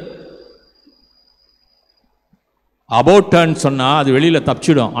அது அபோட்டன்னு சொன்னால் அது வெளியில்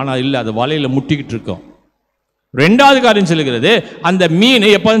தப்பிச்சிடும். ஆனால் இல்லை, அது வலையில் முட்டிக்கிட்டு இருக்கோம். ரெண்டாவது காரியம் சொல்லுகிறது, அந்த மீன்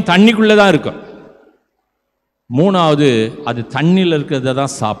எப்போதும் தண்ணிக்குள்ளே தான் இருக்கும். மூணாவது, அது தண்ணியில் இருக்கிறத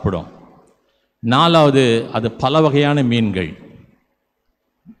தான் சாப்பிடும். நாலாவது, அது பல வகையான மீன்கள்,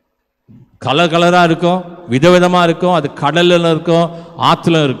 கலர் கலராக இருக்கும், விதவிதமாக இருக்கும். அது கடலில் இருக்கும்,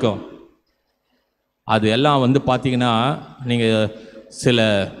 ஆற்றுல இருக்கும். அது எல்லாம் பார்த்தீங்கன்னா நீங்கள் சில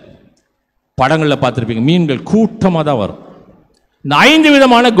படங்களில் பார்த்துருப்பீங்க, மீன்கள் கூட்டமாக தான் வரும். இந்த 5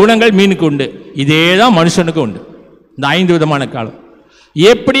 விதமான குணங்கள் மீனுக்கு உண்டு. இதே தான் மனுஷனுக்கு உண்டு. இந்த 5 விதமான காலம்.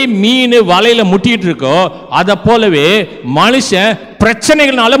 எப்படி மீன் வலையில் முட்டிக்கிட்டு இருக்கோ அதை போலவே மனுஷன்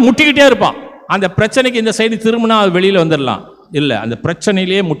பிரச்சனைகள்னால முட்டிக்கிட்டே இருப்பான். அந்த பிரச்சனைக்கு இந்த சைடு திரும்பினா அது வெளியில் வந்துடலாம், இல்லை, அந்த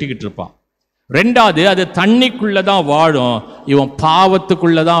பிரச்சனையிலேயே முட்டிக்கிட்டு இருப்பான். ரெண்டாவது, அது தண்ணிக்குள்ளே தான் வாழும், இவன்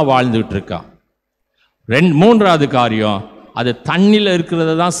பாவத்துக்குள்ளே தான் வாழ்ந்துகிட்டு இருக்கான். மூன்றாவது காரியம், அது தண்ணியில்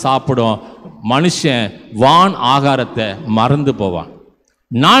இருக்கிறத தான் சாப்பிடும். மனுஷன் வான் ஆகாரத்தை மறந்து போவான்.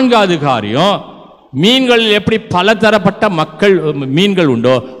 நான்காவது காரியம், மீன்கள் எப்படி பலதரப்பட்ட மக்கள் மீன்கள்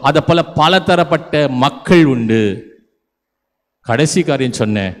உண்டோ அதை போல பலதரப்பட்ட மக்கள் உண்டு. கடைசி காரியம்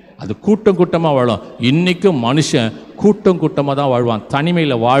சொன்னேன், அது கூட்டம் கூட்டமாக வாழும். இன்னைக்கும் மனுஷன் கூட்டம் கூட்டமாக தான் வாழ்வான்,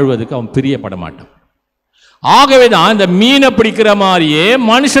 தனிமையில் வாழ்வதுக்கு அவன் பிரியப்பட மாட்டான். ஆகவே தான் இந்த மீனை பிடிக்கிற மாதிரியே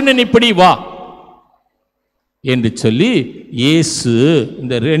மனுஷன் இப்படி வா என்று சொல்லி இயேசு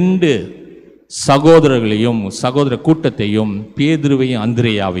இந்த 2 சகோதரர்களையும் சகோதர கூட்டத்தையும் பேதுருவையும்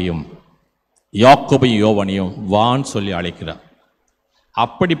அந்திரேயாவையும் யாக்கோபையும் யோவானையும் வான்னு சொல்லி அழைக்கிறார்.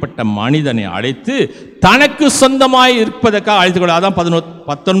 அப்படிப்பட்ட மனிதனை அழைத்து தனக்கு சொந்தமாய் இருப்பதற்காக அழைத்துக்கொள்ள. அதான்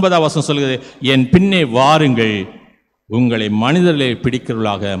 19ஆம் வசனம் சொல்கிறது, என் பின்னே வாருங்கள், உங்களை மனிதர்களை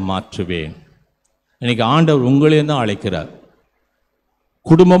பிடிக்கிறவர்களாக மாற்றுவேன். இன்னைக்கு ஆண்டவர் உங்களையும் தான் அழைக்கிறார்,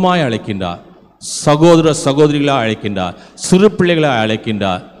 குடும்பமாய் அழைக்கின்றார், சகோதர சகோதரிகளாக அழைக்கின்றார், சிறு பிள்ளைகளாக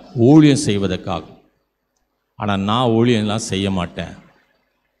அழைக்கின்றார் ஊழியம் செய்வதற்காக. ஆனால் நான் ஊழியம்லாம் செய்ய மாட்டேன்,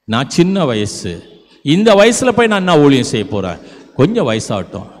 நான் சின்ன வயசு, இந்த வயசில் போய் நான் என்ன ஊழியம் செய்ய போகிறேன், கொஞ்சம்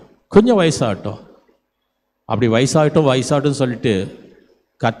வயசாகட்டும். அப்படி வயசாகட்டும் சொல்லிட்டு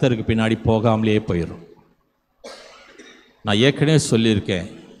கர்த்தருக்கு பின்னாடி போகாமலே போயிடும். நான் ஏற்கனவே சொல்லியிருக்கேன்,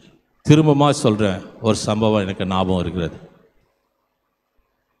 திரும்பமாக சொல்கிறேன். ஒரு சம்பவம் எனக்கு ஞாபகம் இருக்கிறது.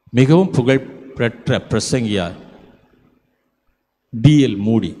 மிகவும் புகழ்பெற்ற பிரசங்கியார் D.L.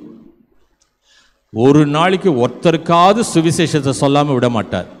 மூடி ஒரு நாளைக்கு ஒருத்தருக்காவது சுவிசேஷத்தை சொல்லாமல் விட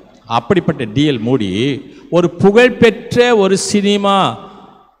மாட்டார். அப்படிப்பட்ட D.L. மூடி ஒரு புகழ்பெற்ற ஒரு சினிமா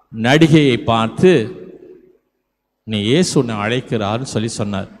நடிகையை பார்த்து, நீ இயேசு உன்னை அழைக்கிறாருன்னு சொல்லி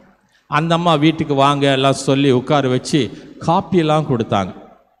சொன்னார். அந்த அம்மா வீட்டுக்கு வாங்க எல்லாம் சொல்லி உட்கார வச்சு காப்பியெல்லாம் கொடுத்தாங்க.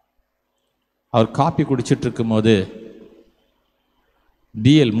 அவர் காப்பி குடிச்சிட்டு இருக்கும்போது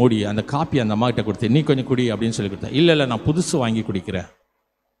D.L. மூடி அந்த காப்பி அந்த அம்மா கிட்ட கொடுத்து, நீ கொஞ்சம் குடி அப்படின்னு சொல்லி கொடுத்தேன். இல்லை நான் புதுசு வாங்கி குடிக்கிறேன்.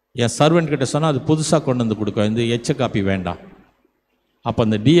 என் சர்வெண்ட் கிட்ட சொன்னால் அது புதுசாக கொண்டு வந்து கொடுக்கும், இந்த எச்ச காப்பி வேண்டாம். அப்போ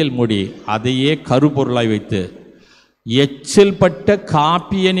அந்த D.L. மூடி அதையே கருப்பொருளாய் வைத்து, எச்சல் பட்ட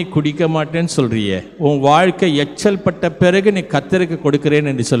காப்பியை நீ குடிக்க மாட்டேன்னு சொல்றியே, உன் வாழ்க்கை எச்சல் பட்ட பிறகு நீ கர்த்தருக்கு கொடுக்கிறேன்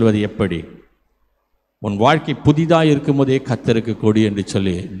என்று சொல்வது எப்படி? உன் வாழ்க்கை புதிதாக இருக்கும்போதே கர்த்தருக்கு கொடு என்று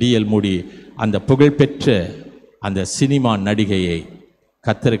சொல்லி D.L. மூடி அந்த புகழ்பெற்ற அந்த சினிமா நடிகையை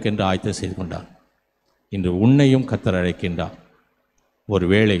கர்த்தருக்கென்று ஆயத்தம் செய்து கொண்டார். இன்று உன்னையும் கர்த்தர் அழைக்கின்றார்.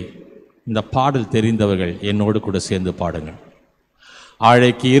 ஒருவேளை இந்த பாடல் தெரிந்தவர்கள் என்னோடு கூட சேர்ந்து பாடுங்கள்.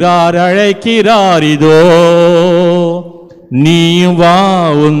 அழைக்கிறார் இதோ, நீயும் வா,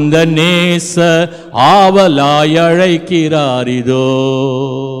 உந்த நேச ஆவலாய் அழைக்கிறார் இதோ.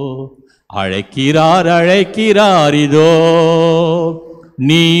 அழைக்கிறார் இதோ,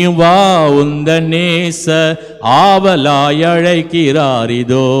 நீயும் வா, உந்த நேச ஆவலாய் அழைக்கிறார்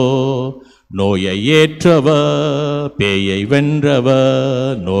இதோ. நோயை ஏற்றவர் பேயை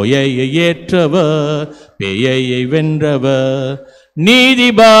வென்றவர், நோயை ஏற்றவர் பேயை வென்றவர்.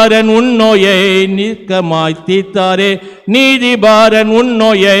 நீதிபாரன் உன்னோயை நிற்கமாய் தீர்த்தாரே, நீதிபாரன்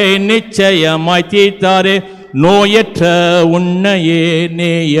உன்னோயை நிச்சயமாய் தீர்த்தாரே. நோயற்ற உன்னையே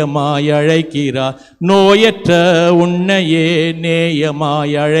நேயமாய் அழைக்கிறார், நோயற்ற உன்னையே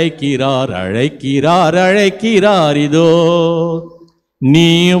நேயமாய் அழைக்கிறார். அழைக்கிறார் இதோ, நீ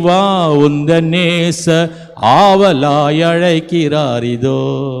வா, உந்த நேச ஆவலாய் அழைக்கிறார் இதோ.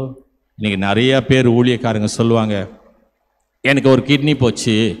 இன்னைக்கு நிறைய பேர் ஊழியக்காரங்க சொல்லுவாங்க, எனக்கு ஒரு கிட்னி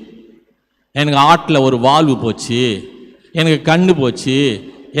போச்சு, எனக்கு ஆட்டில் ஒரு வால்வு போச்சு, எனக்கு கண்ணு போச்சு,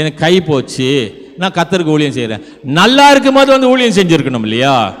 எனக்கு கை போச்சு, நான் கர்த்தருக்கு ஊழியம் செய்கிறேன். நல்லா இருக்கும்போது வந்து ஊழியம் செஞ்சுருக்கணும்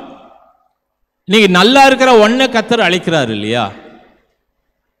இல்லையா? இன்னைக்கு நல்லா இருக்கிற ஒன்றை கர்த்தர் அழைக்கிறார் இல்லையா?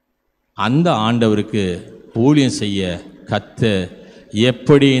 அந்த ஆண்டவருக்கு ஊழியம் செய்ய கர்த்தர்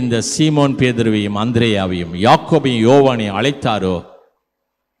எப்படி இந்த சீமோன் பேதுருவையும் அந்திரேயாவையும் யாக்கோபையும் யோவானையும் அழைத்தாரோ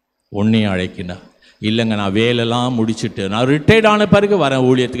உன்னையும் அழைக்கினார். இல்லைங்க, நான் வேலைலாம் முடிச்சுட்டு நான் ரிட்டையர்ட் ஆன பிறகு வரேன்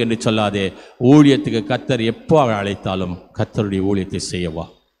ஊழியத்துக்கு என்று சொல்லாதே. ஊழியத்துக்கு கர்த்தர் எப்போ அழைத்தாலும் கர்த்தருடைய ஊழியத்தை செய்யவா.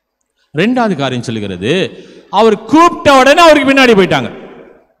 ரெண்டாவது காரியம் சொல்லுகிறது, அவர் கூப்பிட்ட உடனே அவருக்கு பின்னாடி போயிட்டாங்க.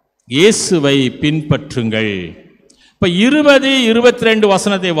 இயேசுவை பின்பற்றுங்கள். இப்ப 20-22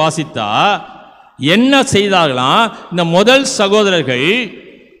 வசனத்தை வாசித்தா என்ன செய்தார்களாம்? இந்த முதல் சகோதரர்கள்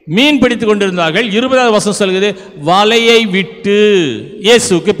மீன் பிடித்துக் கொண்டிருந்தார்கள். 20வது வசனம் சொல்கிறது, வலையை விட்டு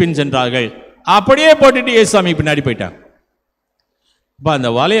இயேசுக்கு பின் சென்றார்கள். அப்படியே போட்டுட்டு இயேசுசாமி பின்னாடி போயிட்டாங்க. இப்போ அந்த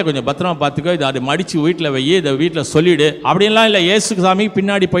வலையை கொஞ்சம் பத்திரமா பார்த்துக்கோ, இதை அதை மடித்து வீட்டில் வை, இதை வீட்டில் சொல்லிவிடு அப்படின்லாம் இல்லை. இயேசு சாமி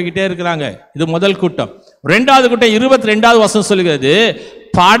பின்னாடி போய்கிட்டே இருக்கிறாங்க. இது முதல் கூட்டம். ரெண்டாவது கூட்டம் 22வது வசனம் சொல்லுகிறது,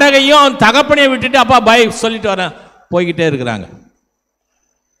 படகையும் தகப்பனையை விட்டுட்டு அப்பா பாய் சொல்லிட்டு வரேன் போய்கிட்டே இருக்கிறாங்க.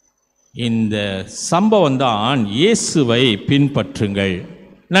 இந்த சம்பவம் தான் இயேசுவை பின்பற்றுங்கள்.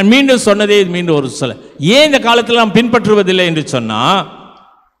 நான் மீண்டும் சொன்னதே மீண்டும் ஒரு சொல்ல. ஏன் இந்த காலத்தில் நாம் பின்பற்றுவதில்லை என்று சொன்னால்,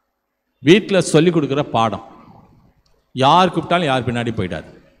 வீட்டில் சொல்லிக் கொடுக்குற பாடம். யார் கூப்பிட்டாலும் யார் பின்னாடி போயிடாது.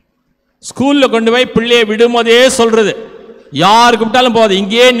 ஸ்கூலில் கொண்டு போய் பிள்ளையை விடும்போதே சொல்றது, யார் கூப்பிட்டாலும் போகாது,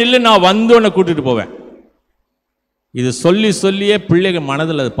 இங்கேயே நில்லு, நான் வந்து உன்னை கூட்டிட்டு போவேன். இது சொல்லி சொல்லியே பிள்ளைகள்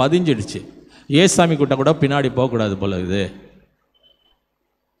மனதில் அது பதிஞ்சிடுச்சு. ஏசாமி கூட்டம் கூட பின்னாடி போகக்கூடாது போல இது.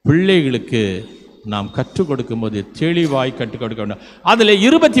 பிள்ளைகளுக்கு நாம் கற்றுக் கொடுக்கும் போது தெளிவாய் கற்றுக் கொடுக்க வேண்டும். அதில்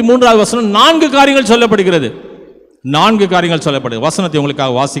 23வது வசனம் 4 காரியங்கள் சொல்லப்படுகிறது. 4 காரியங்கள் சொல்லப்படுது. வசனத்தை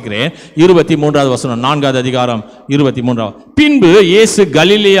உங்களுக்காக வாசிக்கிறேன். 23வது வசனம், 4வது அதிகாரம் 23. பின்பு இயேசு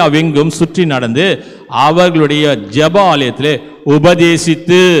கலிலேயா வெங்கும் சுற்றி நடந்து அவர்களுடைய ஜெப ஆலயத்திலே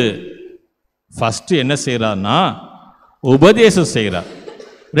உபதேசித்து. ஃபர்ஸ்ட் என்ன செய்யறார்னா உபதேசம் செய்கிறார்.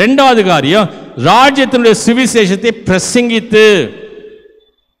 ரெண்டாவது காரியம் ராஜ்யத்தினுடைய சுவிசேஷத்தை பிரசங்கித்து,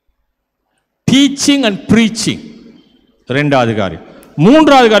 டீச்சிங் அண்ட் ப்ரீச்சிங். ரெண்டாவது காரியம்.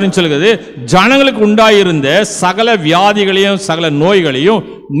 மூன்றாவது காரியம் சொல்கிறது, ஜனங்களுக்கு உண்டாயிருந்த சகல வியாதிகளையும் சகல நோய்களையும்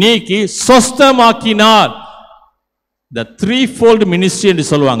நீக்கி சொஸ்தமாக்கினார். த த்ரீஃபோல்டு மினிஸ்ட்ரி என்று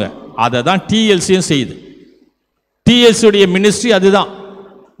சொல்லுவாங்க. அதை தான் டிஎல்சியும் செய்யுது. டிஎல்சி உடைய மினிஸ்ட்ரி அதுதான்.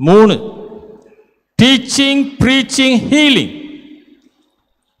 3, டீச்சிங், ப்ரீச்சிங், ஹீலிங்.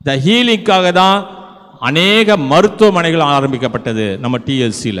 இந்த ஹீலிங்காக தான் அநேக மருத்துவமனைகள் ஆரம்பிக்கப்பட்டது நம்ம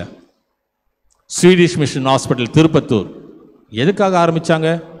டிஎல்சியில். ஸ்வீடிஷ் மிஷன் ஹாஸ்பிட்டல் திருப்பத்தூர் எதுக்காக ஆரம்பிச்சாங்க?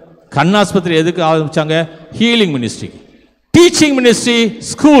 கண் ஆஸ்பத்திரி எதுக்கு ஆரம்பிச்சாங்க? Healing ministry. Teaching ministry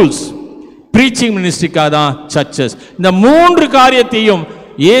schools, preaching மினிஸ்ட்ரிக்காக தான் சர்ச்சஸ். இந்த 3 காரியத்தையும்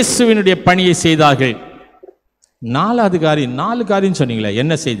இயேசுவினுடைய பணியை செய்தார்கள். 4வது காரியம், 4 காரியம் சொன்னீங்களே,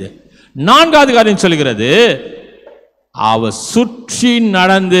 என்ன செய்து? 4வது காரியம் சொல்கிறது, அவர் சுற்றி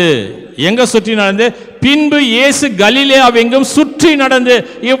நடந்து. எங்க சுற்றி நடந்து? பின்பு இயேசு கலிலேயாவெங்கும் சுற்றி நடந்து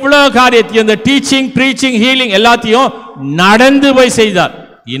இவ்வளவு காரியத்தையும், இந்த டீச்சிங், ப்ரீச்சிங், ஹீலிங் எல்லாத்தையும் நடந்து போய் செய்தார்.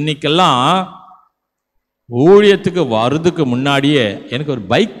 இன்னைக்கெல்லாம் ஊழியத்துக்கு வர்றதுக்கு முன்னாடியே எனக்கு ஒரு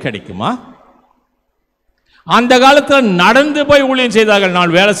பைக் கிடைக்குமா? அந்த காலத்தில் நடந்து போய் ஊழியம் செய்தார்கள்.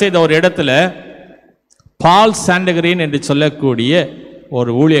 நான் வேலை செய்த ஒரு இடத்துல பால் சாண்டகரின் என்று சொல்லக்கூடிய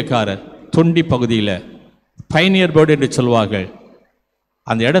ஒரு ஊழியக்காரர், தொண்டி பகுதியில் பைனியர் போர்டு என்று சொல்வார்கள்,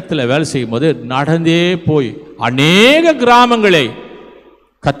 அந்த இடத்துல வேலை செய்யும் போது நடந்தே போய் அநேக கிராமங்களை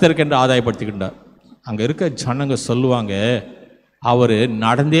கர்த்தருக்கென்று ஆதாயப்படுத்திக்கிட்டார். அங்கே இருக்க ஜனங்க சொல்லுவாங்க, அவர்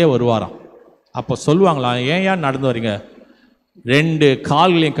நடந்தே வருவாராம். அப்போ சொல்லுவாங்களாம், ஏன் நடந்து வரீங்க? 2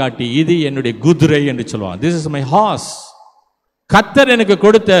 கால்களையும் காட்டி, இது என்னுடைய குதிரை என்று சொல்லுவாங்க. This is my hours. கர்த்தர் எனக்கு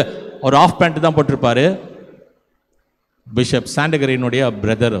கொடுத்த ஒரு ஆஃப் பேண்ட் தான் போட்டிருப்பாரு. பிஷப் சாண்டகரினுடைய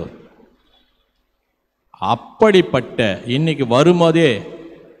பிரதர் அவர். அப்படிப்பட்ட இன்னைக்கு வரும்போதே,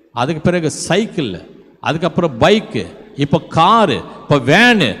 அதுக்கு பிறகு சைக்கிள், அதுக்கப்புறம் பைக்கு, இப்போ காரு, இப்போ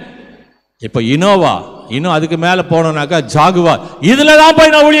வேனு, இப்போ இனோவா, இன்னும் அதுக்கு மேலே போனோம்னாக்கா ஜாகுவார். இதில் தான்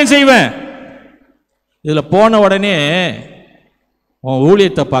போய் நான் ஊழியம் செய்வேன். இதில் போன உடனே உன்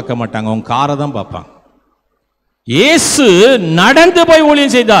ஊழியத்தை பார்க்க மாட்டாங்க, உன் காரை தான் பார்ப்பாங்க. இயேசு நடந்து போய்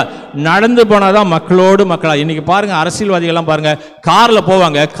ஊழியம் செய்தார். நடந்து போனாதான் மக்களோடு மக்களா. இன்னைக்கு பாருங்க, அரசியல்வாதிகள்லாம் பாருங்க, கார்ல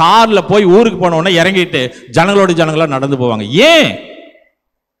போவாங்க, கார்ல போய் ஊருக்கு போன உடனே இறங்கிட்டு ஜனங்களோடு ஜனங்களா நடந்து போவாங்க. ஏன்?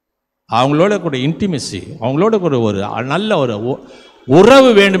 அவங்களோட கூட இன்டிமெசி, அவங்களோட கூட ஒரு நல்ல ஒரு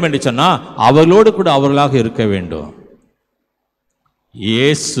உறவு வேண்டும் என்று சொன்னா அவர்களோடு கூட அவர்களாக இருக்க வேண்டும்.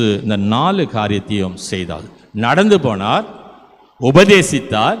 இயேசு இந்த 4 காரியத்தையும் செய்தார். நடந்து போனார்,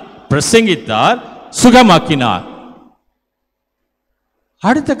 உபதேசித்தார், பிரசங்கித்தார், சுகமாக்கினார்.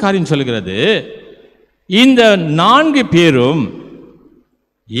 அடுத்த காரியம் சொல்கிறது, இந்த 4 பேரும்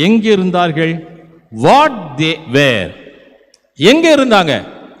எங்க இருந்தார்கள்? வாட் தே வேர். எங்க இருந்தாங்க?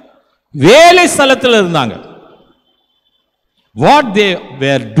 வேலை ஸ்தலத்தில் இருந்தாங்க. What they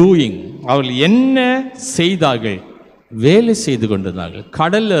were doing. அவர்கள் என்ன செய்தார்கள்? வேலை செய்து கொண்டிருந்தார்கள்.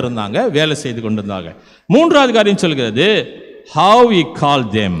 கடல்ல இருந்தாங்க, வேலை செய்து கொண்டிருந்தாங்க. மூன்றாவது காரியம் சொல்கிறது, how he called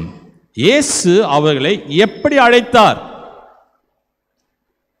them. இயேசு அவர்களை எப்படி அழைத்தார்.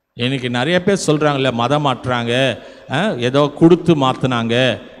 எனக்கு நிறைய பேர் சொல்றாங்கல்ல, மதம் மாற்றாங்க, ஏதோ கொடுத்து மாற்றினாங்க,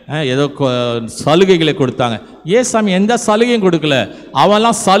 ஏதோ சலுகைகளை கொடுத்தாங்க. ஏசாமி எந்த சலுகையும் கொடுக்கல.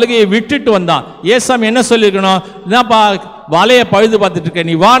 அவன்லாம் சலுகையை விட்டுட்டு வந்தான். ஏசாமி என்ன சொல்லியிருக்கணும், என்னப்பா வலையை பழுது பார்த்துட்டு இருக்க,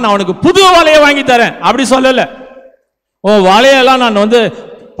 நீ வா, நான் உனக்கு புது வலையை வாங்கி தரேன் அப்படி சொல்லலை. உன் வலையெல்லாம் நான்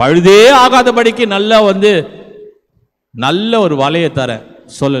பழுதே ஆகாதபடிக்கு நல்ல ஒரு வலையை தரேன்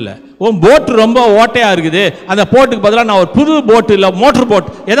சொல்லலை. உன் போட்டு ரொம்ப ஓட்டையா இருக்குது, அந்த போட்டுக்கு பதிலாக நான் ஒரு புது போட்டு இல்லை மோட்டர்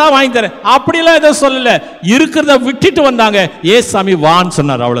போட் ஏதாவது வாங்கி தரேன் அப்படிலாம் எதுவும் சொல்லலை. இருக்கிறத விட்டுட்டு வந்தாங்க. ஏசாமி வான்னு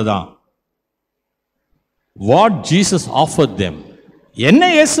சொன்னார், அவ்வளவுதான். What Jesus offered them. என்ன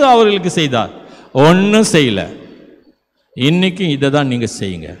இயேசு அவர்களுக்கு செய்தார்? ஒன்றும் செய்யல. இன்னைக்கு இதை தான் நீங்க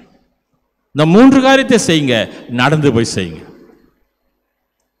செய்யுங்க. இந்த 3 காரியத்தை செய்யுங்க, நடந்து போய் செய்யுங்க.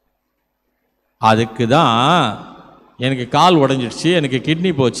 அதுக்கு தான் எனக்கு கால் உடஞ்சிடுச்சு, எனக்கு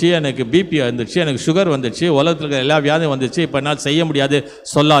கிட்னி போச்சு, எனக்கு பிபி வந்துடுச்சு, எனக்கு சுகர் வந்துடுச்சு, உலகத்தில் இருக்கிற எல்லா வியாதியும் வந்துடுச்சு, இப்போ என்னால் செய்ய முடியாது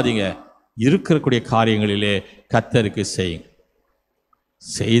சொல்லாதீங்க. இருக்கக்கூடிய காரியங்களிலே கர்த்தருக்கு செய்யுங்க.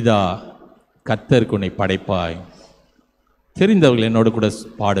 செய்தா கர்த்தருக்கு உன்னை படைப்பாய். தெரிந்தவர்கள் என்னோடு கூட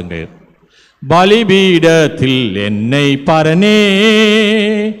பாடுங்கள். பலிபீடத்தில் என்னை பரனே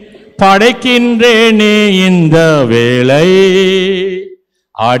படைக்கின்றேனே இந்த வேளை,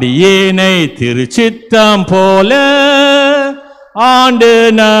 அடியேனை திருச்சித்தம் போல ஆண்டு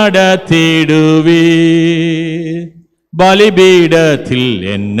நடத்திடுவே. பலிபீடத்தில்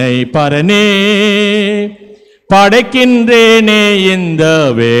என்னை பரனே படைக்கின்றேனே இந்த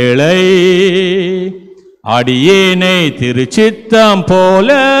வேளை, அடியேனை திருச்சித்தம் போல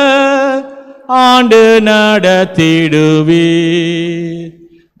ஆண்டு நடத்திடுவே.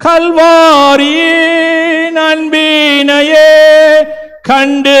 கல்வாரியின் அன்பினையே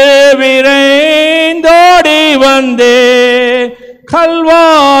கண்டு விரைந்தோடி வந்தே,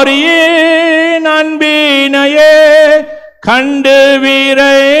 கல்வாரியின் அன்பினையே கண்டு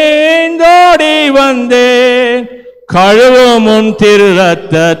விரைந்தோடி வந்தே. கழுவும் உன் திரு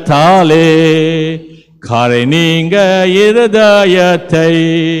ரத்தத்தாலே கரை நீங்க இருதயத்தை,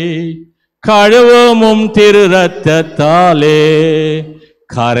 கழுவும் திரு ரத்தத்தாலே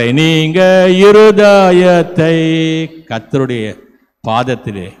கரை நீங்க இருதயத்தை. கர்த்தருடைய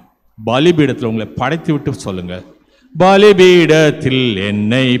பாதத்திலே பலிபீடத்தில் உங்களை படைத்து விட்டு சொல்லுங்க, பலிபீடத்தில்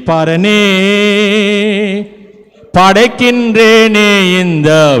என்னை பரனே படைக்கின்றேனே இந்த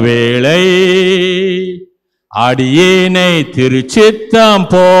வேளை, அடியேனை திருச்சித்தம்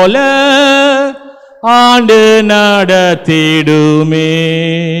போல ஆண்டு நடத்திடுமே.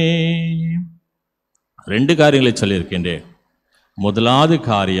 2 காரியங்களை சொல்லியிருக்கின்றேன். முதலாவது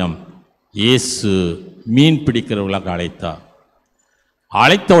காரியம், இயேசு மீன் பிடிக்கிறவர்களாக அழைத்தார்.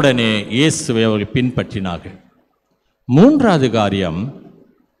 அழைத்த உடனே இயேசுவை அவர்கள் பின்பற்றினார்கள். 3வது காரியம்,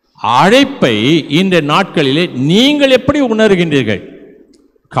 அழைப்பை இந்த நாட்களிலே நீங்கள் எப்படி உணர்கின்றீர்கள்?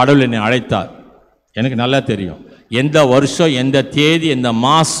 கடவுள் என்னை அழைத்தார், எனக்கு நல்லா தெரியும். எந்த வருஷம், எந்த தேதி, எந்த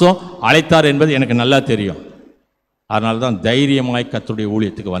மாதம் அழைத்தார் என்பது எனக்கு நல்லா தெரியும். அதனால தான் தைரியமாய் கர்த்தருடைய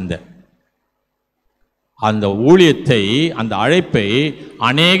ஊழியத்துக்கு வந்தேன். அந்த ஊழியத்தை, அந்த அழைப்பை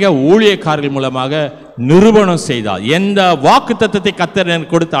அநேக ஊழியக்காரர்கள் மூலமாக நிரூபணம் செய்தார். எந்த வாக்குத்தத்தத்தை கர்த்தர்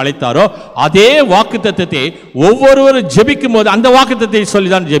எனக்கு கொடுத்து அழைத்தாரோ அதே வாக்குத்தத்தத்தை ஒவ்வொருவரும் ஜெபிக்கும் போது அந்த வாக்குத்தத்தை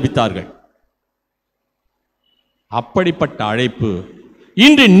சொல்லிதான் ஜெபித்தார்கள். அப்படிப்பட்ட அழைப்பு.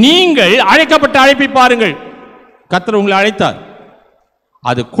 இன்று நீங்கள் அழைக்கப்பட்ட அழைப்பை பாருங்கள். கர்த்தர் உங்களை அழைத்தார்.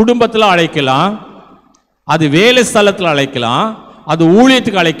 அது குடும்பத்தில் அழைக்கலாம், அது வேலை ஸ்தலத்தில் அழைக்கலாம், அது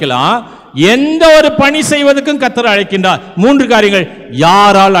ஊழியத்துக்கு அழைக்கலாம். எந்த ஒரு பணி செய்வதற்கும் கர்த்தர் அழைக்கின்றார். 3 காரியங்கள்.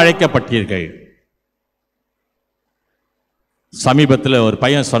 யாரால் அழைக்கப்பட்டீர்கள்? சமீபத்தில் ஒரு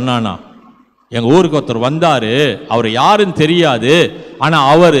பையன் சொன்னானா, எங்க ஊருக்கு ஒருத்தர் வந்தாரு, அவர் யாருன்னு தெரியாது, ஆனா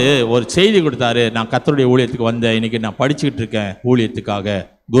அவரு ஒரு செய்தி கொடுத்தாரு, நான் கர்த்தருடைய ஊழியத்துக்கு வந்தேன், இன்னைக்கு நான் படிச்சுக்கிட்டு இருக்கேன் ஊழியத்துக்காக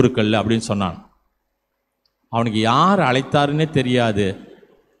குருக்கள்ல அப்படின்னு சொன்னான். அவனுக்கு யார் அழைத்தாருன்னே தெரியாது,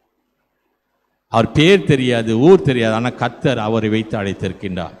 அவர் பேர் தெரியாது, ஊர் தெரியாது, ஆனால் கர்த்தர் அவரை வைத்து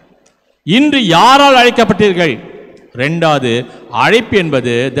அழைத்திருக்கின்றார். இன்று யாரால் அழைக்கப்பட்டீர்கள்? 2வது, அழைப்பு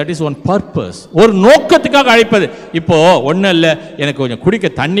என்பது தட் இஸ் ஒன் பர்பஸ், ஒரு நோக்கத்துக்காக அழைப்பது. இப்போ ஒன்றும் இல்லை, எனக்கு கொஞ்சம் குடிக்க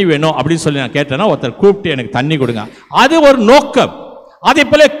தண்ணி வேணும் அப்படின்னு சொல்லி நான் கேட்டேன்னா ஒருத்தர் கூப்பிட்டு எனக்கு தண்ணி கொடுங்க, அது ஒரு நோக்கம். அதே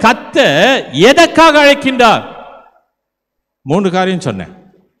போல கர்த்தர் எதற்காக அழைக்கின்றார்? 3 காரியம் சொன்னேன்.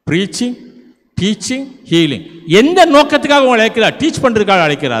 Preaching, teaching, healing. எந்த நோக்கத்துக்காக உங்களை அழைக்கிறார்? டீச் பண்றதுக்காக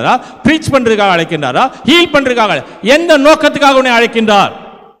அழைக்கிறாரா? ப்ரீச் பண்றதுக்காக அழைக்கின்றாரா? ஹீல் பண்றதுக்காக? எந்த நோக்கத்துக்காக உன்னை அழைக்கின்றார்?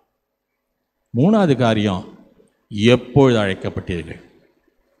 3வது காரியம், எப்பொழுது அழைக்கப்பட்டீர்கள்?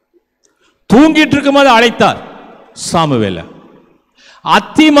 தூங்கிட்டு இருக்கும்போது அழைத்தார், சாமுவேலை.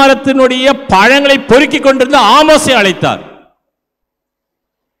 அத்தி மரத்தினுடைய பழங்களை பொறுக்கி கொண்டிருந்த ஆமோஸை அழைத்தார்.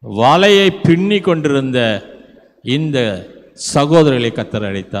 வலையை பின்னி கொண்டிருந்த இந்த சகோதரர்களை கர்த்தர்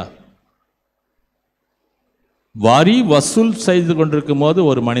அழைத்தார். வரி வசூல் செய்து கொண்டிருக்கும் போது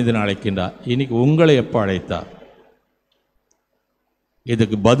ஒரு மனிதன் அழைக்கின்றார். இன்னைக்கு உங்களை எப்போ அழைத்தார்?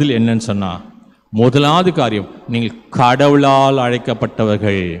 இதுக்கு பதில் என்னன்னு சொன்னா, முதலாவது காரியம், நீங்கள் கடவுளால்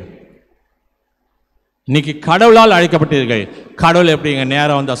அழைக்கப்பட்டவர்கள். இன்னைக்கு கடவுளால் அழைக்கப்பட்டீர்கள். கடவுள் எப்படிங்க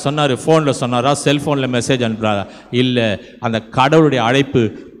நேரம் வந்தா சொன்னார், ஃபோனில் சொன்னாரா, செல்ஃபோனில் மெசேஜ் அனுப்புறாரா? இல்லை, அந்த கடவுளுடைய அழைப்பு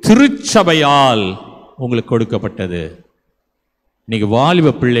திருச்சபையால் உங்களுக்கு கொடுக்கப்பட்டது. இன்னைக்கு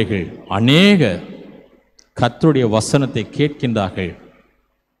வாலிப பிள்ளைகள் அநேக கர்த்தருடைய வசனத்தை கேட்கின்றார்கள்.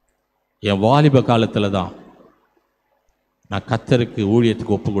 என் வாலிப காலத்தில் தான் நான் கர்த்தருக்கு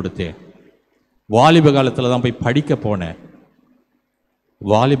ஊழியத்துக்கு ஒப்பு கொடுத்தேன். வாலிப காலத்தில் தான் போய் படிக்க போனேன்.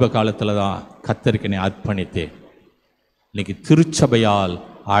 வாலிப காலத்தில் தான் கர்த்தருக்கு என்னை அர்ப்பணித்தேன். இன்னைக்கு திருச்சபையால்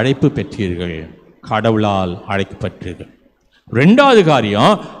அழைப்பு பெற்றீர்கள், கடவுளால் அழைக்கப்பட்டீர்கள். ரெண்டாவது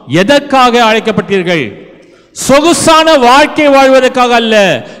காரியம், எதற்காக அழைக்கப்பட்டீர்கள்? சொகுசான வாழ்க்கை வாழ்வதற்காக அல்ல,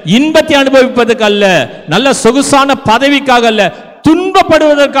 இன்பத்தை அனுபவிப்பதற்கு அல்ல, நல்ல சொகுசான பதவிக்காக அல்ல,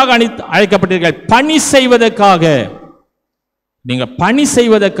 துன்பப்படுவதற்காக அழைக்கப்பட்டீர்கள். பணி செய்வதற்காக. நீங்க பணி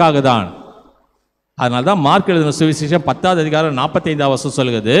செய்வதற்காக தான். அதனால தான் மார்க் எழுதின சுவிசேஷம் 10வது அதிகாரம் 45வது வசனம்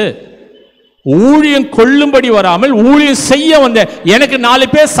சொல்லுகிறது, ஊழியம் கொள்ளும்படி வராமல் ஊழியம் செய்ய வந்த, எனக்கு 4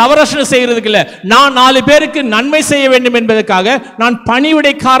 பேர் சவரசனம் செய்யறதுக்கு இல்லை, நான் 4 பேருக்கு நன்மை செய்ய வேண்டும் என்பதற்காக, நான்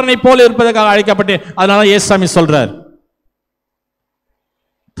பணிவிடைக்காரனை போல இருப்பதற்காக அழைக்கப்பட்டேன். அதனால இயேசுசாமி சொல்றார்,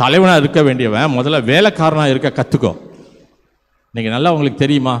 தலைவனா இருக்க வேண்டியவன் முதல்ல வேலைக்காரனா இருக்க கத்துக்கோ. நீங்க நல்லா உங்களுக்கு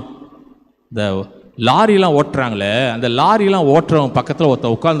தெரியுமா, இந்த லாரிலாம் ஓட்டுறாங்களே, அந்த லாரிலாம் ஓட்டுறவன் பக்கத்தில்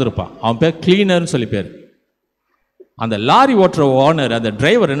ஒருத்தன் உட்கார்ந்துருப்பான். அவன் பேர் கிளீனர்னு சொல்லி பேர். அந்த லாரி ஓட்டுற ஓனர், அந்த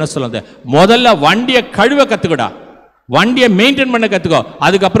டிரைவர் என்ன சொல்ல, முதல்ல வண்டியை கழுவ கத்துக்கடா, வண்டியை மெயின்டைன் பண்ண கத்துக்கோ,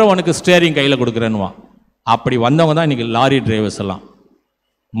 அதுக்கப்புறம் உனக்கு ஸ்டேரிங் கையில் கொடுக்குறேன்னுவான். அப்படி வந்தவங்க தான் இன்னைக்கு லாரி டிரைவர்ஸ் எல்லாம்.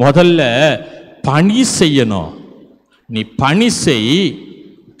 முதல்ல பணி செய்யணும். நீ பணி செய்,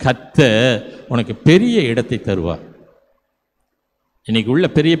 கர்த்தர் உனக்கு பெரிய இடத்தை தருவார். இன்னைக்கு உள்ள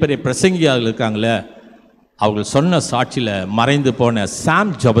பெரிய பெரிய பிரசங்கியாளர்கள் இருக்காங்களே, அவங்க சொன்ன சாட்சியில் மறைந்து போன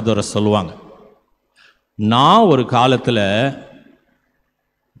சாம் ஜபதோரை சொல்லுவாங்க, நான் ஒரு காலத்தில்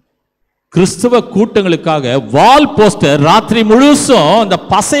கிறிஸ்தவ கூட்டங்களுக்காக வால் போஸ்டர் ராத்திரி முழுசும் அந்த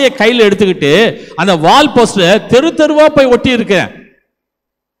பசையை கையில் எடுத்துக்கிட்டு அந்த வால் போஸ்டர் தெரு தெருவா போய் ஒட்டி இருக்கேன்.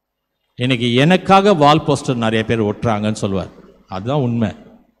 இன்னைக்கு எனக்காக வால் போஸ்டர் நிறைய பேர் ஒட்டுறாங்கன்னு சொல்லுவார். அதுதான் உண்மை.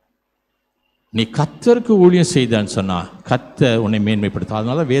 நீ கர்த்தருக்கு ஊழியம் செய்தான்னு சொன்னா கர்த்தர் உன்னை மேன்மைப்படுத்த.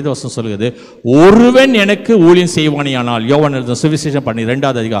 அதனால வேதவசனம் சொல்லுகிறது, ஒருவன் எனக்கு ஊழியம் செய்வானேயானால், யோவான் எழுதின சுவிசேஷம்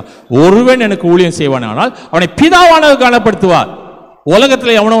 12வது அதிகாரம், ஒருவன் எனக்கு ஊழியம் செய்வானேயானால் அவனை பிதாவானவர் கனப்படுத்துவார்.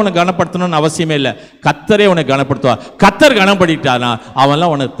 உலகத்தில் எவனோ உனக்கு கனப்படுத்தணும்னு அவசியமே இல்லை, கர்த்தரே உனக்கு கனப்படுத்துவார். கர்த்தர் கனப்படுத்திட்டானா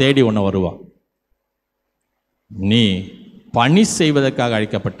அவன்லாம் உனக்கு தேடி உன்னை வருவான். நீ பணி செய்வதற்காக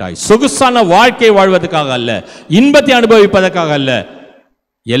அழைக்கப்பட்டாய், சொகுசான வாழ்க்கை வாழ்வதற்காக அல்ல, இன்பத்தை அனுபவிப்பதற்காக அல்ல,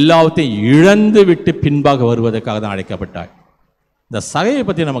 எல்லாத்தையும் இழந்து விட்டு பின்பாக வருவதற்காக தான் அழைக்கப்பட்டாய். இந்த சகையை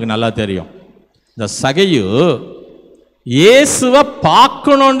பற்றி நமக்கு நல்லா தெரியும். இந்த சகையு இயேசுவை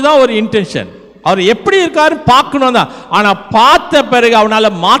பார்க்கணுன்னு தான் ஒரு இன்டென்ஷன். அவர் எப்படி இருக்காரு பார்க்கணும் தான். ஆனால் பார்த்த பிறகு அவனால்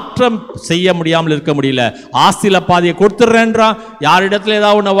மாற்றம் செய்ய முடியாமல் இருக்க முடியல. ஆஸ்தியில் பாதியை கொடுத்துட்றேன்றான், யாரிடத்துல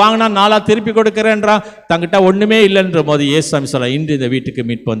ஏதாவது ஒன்று வாங்கினா 4 திருப்பி கொடுக்குறேன்றான், தங்கிட்ட ஒன்றுமே இல்லைன்ற போது இயேசுசாமி சொல்ல, இன்று இந்த வீட்டுக்கு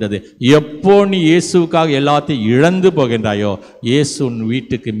மீட்பு வந்தது. எப்போ நீ இயேசுக்காக எல்லாத்தையும் இழந்து போகின்றாயோ, இயேசு உன்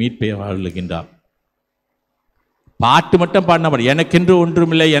வீட்டுக்கு மீட்பை அருளுகின்றார். பாட்டு மட்டும் பாடினா பாடு, எனக்கென்று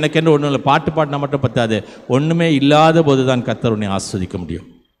ஒன்றும் இல்லை, எனக்கென்று ஒன்றும் இல்லை, பாட்டு பாடினா மட்டும் பத்தாது. ஒன்றுமே இல்லாத போது தான் கர்த்தர் உன்னை ஆஸ்வதிக்க முடியும்.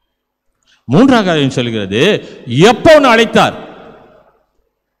 3வது காரியம் சொல்கிறது, எப்போ உன்னை அழைத்தார்?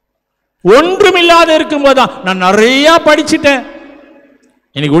 ஒன்றுமில்லாத இருக்கும்போது தான். நான் நிறைய படிச்சுட்டேன்.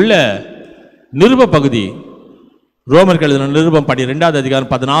 இன்னைக்கு உள்ள நிருப பகுதி, ரோமர்கள் எழுதின நிருபம் 12வது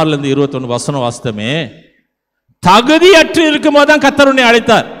அதிகாரம் 16லிருந்து 21 வசனம் வாசித்தமே, தகுதியற்று இருக்கும்போது தான் கர்த்தர் உன்னை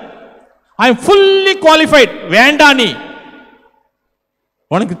அழைத்தார். I am fully qualified. வேண்டாம், நீ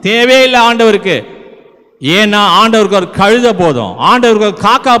உனக்கு தேவையில்லை ஆண்டவருக்கு. ஏன்னா ஆண்டவருக்கு ஒரு கழுத போதும், ஆண்டவருக்கு ஒரு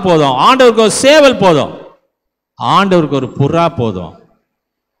காக்கா போதும், ஆண்டவருக்கு ஒரு சேவல் போதும், ஆண்டவருக்கு ஒரு புறா போதும்,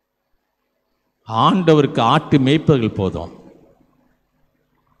 ஆண்டவருக்கு ஆட்டு மேய்ப்பர்கள் போதும்.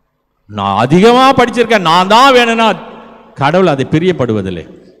 நான் அதிகமா படிச்சிருக்கேன், நான் தான் வேணும்னா கடவுள் அதை பிரியப்படுவதில்லை.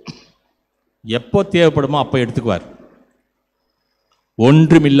 எப்போ தேவைப்படுமோ அப்போ எடுத்துக்குவார்.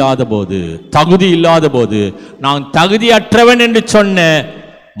 ஒன்றுமில்லாத போது, தகுதி இல்லாத போது, நான் தகுதியற்றவன் என்று சொன்ன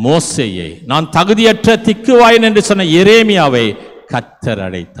மோசேயை, நான் தகுதியற்ற திக்குவாயன் என்று சொன்ன எரேமியாவை கர்த்தர்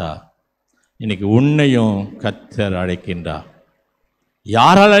அழைத்தார். இன்னைக்கு உன்னையும் கர்த்தர் அழைக்கின்றார்.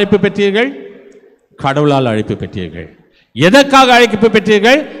 யாரால் அழைப்பு பெற்றீர்கள்? கடவுளால் அழைப்பு பெற்றீர்கள். எதற்காக அழைப்பு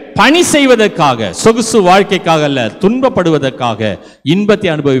பெற்றீர்கள்? பணி செய்வதற்காக, சொகுசு வாழ்க்கைக்காக அல்ல, துன்பப்படுவதற்காக, இன்பத்தை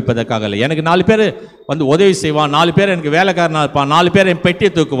அனுபவிப்பதற்காக அல்ல. எனக்கு 4 பேர் வந்து உதவி செய்வான், 4 பேர் எனக்கு வேலைக்காரனா இருப்பான், 4 பேர் என்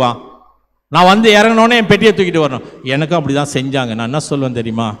பெட்டியை தூக்குவான், நான் வந்து இறங்கினோடனே என் பெட்டியை தூக்கிட்டு வரணும். எனக்கும் அப்படி தான் செஞ்சாங்க. நான் என்ன சொல்லுவேன்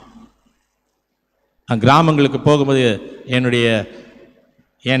தெரியுமா? நான் கிராமங்களுக்கு போகும்போது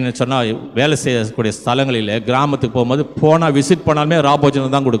என்ன சொன்னால் வேலை செய்யக்கூடிய ஸ்தலங்களில் கிராமத்துக்கு போகும்போது போனால் விசிட் பண்ணாலுமே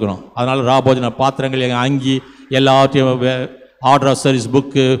ராபோஜனம் தான் கொடுக்கணும். அதனால் ராபோஜன பாத்திரங்கள், எங்கள் அங்கி எல்லாத்தையும், order of service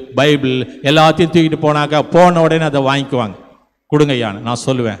book, Bible எல்லாத்தையும் தூக்கிட்டு போனாக்கா போன உடனே அதை வாங்கிக்குவாங்க, கொடுங்கய்யான்னு. நான்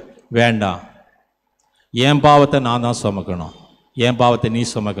சொல்லுவேன், வேண்டாம், என் பாவத்தை நான் தான் சுமக்கணும், என் பாவத்தை நீ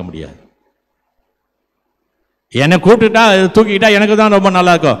சுமக்க முடியாது. என்னை கூப்பிட்டுட்டா தூக்கிக்கிட்டா எனக்கு தான் ரொம்ப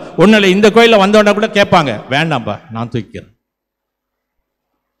நல்லா இருக்கும். ஒன்றும் இல்லை, இந்த கோயிலில் வந்தோன்னா கூட கேட்பாங்க, வேண்டாம்ப்பா நான் தூக்கிக்கிறேன்,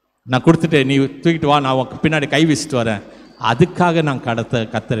 நான் கொடுத்துட்டு நீ தூக்கிட்டு வா, நான் பின்னாடி கை வீசிட்டு வரேன். அதுக்காக நான்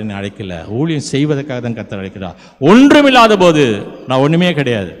கர்த்தரை அழைக்கல, ஊழியம் செய்வதற்காக தான் கர்த்தர் அழைக்கிறார். ஒன்றுமில்லாத போது நான் ஒன்றுமே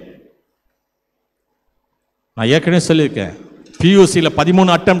கிடையாது. நான் ஏற்கனவே சொல்லியிருக்கேன், பியூசியில்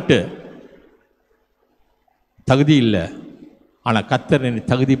 13 அட்டம்ப்ட், தகுதி இல்லை. ஆனால் கர்த்தர் என்னை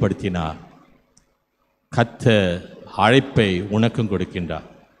தகுதிப்படுத்தினார். கர்த்தர் அழைப்பை உனக்கும் கொடுக்கின்றார்.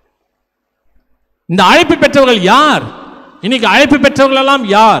 இந்த அழைப்பு பெற்றவர்கள் யார்? இன்னைக்கு அழைப்பு பெற்றவர்கள் எல்லாம்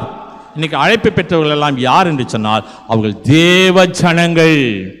யார்? இன்னைக்கு அழைப்பு பெற்றவர்கள் எல்லாம் யார் என்று சொன்னால் அவர்கள் தேவ ஜனங்கள்.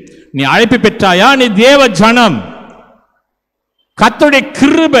 நீ அழைப்பு பெற்றாயா? நீ தேவ ஜனம், கர்த்தருடைய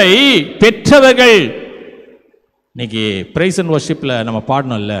கிருபை பெற்றவர்கள். இன்னைக்கு பிரைஸ் அண்ட் வர்ஷிப்ல நம்ம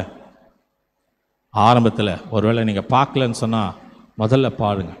பாடணும்ல, ஆரம்பத்தில் ஒருவேளை நீங்க பார்க்கலன்னு சொன்னா முதல்ல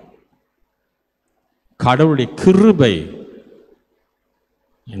பாருங்க. கடவுளுடைய கிருபை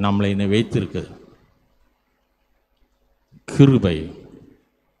நம்மளை இன்னும் வைத்திருக்கு. கிருபை,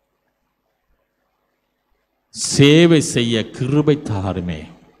 சேவை செய்ய கிருபை தாருமே.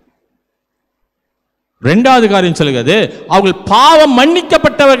 2வது காரியம் சொல்லுகிறது, அவர்கள் பாவம்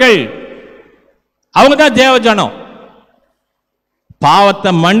மன்னிக்கப்பட்டவர்கள். அவங்க தான் தேவஜனம்.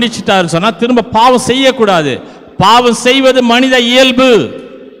 பாவத்தை மன்னிச்சுட்டாரு சொன்னா திரும்ப பாவம் செய்யக்கூடாது. பாவம் செய்வது மனித இயல்பு.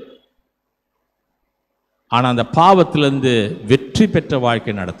 ஆனா அந்த பாவத்திலிருந்து வெற்றி பெற்ற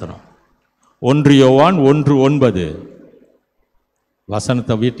வாழ்க்கை நடத்தணும். 1 யோவான் 1:9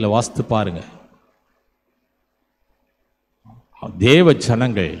 வசனத்தை வீட்டில் வாசித்து பாருங்க. தேவ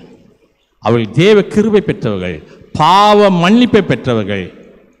ஜனங்கள், அவர்கள் தேவ கிருபை பெற்றவர்கள், பாவ மன்னிப்பை பெற்றவர்கள்.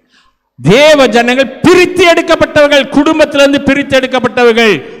 தேவ ஜனங்கள் பிரித்து எடுக்கப்பட்டவர்கள், குடும்பத்திலிருந்து பிரித்து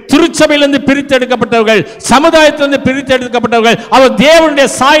எடுக்கப்பட்டவர்கள், திருச்சபையிலிருந்து பிரித்து எடுக்கப்பட்டவர்கள், சமுதாயத்திலிருந்து பிரித்து எடுக்கப்பட்டவர்கள். அவர் தேவனுடைய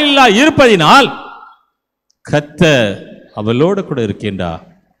சாயலா இருப்பதினால் கர்த்தர் அவளோடு கூட இருக்கின்றார்.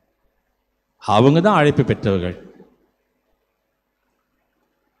 அவங்க தான் அழைப்பு பெற்றவர்கள்.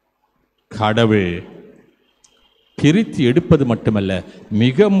 கடவுள் பிரித்து எடுப்பது மட்டுமல்ல,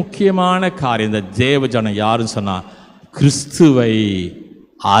 மிக முக்கியமான காரியம் இந்த தேவ ஜனம் யாருன்னு சொன்னா கிறிஸ்துவை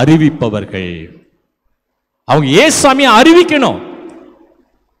அறிவிப்பவர்கள். அவங்க இயேசுவை அறிவிக்கணும்.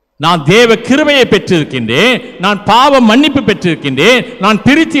 நான் தேவ கிருபையை பெற்றிருக்கின்றேன், நான் பாவ மன்னிப்பு பெற்றிருக்கின்றேன், நான்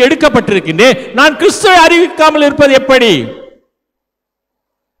பிரித்து எடுக்கப்பட்டிருக்கின்றேன். நான் கிறிஸ்துவை அறிவிக்காமல் இருப்பது எப்படி?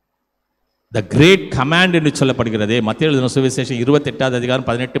 The great command என்று சொல்லப்படுகிறது. மத்தேயு எழுதின சுவிசேஷம் 28வது அதிகாரம்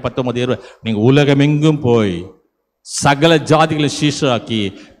 18, 19, 20. நீங்க உலகமெங்கும் போய் சகல ஜாதிகளை சீஷராக்கி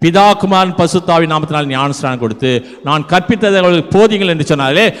பிதா குமாரன் பரிசுத்தாவின் நாமத்தினால் ஞானஸ்நானம் கொடுத்து நான் கற்பித்ததை அவர்களுக்கு போதிங்கள் என்று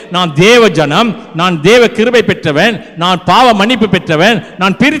சொன்னாலே, நான் தேவ ஜனம், நான் தேவ கிருபை பெற்றவன், நான் பாவ மன்னிப்பு பெற்றவன்,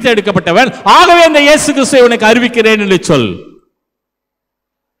 நான் பிரித்து எடுக்கப்பட்டவன், ஆகவே இந்த இயேசு கிறிஸ்துவை உனக்கு அறிவிக்கிறேன் என்று சொல்.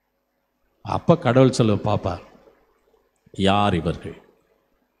 அப்ப கடவுள் சொல்ல பாப்பார், யார் இவர்கள்?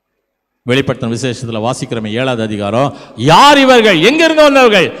 வெளிப்படுத்தின விசேஷத்தில் வாசிக்கிறோம் 7வது அதிகாரம். யார் இவர்கள்? எங்கிருந்து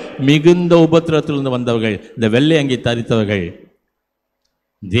வந்தவர்கள்? மிகுந்த உபத்திரத்திலிருந்து வந்தவர்கள், இந்த வெள்ளை அங்கி தரித்தவர்கள்.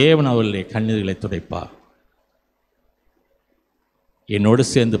 தேவன் அவர்களுடைய கண்ணீர்களை துடைப்பார். என்னோடு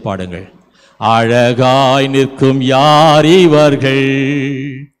சேர்ந்து பாடுங்கள். அழகாய் நிற்கும் யார் இவர்கள்?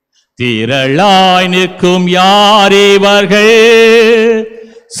 திரளாய் நிற்கும் யார் இவர்கள்?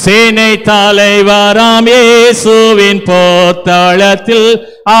 சேனை தலைவராம் இயேசுவின் போர்த்தளத்தில்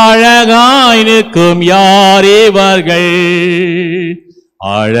அழகாய் நிற்கும் யார் இவர்கள்?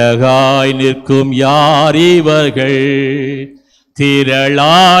 அழகாய் நிற்கும் யார் இவர்கள்?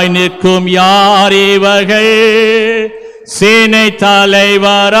 திரளாய் நிற்கும் யார் இவர்கள்? சேனை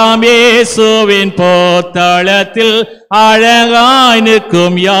தலைவராம் இயேசுவின் போர்த்தளத்தில் அழகாய்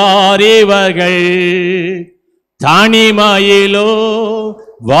நிற்கும் யார் இவர்கள்? தனிமையிலோ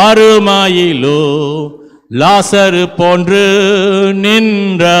வறுமையிலோ லாசரு போன்று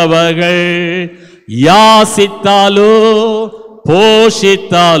நின்றவர்கள், யாசித்தாலோ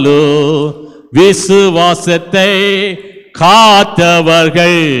போஷித்தாலோ விசுவாசத்தை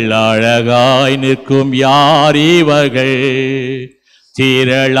காத்தவர்கள் அழகாய் நிற்கும் யார் இவர்கள்?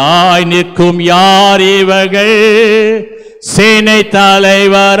 திரளாய் நிற்கும் யார் இவர்கள்? சேனை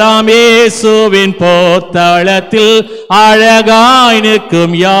தலைவராம் இயேசுவின் போர்த்தளத்தில் அழகாய்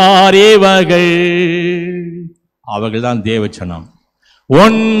நிற்கும் யார் இவர்கள்? அவர்கள்தான் தேவச்சனம்.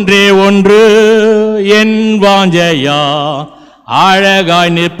 ஒன்றே ஒன்று என் வாஞ்சையா,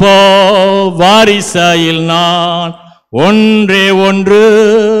 அழகாய் நிற்போ வாரிசையில் நான். ஒன்றே ஒன்று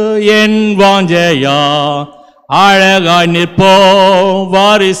என் வாஞ்சையா, அழகாய் நிற்போ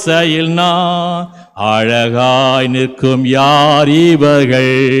வாரிசையில் நான். அழகாய் நிற்கும் யார்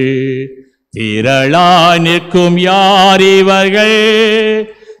இவர்கள்? திரளாய் நிற்கும் யார் இவர்கள்?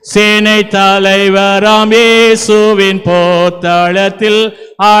 சேனை தலைவராம் இயேசுவின் போர்த்தளத்தில்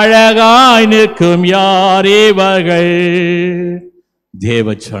அழகாய் நிற்கும் யார் இவர்கள்?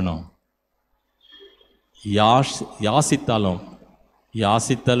 தேவச்சனம்.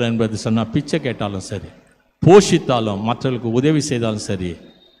 யாசித்தாலும் என்பது சொன்னா பிச்சை கேட்டாலும் சரி, போஷித்தாலும் மற்றவர்களுக்கு உதவி செய்தாலும் சரி,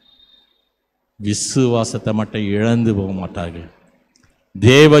 விசுவாசத்தை மட்டும் இழந்து போக மாட்டார்கள்.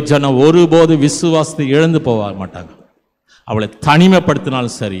 தேவஜனம் ஒருபோது விசுவாசத்தை இழந்து போக மாட்டாங்க. அவளை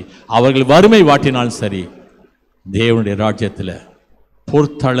தனிமைப்படுத்தினாலும் சரி, அவர்கள் வறுமை வாட்டினாலும் சரி, தேவனுடைய ராஜ்யத்தில்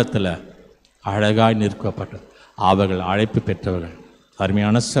பொற்தளத்தில் அழகாய் நிற்கப்பட்ட அவர்கள் அழைப்பு பெற்றவர்கள்.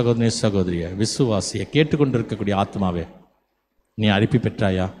 அருமையான சகோதரி சகோதரிய விசுவாசியை கேட்டுக்கொண்டிருக்கக்கூடிய ஆத்மாவே, நீ அழைப்பு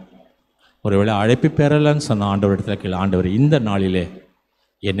பெற்றாயா? ஒருவேளை அழைப்பு பெறலன்னு சொன்ன ஆண்டவரிடத்தில் கேள், ஆண்டவர் இந்த நாளிலே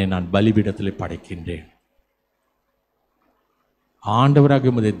என்னை நான் பலிபீடத்தில் படைக்கின்றேன்.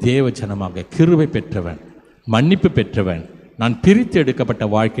 ஆண்டவராக உமது தேவச்சனமாக கிருபை பெற்றவன், மன்னிப்பு பெற்றவன், நான் பிரித்து எடுக்கப்பட்ட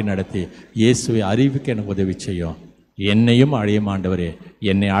வாழ்க்கை நடத்தி இயேசுவை அறிவிக்க எனக்கு உதவி செய்யும். என்னையும் அழையும் ஆண்டவரே,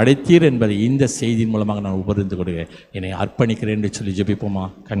 என்னை அழைத்தீர் என்பதை இந்த செய்தியின் மூலமாக நான் உபரிந்து கொடுக்கிறேன். என்னை அர்ப்பணிக்கிறேன் என்று சொல்லி ஜெபிப்போமா?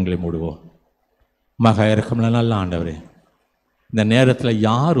 கண்களை மூடுவோம். மகா இறக்கம்ல நல்ல ஆண்டவரே, இந்த நேரத்தில்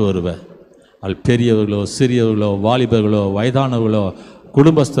யார் ஒருவர் அவள் பெரியவர்களோ சிறியவர்களோ வாலிபர்களோ வயதானவர்களோ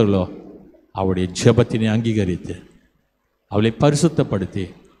குடும்பஸ்தர்களோ அவளுடைய ஜெபத்தினை அங்கீகரித்து அவளை பரிசுத்தப்படுத்தி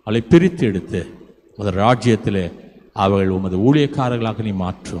அவளை பிரித்து எடுத்து உமது ராஜ்யத்தில் அவர்கள் உமது ஊழியக்காரர்களாக நீ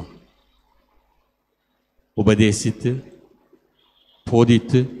மாற்றும். உபதேசித்து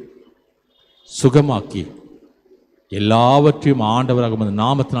போதித்து சுகமாக்கி எல்லாவற்றையும் ஆண்டவராக உமது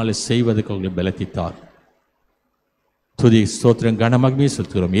நாமத்தினாலே செய்வதற்கு அவர்களை பலத்தித்தார். துதி ஸ்தோத்திரம் கனமகிமை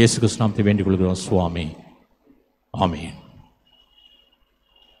செலுத்துகிறோம். இயேசு கிறிஸ்து நாமத்தை வேண்டிக் கொள்கிறோம் சுவாமி. ஆமென்.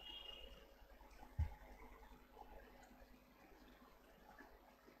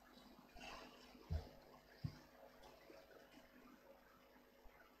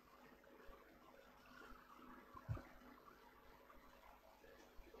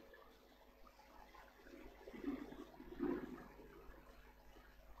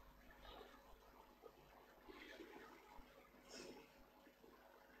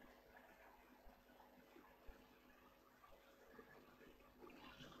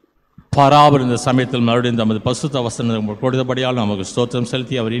 பாராபர் இந்த சமயத்தில் மறுபடியும் தமது பசுத்த வசனத்தை கொடுத்தபடியால் நமக்கு ஸ்தோத்திரம்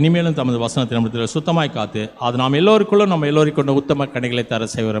செலுத்தி அவர் இனிமேலும் தமது வசனத்தை நம்மிடத்தில் சுத்தமாய் காத்து அது நாம் எல்லோருக்குள்ளும் நம்ம எல்லோரும் கொண்ட உத்தம கணிகளை தர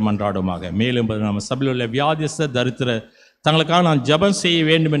செய்வரம் அன்றாடுமாக. மேலும் நம்ம சபையில் உள்ள வியாதிஸ்த தரித்திர தங்களுக்காக நான் ஜபம் செய்ய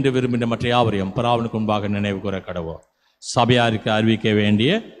வேண்டும் என்று விரும்பின மற்ற யாவரையும் பராவனுக்கு முன்பாக நினைவு கூற கடவோம். சபையாருக்கு அறிவிக்க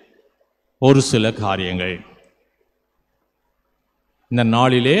வேண்டிய ஒரு சில காரியங்கள். இந்த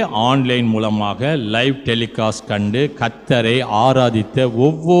நாளிலே ஆன்லைன் மூலமாக லைவ் டெலிகாஸ்ட் கண்டு கர்த்தரை ஆராதித்த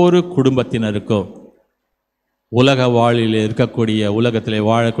ஒவ்வொரு குடும்பத்தினருக்கும் உலக வாழ்வில் இருக்கக்கூடிய உலகத்திலே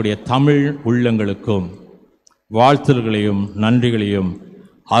வாழக்கூடிய தமிழ் உள்ளங்களுக்கும் வாழ்த்துகளையும் நன்றிகளையும்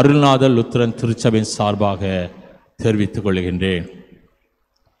அருள்நாதர் லுத்திரன் திருச்சபையின் சார்பாக தெரிவித்துக் கொள்கின்றேன்.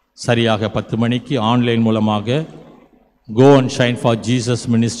 சரியாக 10 மணிக்கு ஆன்லைன் மூலமாக go and shine for Jesus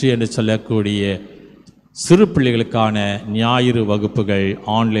ministry என்று சொல்லக்கூடிய சிறு பிள்ளைகளுக்கான ஞாயிறு வகுப்புகள்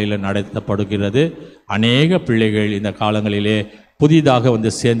ஆன்லைனில் நடத்தப்படுகிறது. அநேக பிள்ளைகள் இந்த காலங்களிலே புதிதாக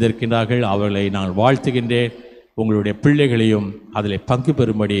வந்து சேர்ந்திருக்கின்றார்கள். அவர்களை நான் வாழ்த்துகின்றேன். உங்களுடைய பிள்ளைகளையும் அதில் பங்கு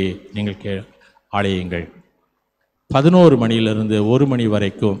பெறும்படி நீங்கள் அழையுங்கள். 11 மணியிலிருந்து 1 மணி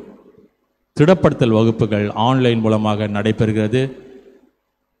வரைக்கும் திடப்படுத்தல் வகுப்புகள் ஆன்லைன் மூலமாக நடைபெறுகிறது.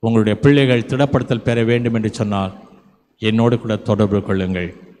 உங்களுடைய பிள்ளைகள் திடப்படுத்தல் பெற வேண்டும் என்று சொன்னால் என்னோடு கூட தொடர்பு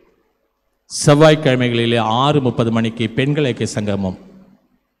கொள்ளுங்கள். செவ்வாய்க்கிழமைகளிலே 6:30 மணிக்கு பெண்கள் ஐக்கிய சங்கமும்,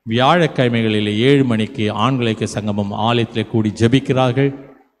 வியாழக்கிழமைகளிலே 7 மணிக்கு ஆண்கள் ஐக்கிய சங்கமும் ஆலயத்தில் கூடி ஜெபிக்கிறார்கள்.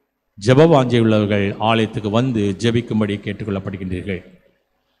 ஜெப வாஞ்சை உள்ளவர்கள் ஆலயத்துக்கு வந்து ஜெபிக்கும்படி கேட்டுக்கொள்ளப்படுகின்றீர்கள்.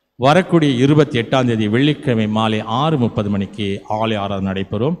 வரக்கூடிய 28ஆம் தேதி வெள்ளிக்கிழமை மாலை 6:30 மணிக்கு ஆலய ஆராதனை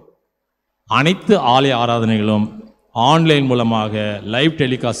நடைபெறும். அனைத்து ஆலய ஆராதனைகளும் ஆன்லைன் மூலமாக லைவ்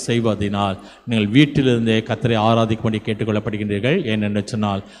டெலிகாஸ்ட் செய்வதனால் நீங்கள் வீட்டிலிருந்தே கர்த்தரை ஆராதிக்கும்படி கேட்டுக்கொள்ளப்படுகின்றீர்கள். ஏனென்று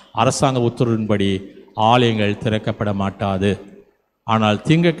சொன்னால் அரசாங்க உத்தரவின்படி ஆலயங்கள் திறக்கப்பட மாட்டாது. ஆனால்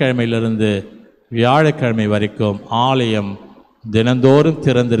திங்கட்கிழமையிலிருந்து வியாழக்கிழமை வரைக்கும் ஆலயம் தினந்தோறும்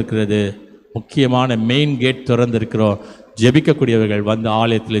திறந்திருக்கிறது. முக்கியமான மெயின் கேட் திறந்திருக்கிறோம். ஜெபிக்கக்கூடியவர்கள் வந்து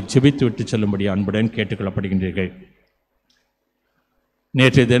ஆலயத்தில் ஜெபித்து விட்டு செல்லும்படி அன்புடன் கேட்டுக்கொள்ளப்படுகின்றீர்கள்.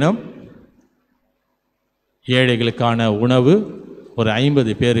 நேற்றைய தினம் ஏழைகளுக்கான உணவு ஒரு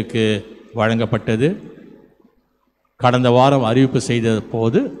 50 பேருக்கு வழங்கப்பட்டது. கடந்த வாரம் அறிவிப்பு செய்த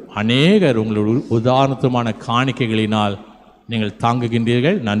போது அநேகர் உங்களுடைய உதாரணத்துமான காணிக்கைகளினால் நீங்கள்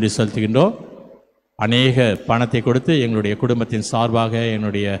தாங்குகின்றீர்கள். நன்றி செலுத்துகின்றோம். அநேக பணத்தை கொடுத்து எங்களுடைய குடும்பத்தின் சார்பாக,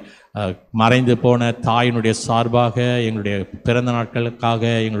 என்னுடைய மறைந்து போன தாயினுடைய சார்பாக, எங்களுடைய பிறந்த நாட்களுக்காக,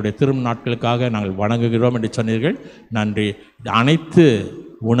 எங்களுடைய திருமண நாட்களுக்காக நாங்கள் வணங்குகிறோம் என்று சொன்னீர்கள். நன்றி. அனைத்து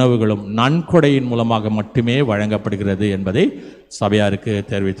உணவுகளும் நன்கொடையின் மூலமாக மட்டுமே வழங்கப்படுகிறது என்பதை சபையாருக்கு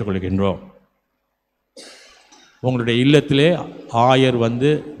தெரிவித்துக் கொள்கின்றோம். உங்களுடைய இல்லத்திலே ஆயர் வந்து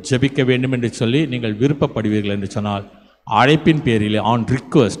ஜெபிக்க வேண்டும் என்று சொல்லி நீங்கள் விருப்பப்படுவீர்கள் என்று சொன்னால் அழைப்பின் பேரில் ஆன்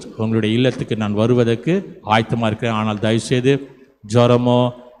ரிக்வெஸ்ட் உங்களுடைய இல்லத்துக்கு நான் வருவதற்கு ஆயத்தமாக இருக்கிறேன். ஆனால் தயவுசெய்து ஜுரமோ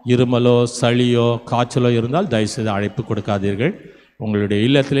இருமலோ சளியோ காய்ச்சலோ இருந்தால் தயவுசெய்து அழைப்பு கொடுக்காதீர்கள். உங்களுடைய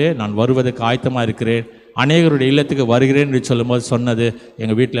இல்லத்திலே நான் வருவதற்கு ஆயத்தமாக இருக்கிறேன். அநேகருடைய இல்லத்துக்கு வருகிறேன் என்று சொல்லும்போது சொன்னது,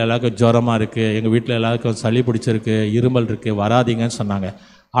 எங்கள் வீட்டில் எல்லாருக்கும் ஜுரமாக இருக்குது, எங்கள் வீட்டில் எல்லாருக்கும் சளி பிடிச்சிருக்கு, இருமல் இருக்குது, வராதிங்கன்னு சொன்னாங்க.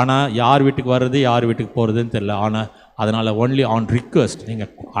 ஆனால் யார் வீட்டுக்கு வர்றது யார் வீட்டுக்கு போகிறதுன்னு தெரியல. ஆனால் அதனால் ஒன்லி ஆன் ரிக்வெஸ்ட்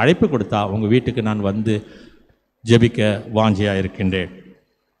நீங்கள் அழைப்பு கொடுத்தா உங்கள் வீட்டுக்கு நான் வந்து ஜெபிக்க வாஞ்சியாக இருக்கின்றேன்.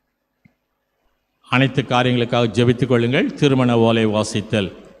 அனைத்து காரியங்களுக்காக ஜெபித்துக் கொள்ளுங்கள். திருமண ஓலை வாசித்தல்.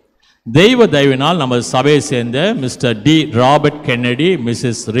 தெய்வ தயவினால் நமது சபையை சேர்ந்த mister D Robert Kennedy,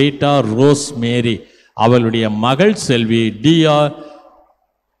 Mrs Rita rose மேரி அவளுடைய மகள் செல்வி TR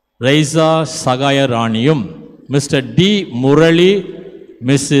Raiza சகாயராணியும், mister D Murali,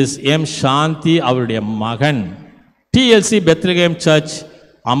 Mrs M சாந்தி அவருடைய மகன், டிஎல்சி பெத்லகேம் சர்ச்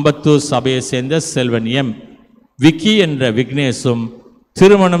அம்பத்தூர் சபையை சேர்ந்த செல்வன் எம் விக்கி என்ற விக்னேஷும்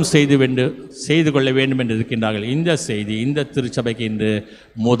திருமணம் செய்து கொள்ள வேண்டும் என்று இருக்கின்றார்கள். இந்த செய்தி இந்த திருச்சபைக்கு இன்று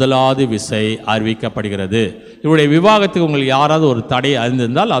முதலாவது விசை அறிவிக்கப்படுகிறது. இவருடைய விவாகத்துக்கு உங்களுக்கு யாராவது ஒரு தடை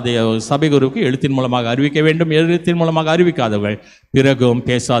அறிந்திருந்தால் அதை சபை குருவுக்கு எழுத்தின் மூலமாக அறிவிக்க வேண்டும். எழுத்தின் மூலமாக அறிவிக்காதவர்கள் பிறகும்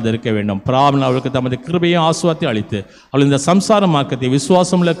பேசாதிருக்க வேண்டும். பிராமணன் அவர்களுக்கு தமது கிருபையும் ஆசுவாத்தையும் அளித்து அவள் இந்த சம்சார மார்க்கத்தை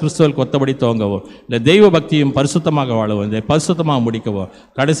விசுவாசமுள்ள கிறிஸ்துவல் கொத்தபடி துவங்கவும், இல்லை தெய்வ பக்தியும் பரிசுத்தமாக வாழவும், இதை பரிசுத்தமாக முடிக்கவும்,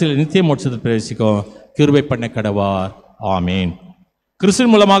 கடைசியில் நித்திய மோட்சத்தில் பிரவேசிக்கவும் கிருபை பண்ண கடவார். ஆமீன்.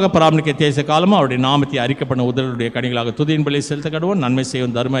 கிறிஸ்துவின் மூலமாக பிராமணிக்க தேச காலமும் அவருடைய நாமத்தை அறிக்கப்பட்ட உதவியுடைய கனிகளாக துதியின் பலி செலுத்த கடவும், நன்மை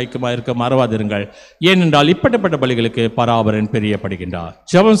செய்யும் தர்ம ஐக்கியமாக இருக்க மறவாதிருங்கள். ஏனென்றால் இப்பட்டப்பட்ட பலிகளுக்கு பராபரன் பிரியப்படுகின்றார்.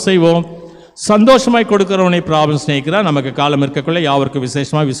 ஜெபம் செய்வோம். சந்தோஷமாய் கொடுக்கிறவனை பிராபன் சிநேகிக்கிறார். நமக்கு காலம் இருக்கக்குள்ள யாவருக்கு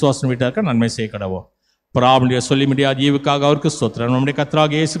விசேஷமாக விசுவாசம் வீட்டாக்க நன்மை செய்ய கடவோம். பிராபனுடைய சொல்லி முடியாத ஈவுக்காக அவருக்கு ஸ்தோத்திரம். நம்முடைய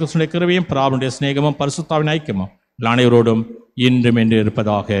கர்த்தராகிய இயேசு கிறிஸ்துவின் கிருபையும் பிராபனுடைய சிநேகமும் பரிசுத்தாவின் ஐக்கியமும் அனைவரோடும் இன்றும் என்று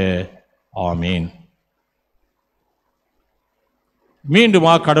இருப்பதாக. ஆமீன். மீண்டும்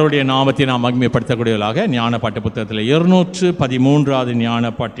கடவுளுடைய நாமத்தை நாம் மகிமைப்படுத்தக்கூடியவர்களாக ஞானப்பாட்டு புத்தகத்தில் 213வது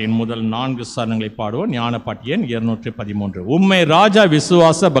ஞானப்பாட்டின் முதல் 4 சரணங்களை பாடுவோம். ஞானப்பாட்டு எண் 213. உம்மை ராஜா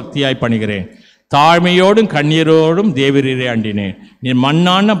விசுவாச பக்தியாய் பணிகிறேன், தாழ்மையோடும் கண்ணீரோடும் தேவரீரை அண்டினேன், நீ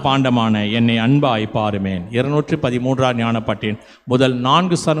மண்ணான பாண்டமான என்னை அன்பாய் பாருமேன். 213வது ஞானப்பாட்டின் முதல்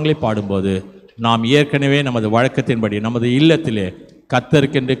 4 சரணங்களை பாடும்போது நாம் ஏற்கனவே நமது வழக்கத்தின்படி நமது இல்லத்திலே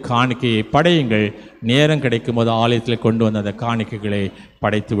கர்த்தருக்கென்று காணிக்கையை படையுங்கள், நேரம் கிடைக்கும் போது ஆலயத்தில் கொண்டு வந்த அந்த காணிக்கைகளை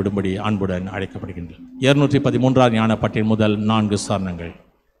படைத்து விடும்படி அன்புடன் அழைக்கப்படுகின்றன. 213வது ஞானப்பாட்டின் முதல் 4 சரணங்கள்.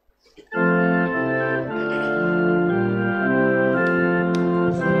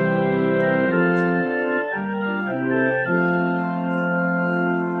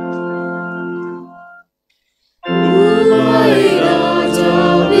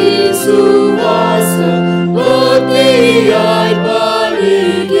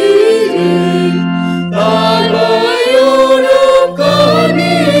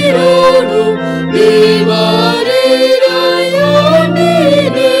 Diva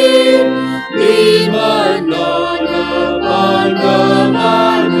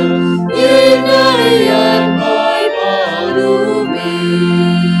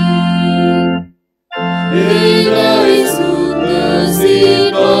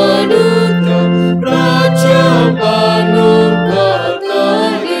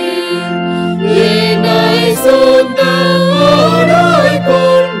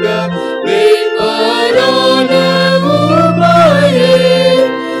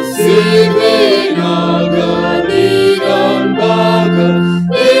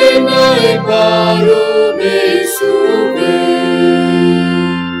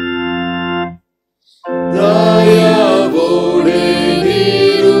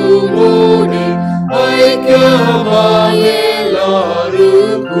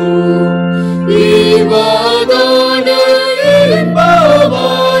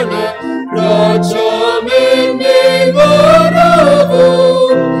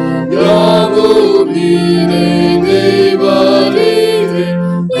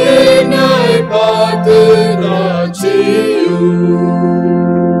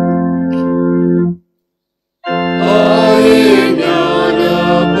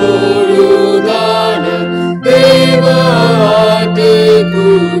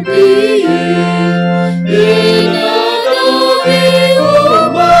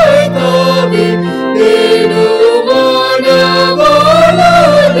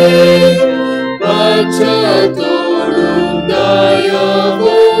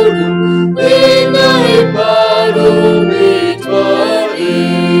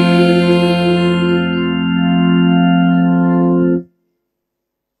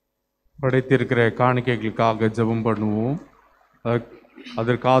படைத்திருக்கிற காணிக்கைகளுக்காக ஜெபம் பண்ணுவோம்.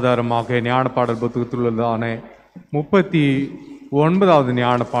 அதற்கு ஆதாரமாக ஞானப்பாடல் புத்தகத்தில் உள்ளதான 39வது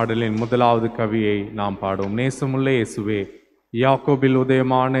ஞானப்பாடலின் முதலாவது கவியை நாம் பாடுவோம். நேசமுள்ள இயேசுவே, யாக்கோபில்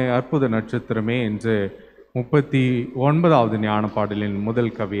உதயமான அற்புத நட்சத்திரமே என்று 39வது ஞானப்பாடலின்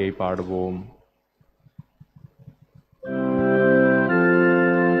முதல் கவியை பாடுவோம்.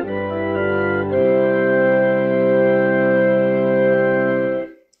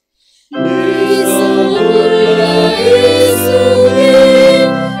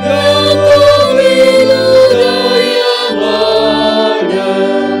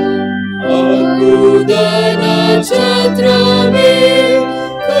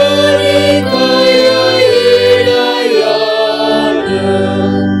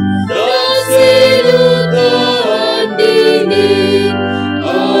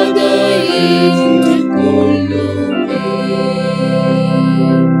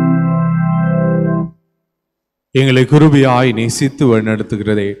 எங்களை கிருபையாய் நேசித்து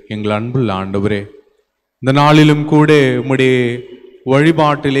வழிநடத்துகிறதே எங்கள் அன்புள்ள ஆண்டவரே, இந்த நாளிலும் கூட உம்முடைய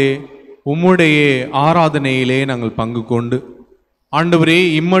வழிபாட்டிலே உம்முடைய ஆராதனையிலே நாங்கள் பங்கு கொண்டு ஆண்டவரே,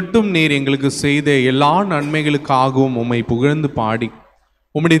 இம்மட்டும் நீர் எங்களுக்கு செய்த எல்லா நன்மைகளுக்காகவும் உம்மை புகழ்ந்து பாடி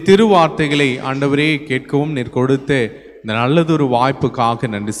உம்முடைய திருவார்த்தைகளை ஆண்டவரே கேட்கவும் நீர் கொடுத்த இந்த நல்லதொரு வாய்ப்புக்காக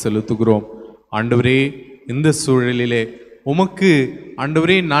நன்றி செலுத்துகிறோம். ஆண்டவரே, இந்த சூழலிலே உமக்கு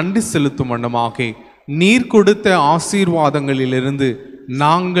ஆண்டவரே நன்றி செலுத்தும் வண்ணமாக நீர் கொடுத்த ஆசீர்வாதங்களிலிருந்து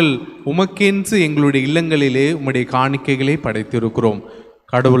நாங்கள் உமக்கென்று எங்களுடைய இல்லங்களிலே உம்முடைய காணிக்கைகளை படைத்திருக்கிறோம்.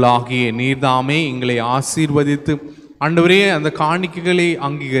 கடவுளாகிய நீர்தாமே எங்களை ஆசீர்வதித்து ஆண்டவரே அந்த காணிக்கைகளை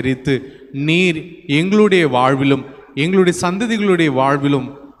அங்கீகரித்து நீர் எங்களுடைய வாழ்விலும் எங்களுடைய சந்ததிகளுடைய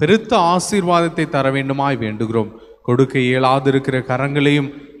வாழ்விலும் பெருத்த ஆசீர்வாதத்தை தர வேண்டுமாய் வேண்டுகிறோம். கொடுக்க இயலாதிருக்கிற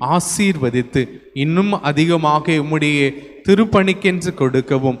கரங்களையும் ஆசீர்வதித்து இன்னும் அதிகமாக உம்முடைய திருப்பணிக்கென்று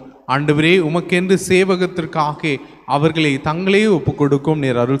கொடுக்கவும் ஆண்டவரே உமக்கென்று சேவகத்திற்காக அவர்களை தங்களே ஒப்பு கொடுக்கும்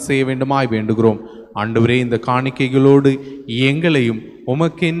நீர் அருள் செய்ய வேண்டுமாய் வேண்டுகிறோம். ஆண்டவரே, இந்த காணிக்கைகளோடு எங்களையும்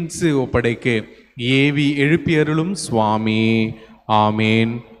உமக்கென்று ஒப்படைக்க ஏவி எழுப்பி அருளும் சுவாமி.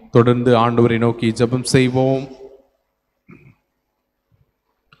 ஆமேன். தொடர்ந்து ஆண்டவரை நோக்கி ஜெபம் செய்வோம்.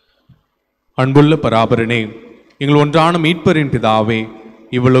 அன்புள்ள பராபரனே, எங்கள் ஒன்றான மீட்பரின் பிதாவே,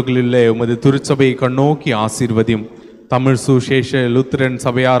 இவ்வுலகிலுள்ள உமது திருச்சபையை கண்ணோக்கி ஆசீர்வதியும். தமிழ் சுசேஷ லுத்திரன்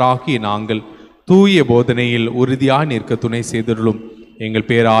சபையாராகிய நாங்கள் தூய போதனையில் உறுதியாய் நிற்க துணை செய்திருளும். எங்கள்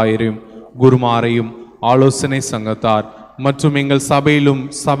பேராயரையும் குருமாரையும் ஆலோசனை சங்கத்தார் மற்றும் எங்கள் சபையிலும்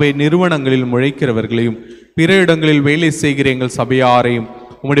சபை நிறுவனங்களில் முழைக்கிறவர்களையும் பிற இடங்களில் வேலை செய்கிற எங்கள் சபையாரையும்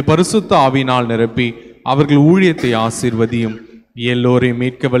உம்முடைய பரிசுத்த ஆவியினால் நிரப்பி அவர்கள் ஊழியத்தை ஆசீர்வதியும். எல்லோரையும்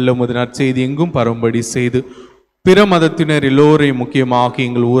மீட்க வல்ல உமது நற்செய்தி எங்கும் பரவும்படி செய்து பிற மதத்தினர் எல்லோரையும் முக்கியமாக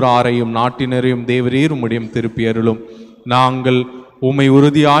எங்கள் ஊராரையும் நாட்டினரையும் தேவரீர் உம்மிடம் திருப்பி அருளும். நாங்கள் உம்மை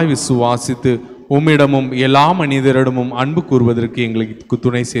உறுதியாய் விசுவாசித்து உம்மிடமும் எல்லா மனிதரிடமும் அன்பு கூறுவதற்கு எங்களுக்கு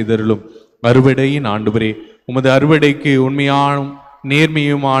துணை செய்தருளும். அறுவடையின் ஆண்டவரே, உமது அறுவடைக்கு உண்மையான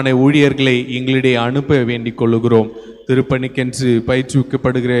நேர்மையுமான ஊழியர்களை எங்களிடையே அனுப்ப வேண்டிக் கொள்ளுகிறோம். திருப்பணிக்கென்று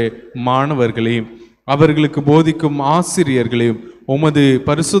பயிற்றுவிக்கப்படுகிற மாணவர்களையும் அவர்களுக்கு போதிக்கும் ஆசிரியர்களையும் உமது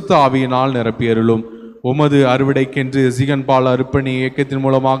பரிசுத்த ஆவியினால் நிரப்பியருளும். உமது அறுவடைக்கென்று சிகன்பால் அர்ப்பணி இயக்கத்தின்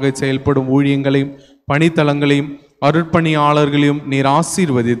மூலமாக செயல்படும் ஊழியங்களையும் பணித்தளங்களையும் அருட்பணியாளர்களையும் நீர்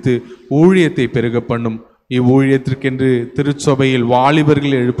ஆசீர்வதித்து ஊழியத்தை பெருக பண்ணும். இவ்வூழியத்திற்கென்று திருச்சபையில்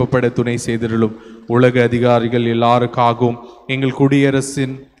வாலிபர்கள் எழுப்பப்பட துணை செய்திருளும். உலக அதிகாரிகள் எல்லாருக்காகவும் எங்கள்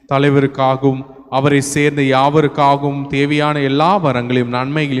குடியரசின் தலைவருக்காகவும் அவரை சேர்ந்த யாவருக்காகவும் தேவையான எல்லா வரங்களையும்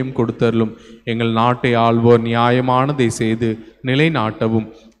நன்மைகளையும் கொடுத்தருளும். எங்கள் நாட்டை ஆள்வோர் நியாயமானதை செய்து நிலைநாட்டவும்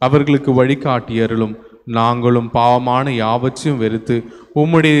அவர்களுக்கு வழிகாட்டியருளும். நாங்களும் பாவமான யாவற்றையும் வெறுத்து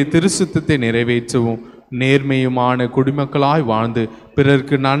உம்முடைய திருசுத்தத்தை நிறைவேற்றவும் நேர்மையுமான குடிமக்களாய் வாழ்ந்து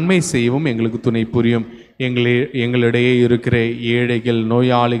பிறருக்கு நன்மை செய்யவும் எங்களுக்கு துணை புரியும். எங்களிடையே இருக்கிற ஏழைகள்,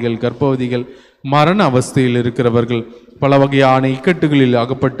 நோயாளிகள், கர்ப்பவதிகள், மரண அவஸ்தையில் இருக்கிறவர்கள், பல வகையான இக்கட்டுகளில்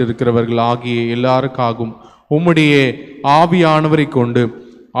அகப்பட்டிருக்கிறவர்கள் ஆகிய எல்லாருக்காகவும் உம்முடைய ஆவியானவரை கொண்டு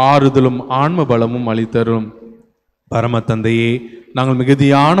ஆறுதலும் ஆன்ம பலமும் அளித்தரும். பரம தந்தையே, நாங்கள்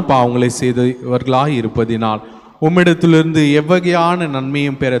மிகுதியான பாவங்களை செய்தவர்களாய் இருப்பதினால் உம்மிடத்திலிருந்து எவ்வகையான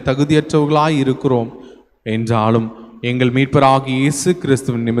நன்மையும் பெற தகுதியற்றவர்களாய் இருக்கிறோம். என்றாலும் எங்கள் மீட்பராகிய இயேசு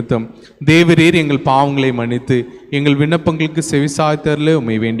கிறிஸ்துவின் நிமித்தம் தேவரீர் எங்கள் பாவங்களை மன்னித்து எங்கள் விண்ணப்பங்களுக்கு செவிசாய்த்தரலே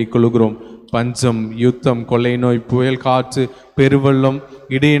உம்மை வேண்டிக் கொள்கிறோம். பஞ்சம், யுத்தம், கொள்ளை நோய், புயல் காற்று, பெருவெள்ளம்,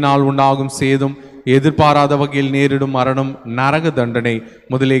 இடையினால் உண்டாகும் சேதம், எதிர்பாராத வகையில் நேரிடும் மரணம், நரக தண்டனை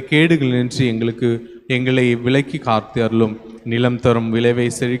முதலிய கேடுகள் நின்று எங்களை விலக்கி காத்தருளும். நிலம் தரும் விளைவை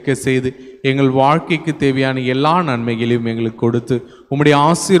செழிக்க செய்து எங்கள் வாழ்க்கைக்கு தேவையான எல்லா நன்மைகளையும் எங்களுக்கு கொடுத்து உம்முடைய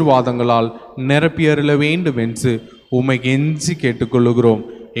ஆசீர்வாதங்களால் நிரப்பியருள வேண்டும் என்று உம்மை கெஞ்சி கேட்டுக்கொள்ளுகிறோம்.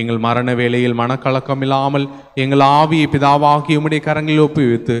 எங்கள் மரண வேளையில் மனக்கலக்கம் இல்லாமல் எங்கள் ஆவியை பிதாவாகி உம்முடைய கரங்களில்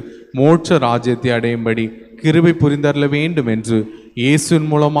ஒப்புவித்து மோட்ச ராஜ்யத்தை அடையும்படி கிருபை புரிந்தருள வேண்டும் என்று இயேசுவின்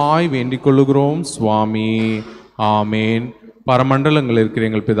மூலமாய் வேண்டிக் கொள்ளுகிறோம் சுவாமி. ஆமேன். பரமண்டலங்கள் இருக்கிற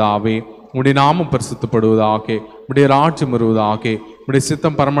எங்கள் பிதாவே, உம்முடைய நாமம் பரிசுத்தப்படுவதாக, உம்முடைய ராஜ்யம் வருவதாக, உம்முடைய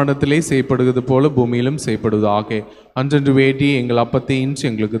சித்தம் பரமண்டலத்திலே செய்யப்படுவது போல பூமியிலும் செய்யப்படுவதாக. அன்றன்று வேண்டி எங்கள் அப்பத்தை இன்று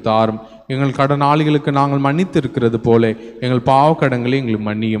எங்களுக்கு தாரும். எங்கள் கடனாளிகளுக்கு நாங்கள் மன்னித்திருக்கிறது போல எங்கள் பாவக்கடங்களை எங்களுக்கு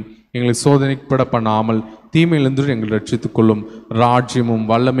மன்னியும். எங்களை சோதனைப்பட பண்ணாமல் தீமையிலிருந்து எங்களை ரட்சித்துக் கொள்ளும். ராஜ்யமும்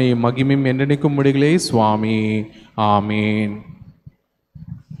வல்லமையும் மகிமையும் என்றென்னைக்கும் முடிகளே சுவாமி. ஆமேன்.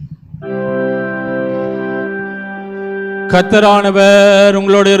 கர்த்தரானவர்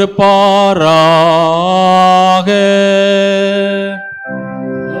உங்களோடு இருப்பாராக.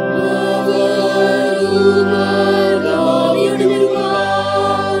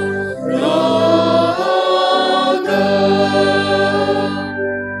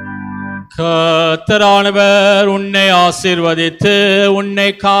 கர்த்தரானவர் உன்னை ஆசீர்வதித்து உன்னை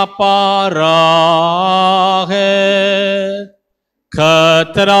காப்பாராக.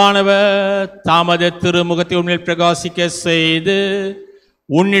 கர்த்தரானவர் தமது திருமுகத்தை உன்னில் பிரகாசிக்க செய்து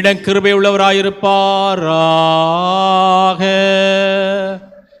உன்னிடம் கிருபை உள்ளவராயிருப்பாராக.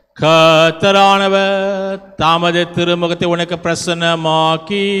 கர்த்தரானவர் தமது திருமுகத்தை உனக்கு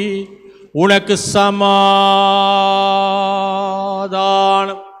பிரசன்னமாக்கி உனக்கு சமாதானம்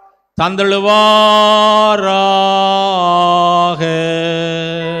தந்தழுவாராக.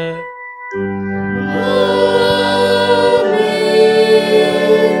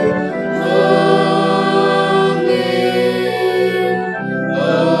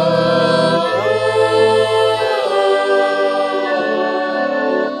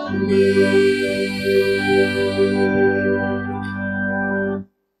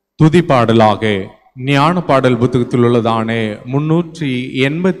 துதி பாடலாக ஞான பாடல் புத்தகத்தில் உள்ளதான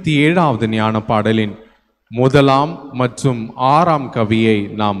 387வது ஞான பாடலின் 1 மற்றும் 6 கவியை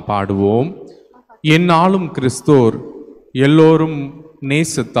நாம் பாடுவோம். எந்நாளும் கிறிஸ்தோர் எல்லோரும்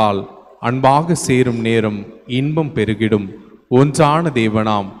நேசத்தால் அன்பாக சேரும் நேரம் இன்பம் பெருகிடும். ஒன்றான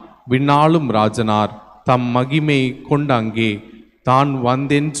தேவனாம் விண்ணாளும் ராஜனார் தம் மகிமை கொண்டங்கே தான்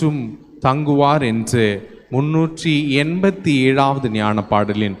வந்தென்றும் தங்குவார் என்று 387வது ஞான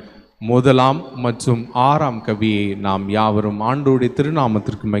பாடலின் 1 மற்றும் 6 கவியை நாம் யாவரும் ஆண்டோடைய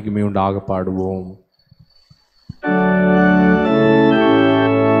திருநாமத்திற்கு மகிமை உண்டாக பாடுவோம்.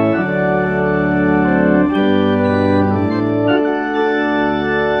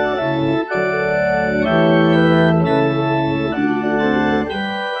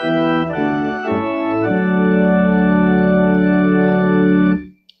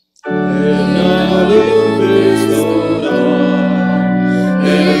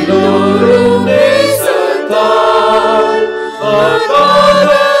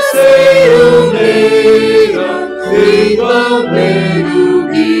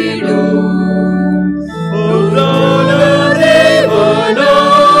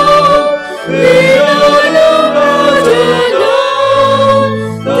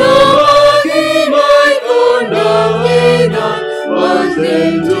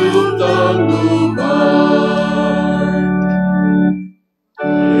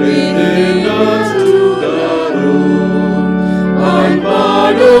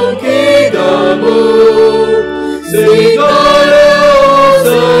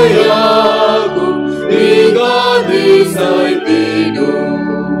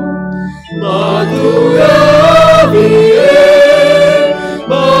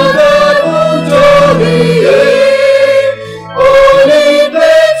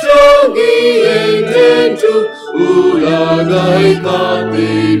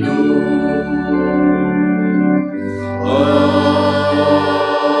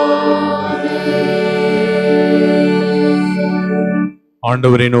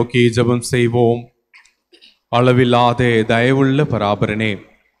 ஆண்டவரை நோக்கி ஜெபம் செய்வோம். அளவில்லாத தயவுள்ள பராபரனே,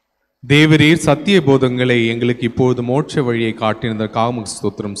 தேவரீர் சத்திய போதங்களை எங்களுக்கு இப்போது மோட்ச வழியை காட்டினதற்காக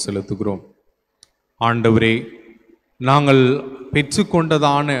ஸ்தோத்திரம் செலுத்துகிறோம். ஆண்டவரே, நாங்கள்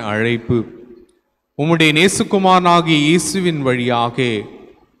பெற்றுக்கொண்டதான அழைப்பு உம்முடைய நேசுகுமாரனாகிய இயேசுவின் வழியாக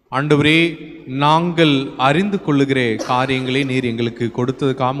ஆண்டவரே நாங்கள் அறிந்து கொள்ளுகிற காரியங்களை நீர் எங்களுக்கு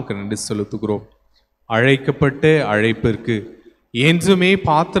கொடுத்ததுக்காக நன்றி செலுத்துகிறோம். அழைக்கப்பட்ட அழைப்பிற்கு என்றுமே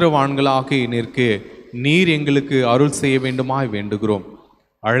பாத்திரவான்களாக நிற்க நீர் எங்களுக்கு அருள் செய்ய வேண்டுமாய் வேண்டுகிறோம்.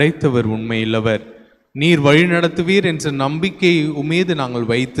 அழைத்தவர் உண்மையுள்ளவர், நீர் வழி நடத்துவீர் என்ற நம்பிக்கை உமீது நாங்கள்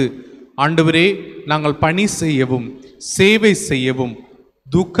வைத்து ஆண்டவரே நாங்கள் பணி செய்யவும் சேவை செய்யவும்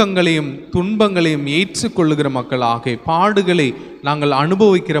துக்கங்களையும் துன்பங்களையும் ஏற்றுக்கொள்ளுகிற மக்களாக பாடுகளை நாங்கள்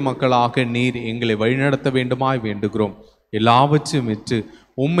அனுபவிக்கிற மக்களாக நீர் எங்களை வழிநடத்த வேண்டுமாய் வேண்டுகிறோம். எல்லாவற்றையும் விற்று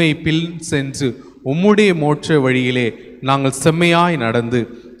உம்மை பின் சென்று உம்முடைய மோட்ச வழியிலே நாங்கள் செம்மையாய் நடந்து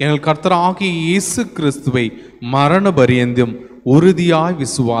எங்கள் கர்த்தராகிய இயேசு கிறிஸ்துவை மரண பரியந்தம் உறுதியாய்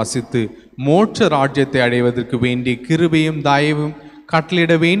விசுவாசித்து மோட்ச ராஜ்யத்தை அடைவதற்கு வேண்டிய கிருபையும் தயவும்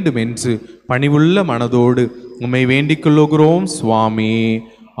கட்டளிட வேண்டும் என்று பணிவுள்ள மனதோடு உம்மை வேண்டிக் கொள்ளுகிறோம் சுவாமி.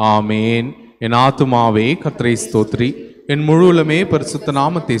 ஆமேன். என் ஆத்துமாவே கர்த்தரை ஸ்தோத்ரி, என் முழுவலுமே பரிசுத்த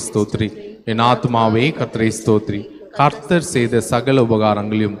நாமத்தை ஸ்தோத்ரி. என் ஆத்துமாவே கர்த்தரை ஸ்தோத்ரி, கர்த்தர் செய்த சகல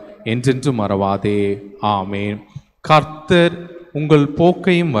உபகாரங்களையும் என்றென்றும் மறவாதே. ஆமேன். கர்த்தர் உங்கள்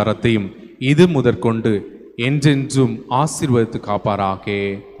போக்கையும் வரத்தையும் இது முதற்கொண்டு என்றென்றும் ஆசீர்வதித்து காப்பாராக.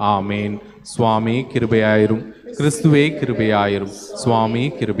 ஆமேன். சுவாமி கிருபையாயிரும், கிறிஸ்துவே கிருபையாயிரும், சுவாமி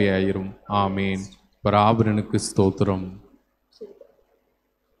கிருபையாயிரும். ஆமேன். பராபரனுக்கு ஸ்தோத்திரம்.